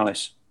 Crystal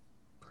Palace.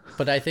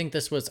 But I think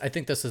this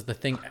is the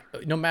thing.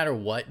 No matter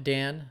what,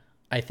 Dan,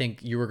 I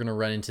think you were going to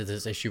run into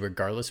this issue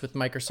regardless with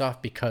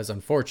Microsoft, because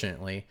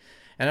unfortunately,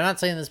 and I'm not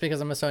saying this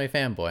because I'm a Sony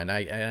fanboy, and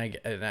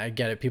I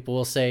get it. People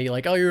will say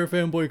like, "Oh, you're a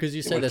fanboy because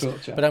you said this,"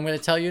 but I'm going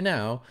to tell you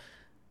now,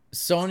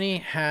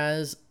 Sony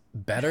has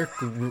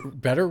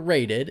better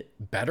rated,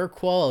 better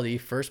quality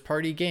first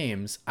party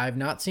games. I've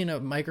not seen a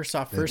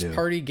Microsoft first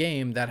party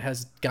game that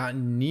has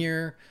gotten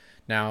near.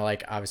 Now,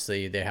 like,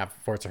 obviously they have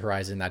Forza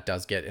Horizon that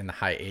does get in the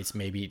high 8s,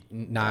 maybe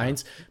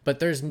 9s, but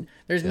there's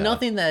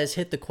nothing that has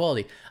hit the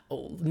quality.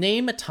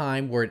 Name a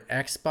time where an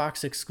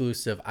Xbox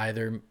exclusive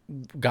either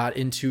got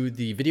into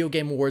the Video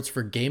Game Awards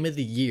for Game of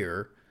the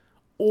Year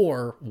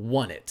or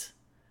won it.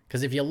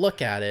 Because if you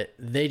look at it,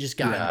 they just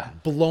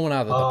got blown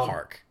out of the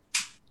park.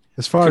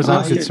 As far as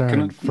I'm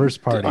concerned,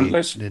 first party,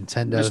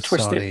 Nintendo,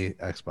 Sony,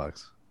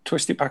 Xbox.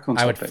 Twist it back on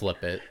topic. I would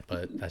flip it,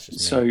 but that's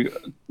just me. So,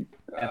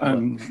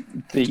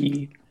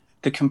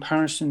 the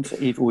comparison to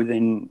Evil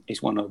Within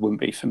is one I wouldn't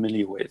be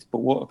familiar with, but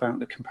what about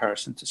the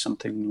comparison to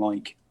something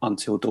like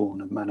Until Dawn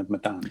and Man of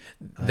Medan?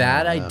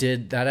 That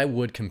I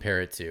would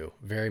compare it to,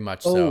 very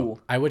much so.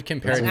 I would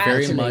compare it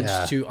very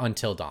much to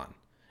Until Dawn,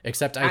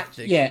 except I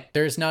think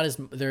there's not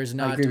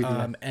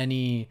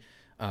any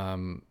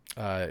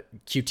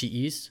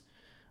QTEs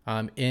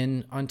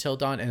in Until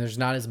Dawn, and there's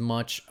not as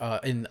much I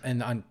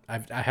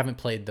haven't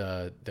played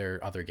their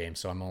other games,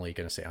 so I'm only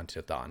going to say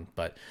Until Dawn,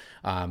 but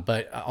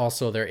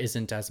also there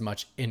isn't as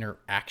much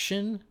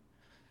interaction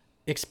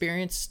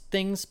experience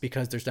things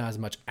because there's not as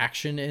much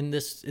action in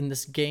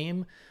this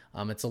game.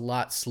 It's a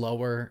lot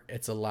slower.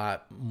 It's a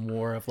lot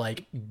more of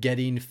like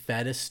getting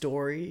fed a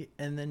story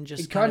and then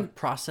just kind of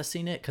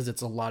processing it, because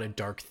it's a lot of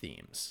dark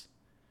themes.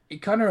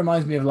 It kind of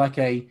reminds me of like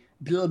a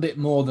little bit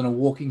more than a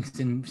walking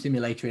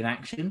simulator in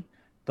action.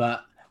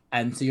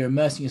 And so you're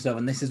immersing yourself,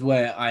 and this is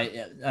where I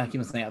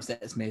keep on saying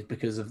upsets me, is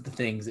because of the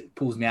things it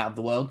pulls me out of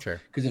the world. Sure.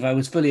 Because if I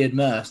was fully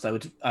immersed,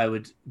 I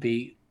would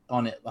be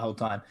on it the whole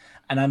time.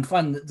 And I'm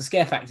finding that the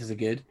scare factors are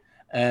good.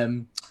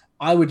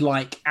 I would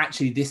like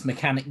actually this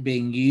mechanic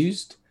being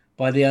used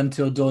by the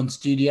Until Dawn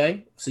studio.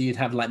 So you'd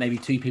have like maybe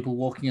two people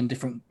walking in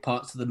different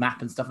parts of the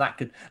map and stuff. That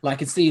could, like, I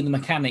could see the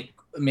mechanic,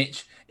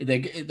 Mitch.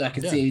 I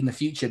could see it in the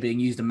future being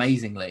used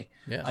amazingly.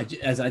 Yeah. I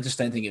just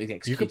don't think it was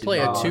executed. You could play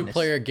a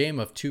two-player game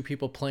of two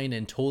people playing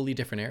in totally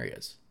different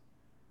areas,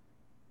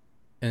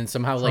 and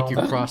somehow like you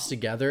cross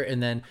together.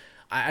 And then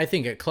I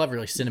think it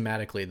cleverly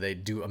cinematically they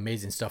do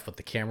amazing stuff with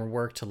the camera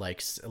work to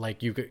like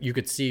you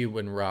could see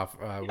when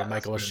when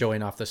Michael was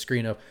showing off the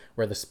screen of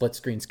where the split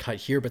screen's cut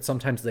here, but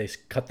sometimes they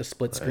cut the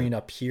split screen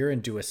up here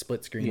and do a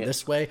split screen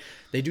this way.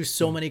 They do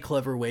so many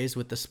clever ways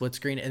with the split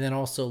screen, and then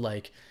also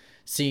like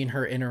seeing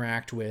her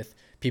interact with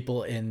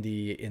people in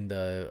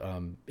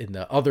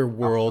the other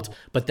world,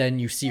 but then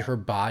you see her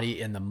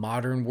body in the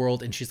modern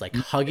world and she's like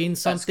hugging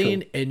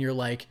something, and you're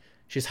like,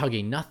 she's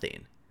hugging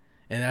nothing.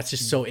 And that's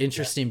just so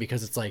interesting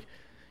because it's like,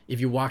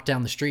 if you walk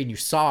down the street and you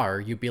saw her,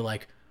 you'd be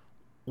like,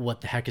 what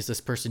the heck is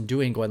this person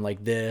doing, going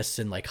like this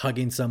and like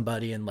hugging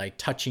somebody and like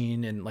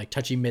touching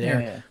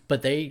midair.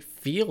 But they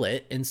feel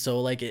it, and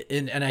so like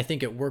and I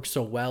think it works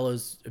so well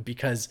is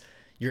because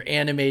you're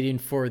animating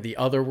for the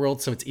other world,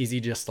 so it's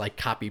easy to just like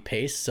copy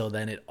paste, so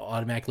then it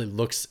automatically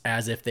looks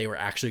as if they were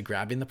actually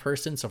grabbing the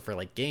person. So for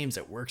like games,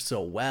 it works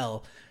so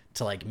well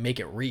to like make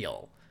it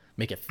real,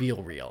 make it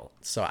feel real.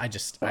 So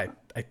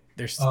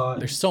there's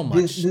so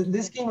much.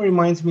 This game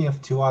reminds me of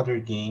two other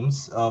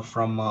games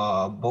from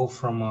both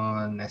from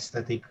an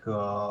aesthetic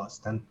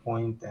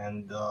standpoint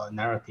and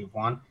narrative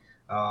one.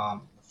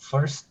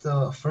 First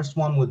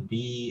one would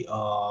be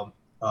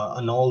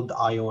an old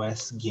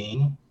iOS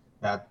game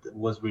that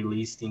was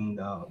released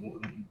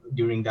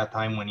during that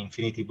time when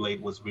Infinity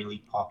Blade was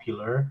really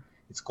popular.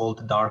 It's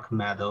called Dark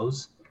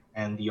Meadows,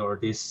 and you're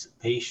this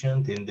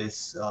patient in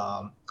this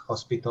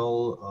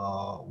hospital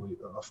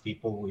of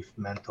people with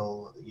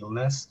mental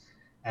illness,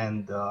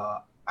 and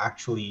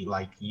actually,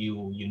 like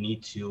you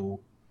need to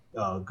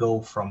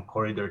go from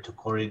corridor to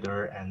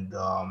corridor and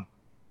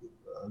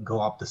go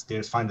up the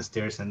stairs, find the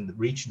stairs, and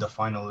reach the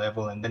final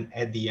level, and then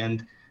at the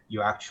end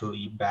you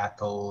actually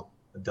battle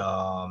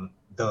the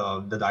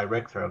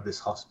director of this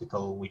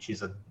hospital, which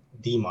is a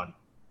demon.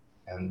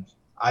 And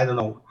I don't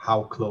know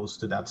how close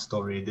to that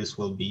story this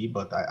will be,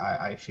 but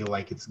I feel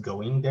like it's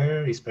going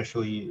there,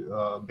 especially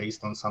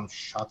based on some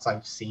shots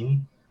I've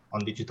seen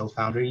on Digital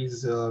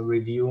Foundry's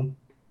review.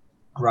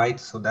 Right,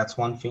 so that's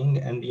one thing.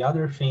 And the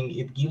other thing,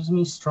 it gives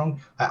me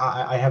strong.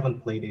 I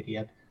haven't played it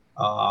yet.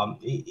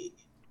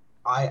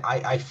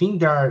 I think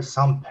there are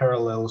some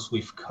parallels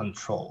with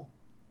Control,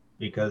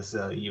 because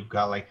you've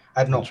got like,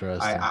 I don't know.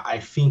 I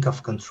think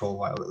of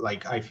Control,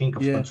 like I think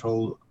of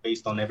Control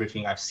based on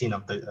everything I've seen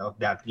of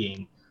that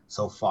game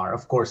so far.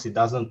 Of course, it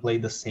doesn't play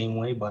the same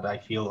way, but I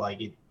feel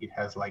like it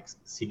has like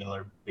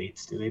similar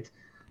bits to it.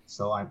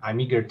 So I'm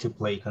eager to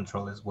play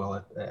Control as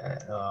well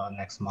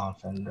next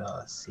month and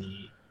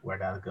see where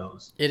that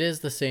goes. It is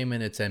the same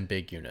in its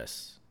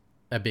ambiguous.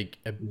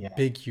 Ambiguity. Yeah,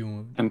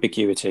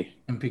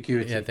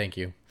 thank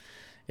you.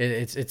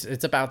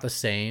 It's about the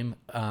same.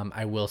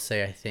 I will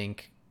say I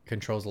think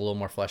Control's a little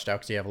more fleshed out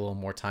because you have a little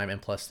more time,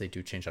 and plus they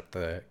do change up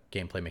the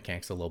gameplay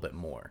mechanics a little bit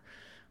more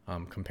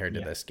compared to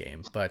this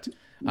game. But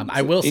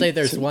I will say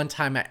there's one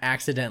time I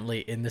accidentally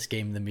in this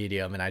game, the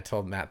medium, and I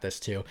told Matt this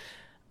too.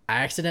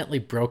 I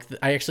accidentally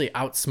I actually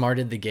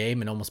outsmarted the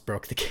game and almost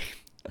broke the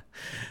game.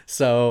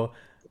 So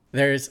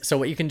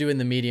what you can do in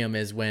the medium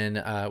is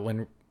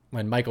when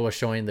Michael was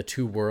showing the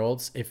two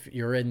worlds, if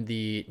you're in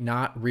the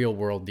not real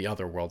world, the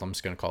other world, I'm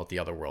just going to call it the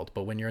other world,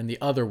 but when you're in the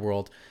other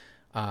world,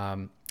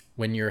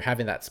 when you're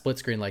having that split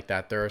screen like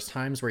that, there are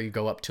times where you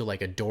go up to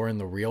like a door in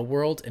the real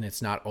world and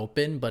it's not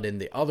open, but in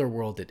the other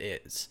world it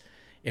is.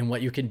 And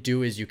what you can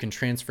do is you can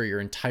transfer your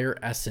entire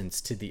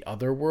essence to the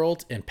other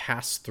world and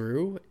pass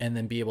through and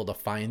then be able to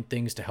find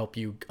things to help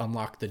you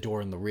unlock the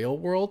door in the real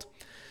world.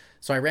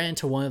 So I ran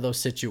into one of those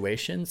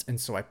situations, and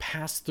so I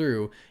passed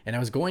through, and I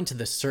was going to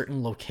this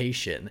certain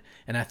location,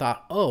 and I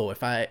thought, oh,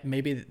 if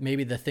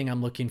maybe the thing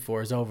I'm looking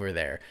for is over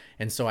there.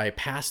 And so I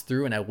passed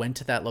through, and I went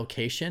to that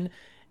location,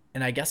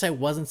 and I guess I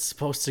wasn't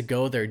supposed to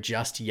go there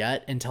just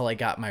yet until I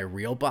got my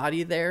real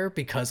body there,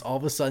 because all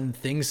of a sudden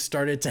things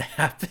started to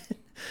happen.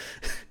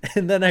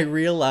 And then I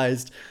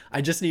realized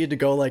I just needed to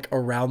go like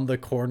around the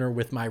corner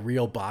with my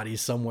real body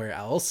somewhere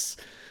else.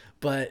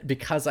 But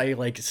because I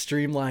like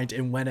streamlined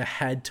and went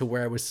ahead to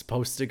where I was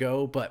supposed to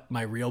go, but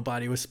my real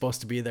body was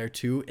supposed to be there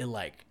too, it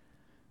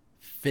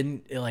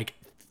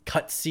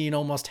cutscene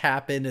almost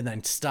happened and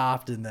then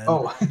stopped, and then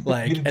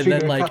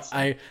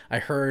I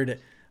heard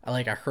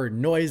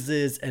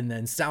noises and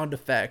then sound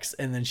effects,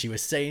 and then she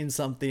was saying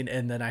something,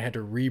 and then I had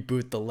to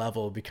reboot the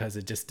level because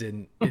it just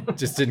didn't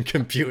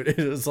compute.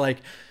 It was like,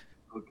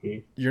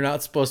 okay, you're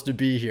not supposed to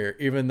be here,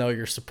 even though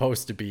you're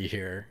supposed to be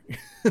here.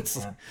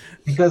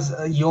 Because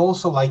you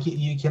also like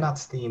you cannot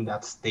stay in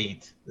that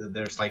state.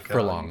 There's like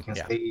for long. You can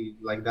stay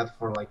like that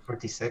for like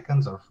 30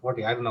 seconds or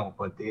 40. I don't know,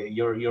 but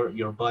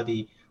your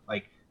body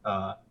like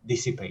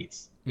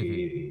dissipates.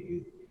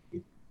 Mm-hmm.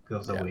 It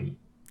goes away.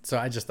 So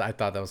I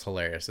thought that was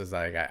hilarious. Is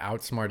like I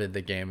outsmarted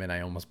the game and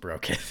I almost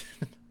broke it.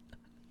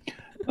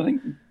 I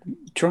think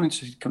trying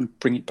to kind of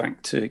bring it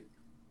back to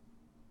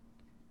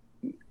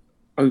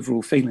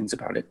overall feelings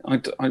about it.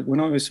 I when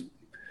I was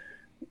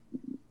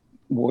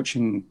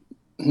watching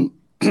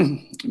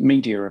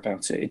media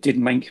about it, it did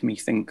make me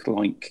think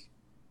like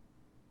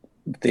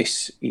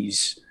this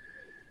is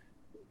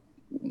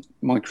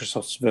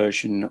Microsoft's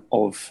version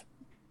of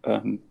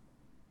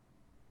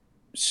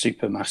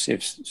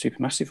Supermassive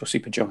or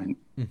Supergiant?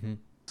 Mm-hmm.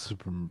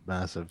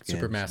 Supermassive.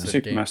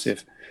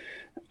 Supermassive.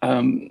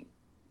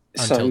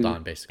 Until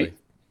Dawn, basically.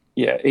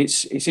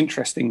 It's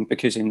interesting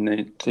because in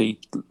the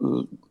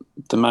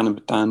Man of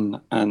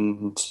Medan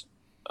and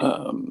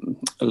A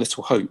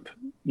Little Hope,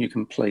 you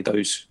can play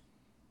those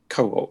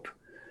co-op,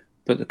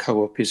 but the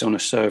co-op is on a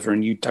server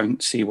and you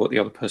don't see what the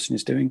other person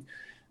is doing.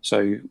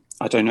 So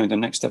I don't know, the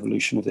next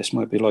evolution of this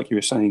might be like you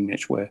were saying,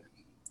 Mitch, where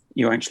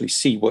you actually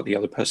see what the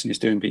other person is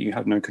doing, but you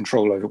have no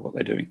control over what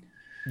they're doing.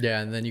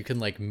 Yeah, and then you can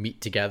like meet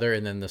together,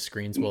 and then the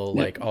screens will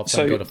like all of a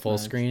sudden go to full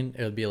screen.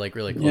 It would be like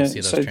really cool to see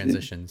those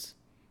transitions.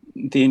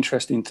 The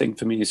interesting thing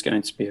for me is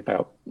going to be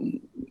about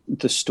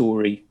the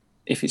story,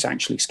 if it's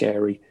actually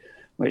scary,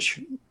 which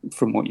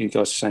from what you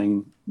guys are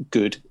saying,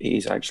 good, it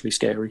is actually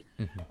scary.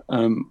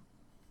 Mm-hmm.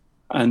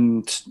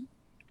 And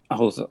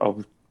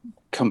I'll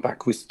come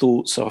back with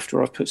thoughts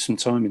after I've put some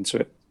time into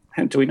it.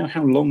 Do we know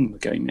how long the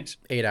game is?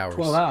 8 hours.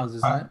 12 hours,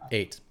 isn't it?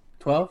 8.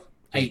 12?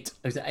 8.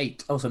 Oh, is it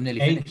 8? Oh, so I'm nearly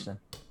finished then.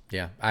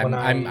 Yeah,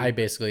 I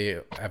basically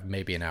have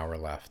maybe an hour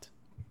left.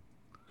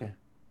 Yeah.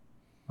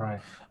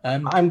 Right.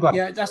 I'm glad.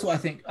 Yeah, that's what I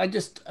think. I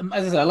just,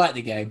 as I said, I like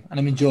the game and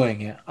I'm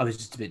enjoying it. I was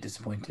just a bit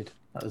disappointed.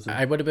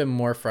 I would have been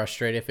more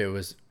frustrated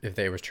if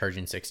they were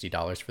charging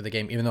 $60 for the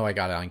game, even though I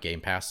got it on Game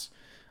Pass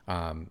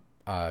for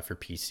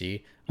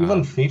PC.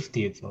 Even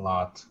 50, it's a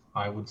lot.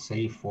 I would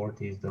say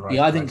 40 is the right.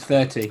 Yeah, I think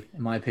 30,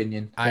 in my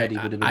opinion. 30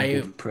 would have been a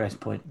good press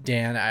point.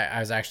 Dan, I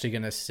was actually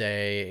gonna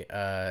say,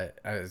 I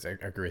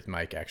agree with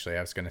Mike. Actually,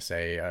 I was gonna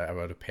say I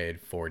would have paid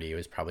 40. It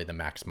was probably the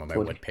maximum 40.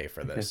 I would pay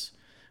for this,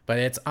 but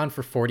it's on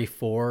for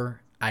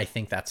 44. I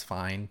think that's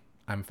fine.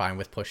 I'm fine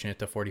with pushing it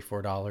to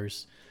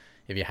 $44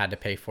 if you had to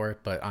pay for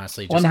it. But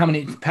honestly, I wonder how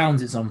many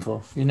pounds it's on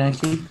for. You know,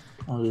 Keith?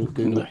 I'll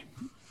Google it.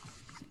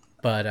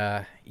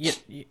 But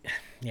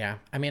yeah,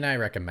 I mean, I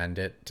recommend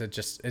it to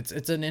just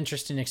it's an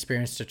interesting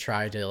experience to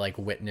try to like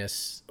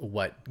witness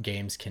what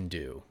games can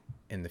do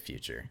in the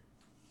future,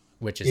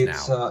 which is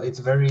now. It's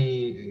a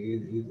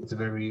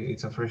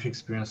fresh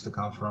experience to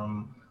come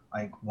from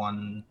like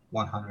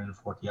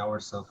 140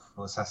 hours of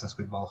Assassin's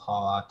Creed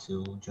Valhalla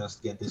to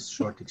just get this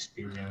short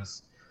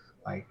experience.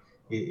 Like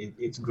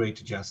it's great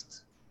to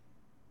just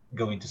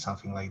go into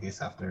something like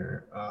this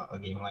after a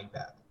game like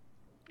that.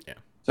 Yeah.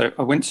 So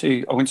I went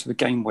to the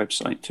game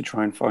website to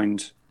try and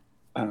find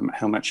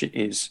how much it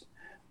is,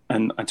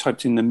 and I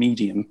typed in the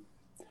medium,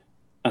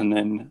 and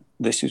then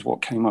this is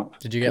what came up.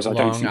 Did you get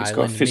Long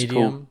Island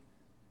Medium?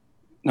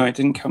 No, it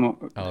didn't come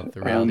up. Oh,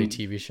 the reality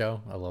TV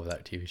show. I love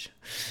that TV show.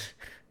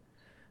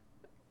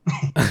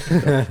 Get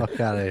the fuck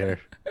out of here!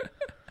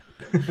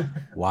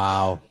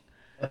 Wow.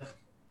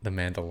 The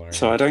Mandalorian.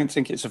 So I don't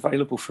think it's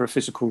available for a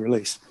physical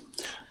release.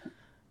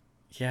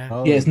 Yeah.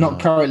 Oh, Yeah, it's not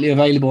currently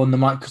available on the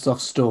Microsoft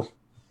Store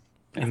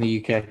in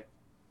the UK.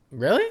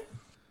 Really?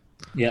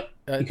 Yep.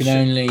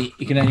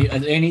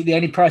 The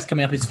only price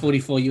coming up is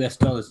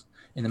 $44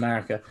 in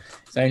America.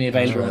 It's only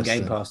available on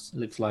Game Pass. It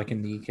looks like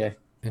in the UK.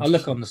 I'll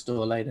look on the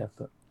store later,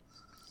 but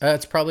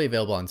it's probably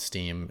available on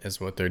Steam, is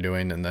what they're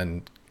doing, and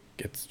then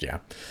it's Dan,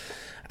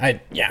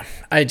 I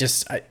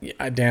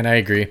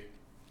agree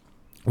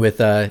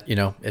with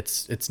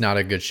it's not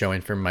a good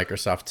showing for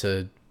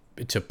Microsoft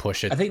to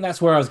push it. I think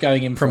that's where I was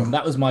going in from.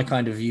 That was my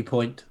kind of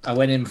viewpoint. I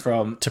went in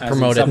from to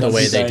promote it the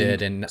way they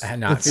did and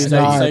not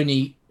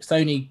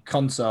Sony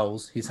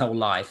consoles his whole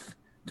life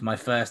to my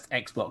first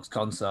Xbox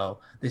console.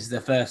 This is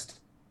their first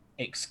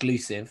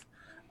exclusive.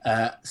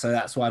 So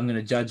that's why I'm going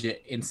to judge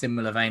it in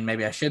similar vein.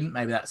 Maybe I shouldn't.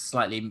 Maybe that's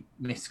slightly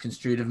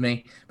misconstrued of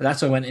me. But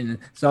that's why I went in.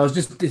 So I was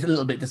just a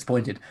little bit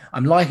disappointed.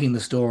 I'm liking the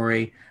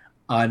story.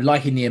 I'm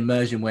liking the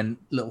immersion when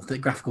little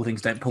graphical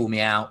things don't pull me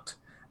out.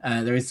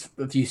 There is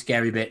a few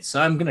scary bits. So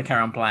I'm going to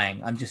carry on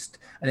playing. I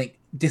think,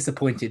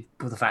 disappointed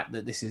with the fact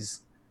that this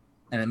is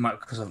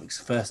Microsoft's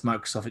first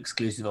Microsoft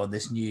exclusive on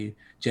this new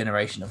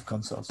generation of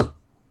consoles.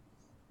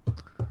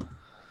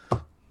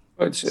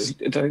 Is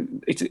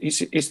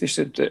this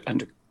a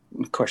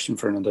question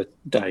for another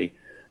day?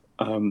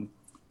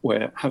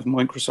 Where have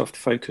Microsoft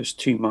focused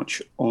too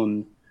much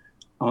on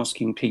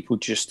asking people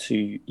just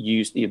to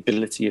use the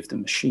ability of the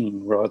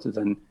machine rather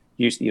than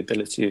use the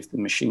ability of the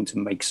machine to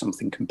make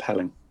something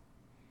compelling?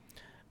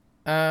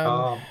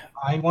 I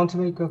want to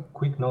make a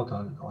quick note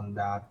on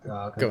that.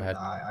 Go ahead.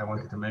 I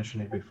wanted to mention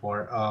it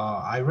before.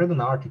 I read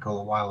an article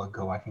a while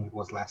ago, I think it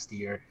was last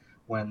year,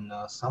 when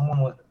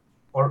someone,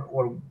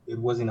 or it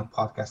was in a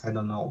podcast, I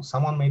don't know,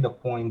 someone made a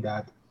point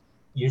that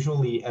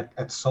usually at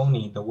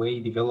Sony, the way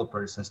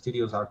developers and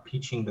studios are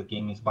pitching the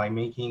game is by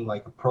making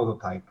like a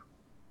prototype.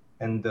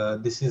 And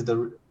this is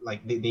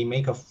they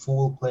make a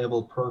full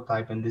playable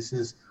prototype, and this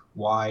is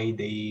why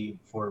they,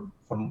 for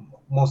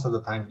most of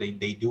the time, they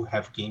do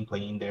have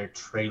gameplay in their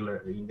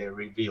trailer, in their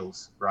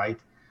reveals, right?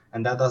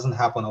 And that doesn't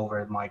happen over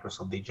at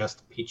Microsoft. They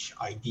just pitch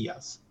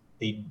ideas.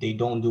 They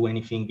don't do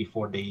anything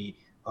before they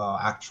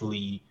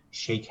actually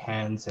shake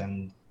hands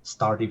and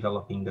start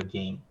developing the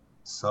game.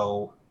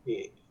 So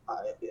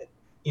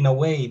in a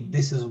way,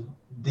 this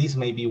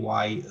may be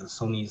why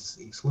Sony's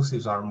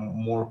exclusives are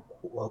more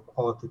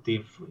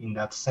qualitative in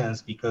that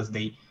sense, because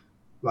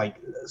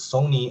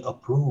Sony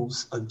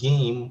approves a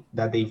game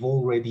that they've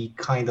already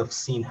kind of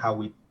seen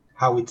how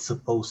it's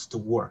supposed to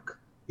work.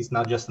 It's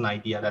not just an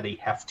idea that they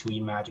have to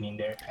imagine in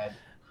their head.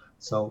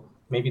 So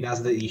maybe that's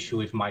the issue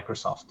with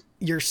Microsoft.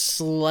 You're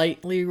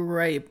slightly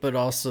right, but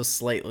also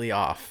slightly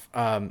off.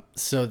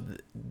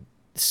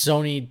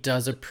 Sony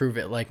does approve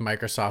it like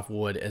Microsoft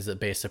would as a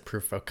basic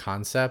proof of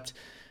concept.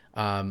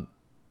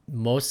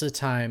 Most of the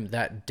time,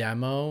 that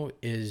demo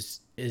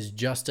is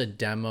just a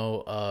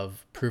demo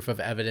of proof of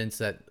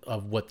evidence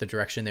of what the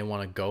direction they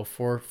want to go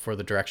for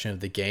the direction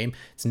of the game.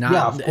 It's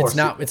not.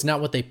 It's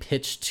not what they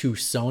pitch to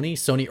Sony.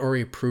 Sony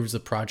already approves the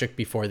project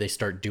before they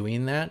start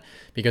doing that,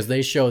 because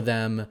they show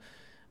them.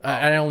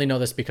 I only know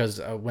this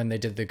because when they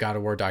did the God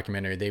of War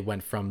documentary, they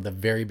went from the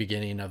very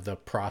beginning of the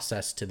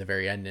process to the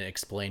very end and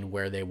explained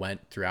where they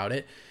went throughout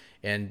it.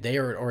 And they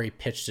were already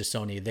pitched to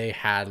Sony. They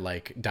had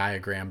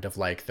diagrammed of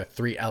the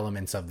three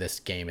elements of this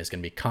game is going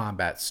to be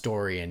combat,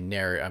 story, and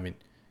narrative.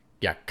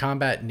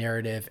 Combat,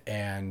 narrative,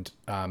 and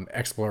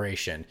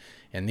exploration.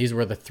 And these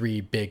were the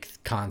three big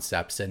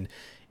concepts.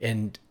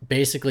 And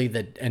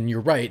basically and you're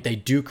right, they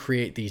do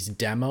create these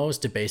demos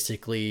to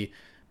basically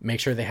make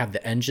sure they have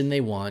the engine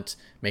they want,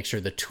 make sure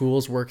the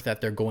tools work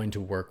that they're going to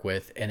work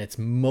with, and it's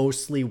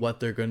mostly what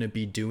they're going to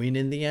be doing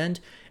in the end.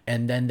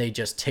 And then they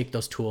just take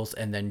those tools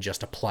and then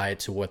just apply it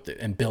to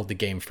and build the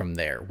game from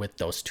there with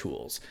those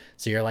tools.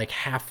 So you're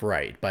half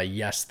right, but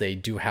yes, they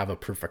do have a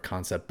proof of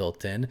concept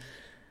built in.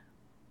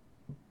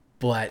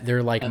 But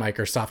they're like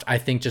Microsoft. I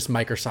think just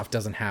Microsoft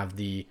doesn't have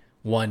the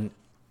one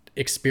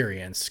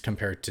experience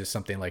compared to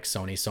something like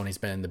Sony. Sony's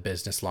been in the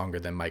business longer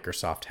than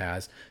Microsoft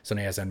has.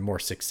 Sony has had more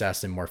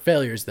success and more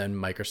failures than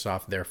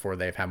Microsoft. Therefore,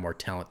 they've had more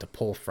talent to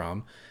pull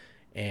from.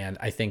 And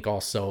I think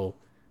also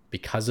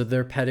because of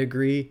their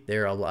pedigree,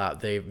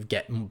 they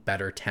get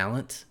better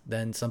talent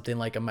than something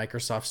like a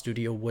Microsoft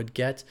studio would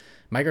get.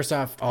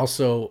 Microsoft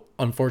also,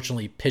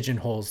 unfortunately,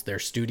 pigeonholes their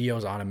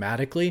studios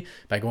automatically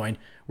by going,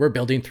 we're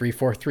building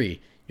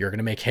 343. You're going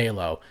to make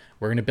Halo.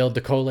 We're going to build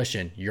the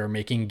Coalition. You're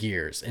making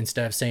Gears.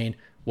 Instead of saying,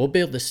 we'll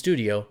build the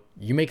studio,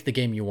 you make the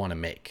game you want to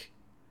make.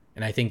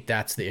 And I think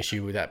that's the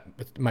issue that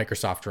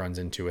Microsoft runs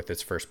into with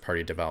its first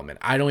party development.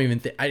 I don't even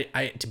think,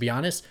 to be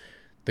honest,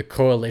 the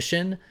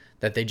Coalition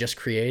that they just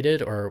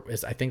created,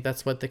 I think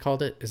that's what they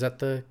called it. Is that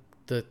the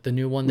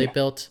new one they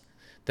built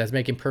that's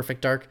making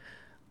Perfect Dark?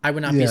 I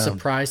would not be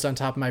surprised on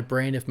top of my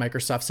brain if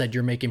Microsoft said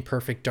you're making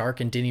Perfect Dark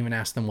and didn't even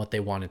ask them what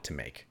they wanted to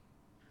make.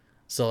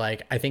 So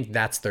like, I think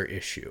that's their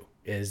issue,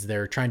 is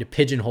they're trying to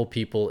pigeonhole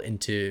people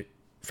into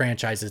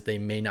franchises they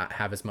may not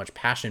have as much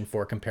passion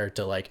for compared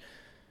to like,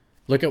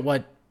 look at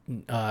what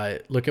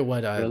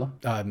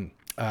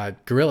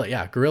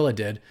Guerrilla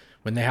did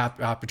when they had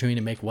the opportunity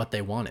to make what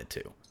they wanted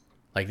to.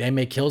 Like they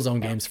made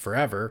Killzone games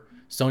forever.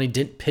 Sony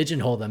didn't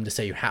pigeonhole them to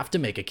say you have to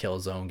make a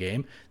Killzone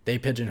game. They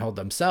pigeonholed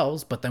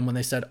themselves. But then when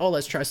they said, oh,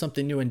 let's try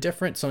something new and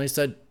different, Sony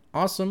said,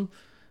 awesome,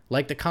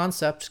 like the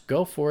concept,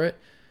 go for it.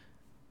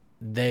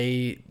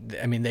 They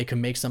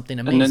can make something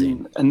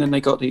amazing. And then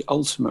they got the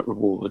ultimate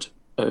reward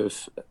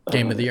of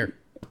Game of the Year.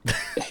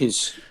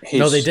 His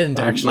no, they didn't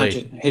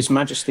actually. His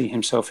Majesty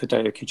himself,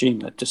 Hideo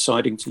Kojima,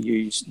 deciding to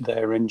use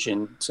their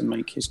engine to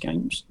make his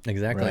games.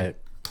 Exactly. Right.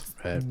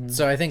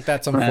 So I think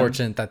that's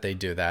unfortunate that they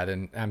do that,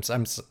 and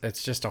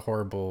it's just a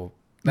horrible.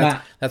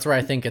 That's where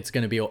I think it's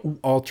going to be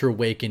ultra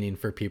awakening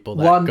for people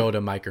that go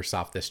to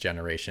Microsoft this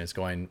generation. It's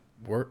going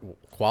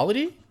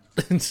quality.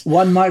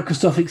 One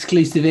Microsoft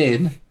exclusive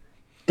in.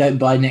 Don't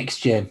buy next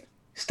gen.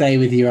 Stay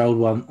with your old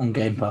one on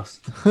Game Pass.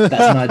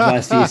 That's my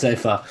advice to you so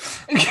far.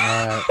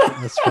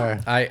 That's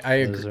fair. I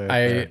agree.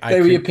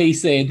 Stay with your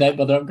PC and don't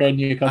bother upgrading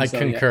your console.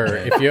 I concur.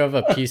 If you have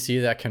a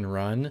PC that can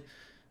run.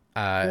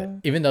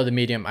 Even though the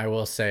Medium, I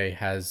will say,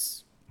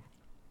 has,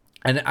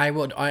 and I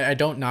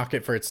don't knock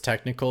it for its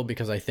technical,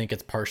 because I think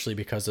it's partially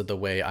because of the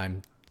way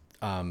I'm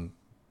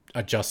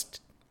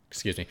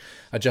adjusting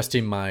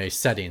my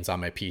settings on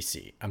my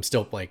PC. I was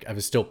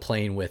still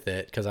playing with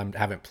it because I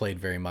haven't played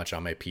very much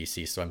on my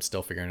PC, so I'm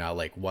still figuring out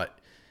like what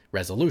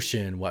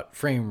resolution, what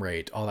frame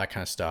rate, all that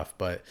kind of stuff.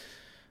 But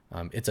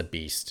it's a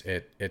beast.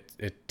 It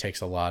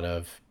takes up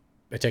my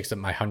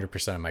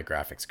 100% of my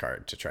graphics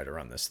card to try to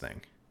run this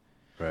thing.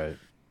 Right.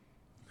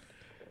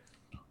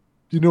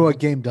 Do you know what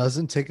game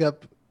doesn't take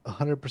up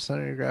 100%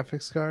 of your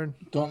graphics card?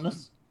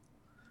 Dauntless?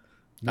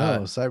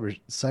 No,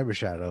 Cyber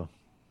Shadow.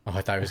 Oh,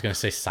 I thought I was going to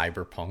say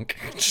Cyberpunk.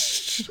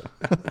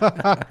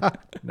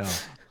 No.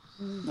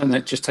 And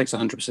that just takes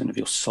 100% of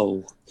your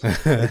soul.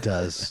 It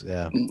does,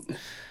 yeah.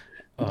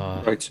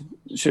 Right.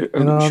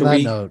 On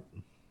that note.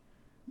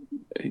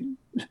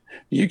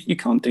 You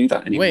can't do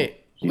that anymore.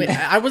 Wait,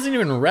 I wasn't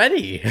even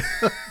ready.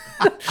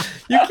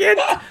 You can't.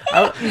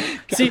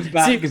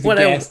 What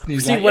I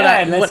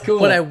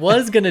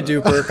was gonna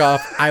do,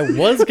 Burkhoff, I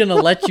was gonna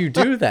let you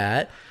do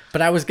that,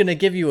 but I was gonna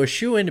give you a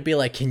shoe in to be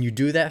like, "Can you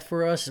do that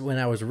for us?" when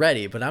I was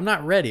ready, but I'm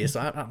not ready, so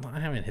I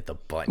haven't hit the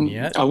button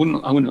yet. I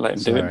wouldn't let him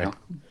do it now.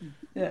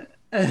 Yeah.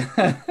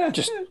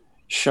 Just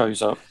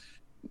shows up,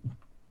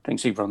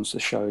 thinks he runs the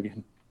show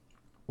again.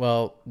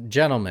 Well,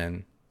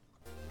 gentlemen,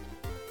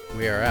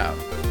 we are out.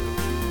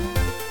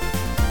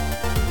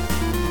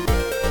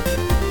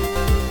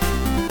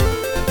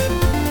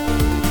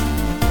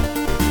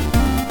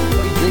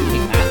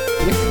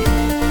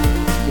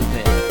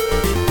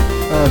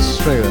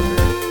 Straight up here.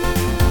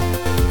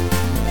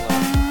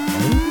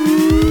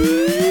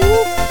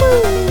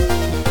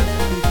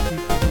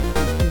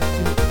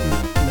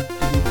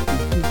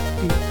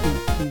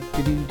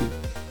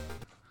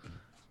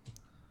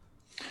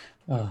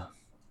 Oh.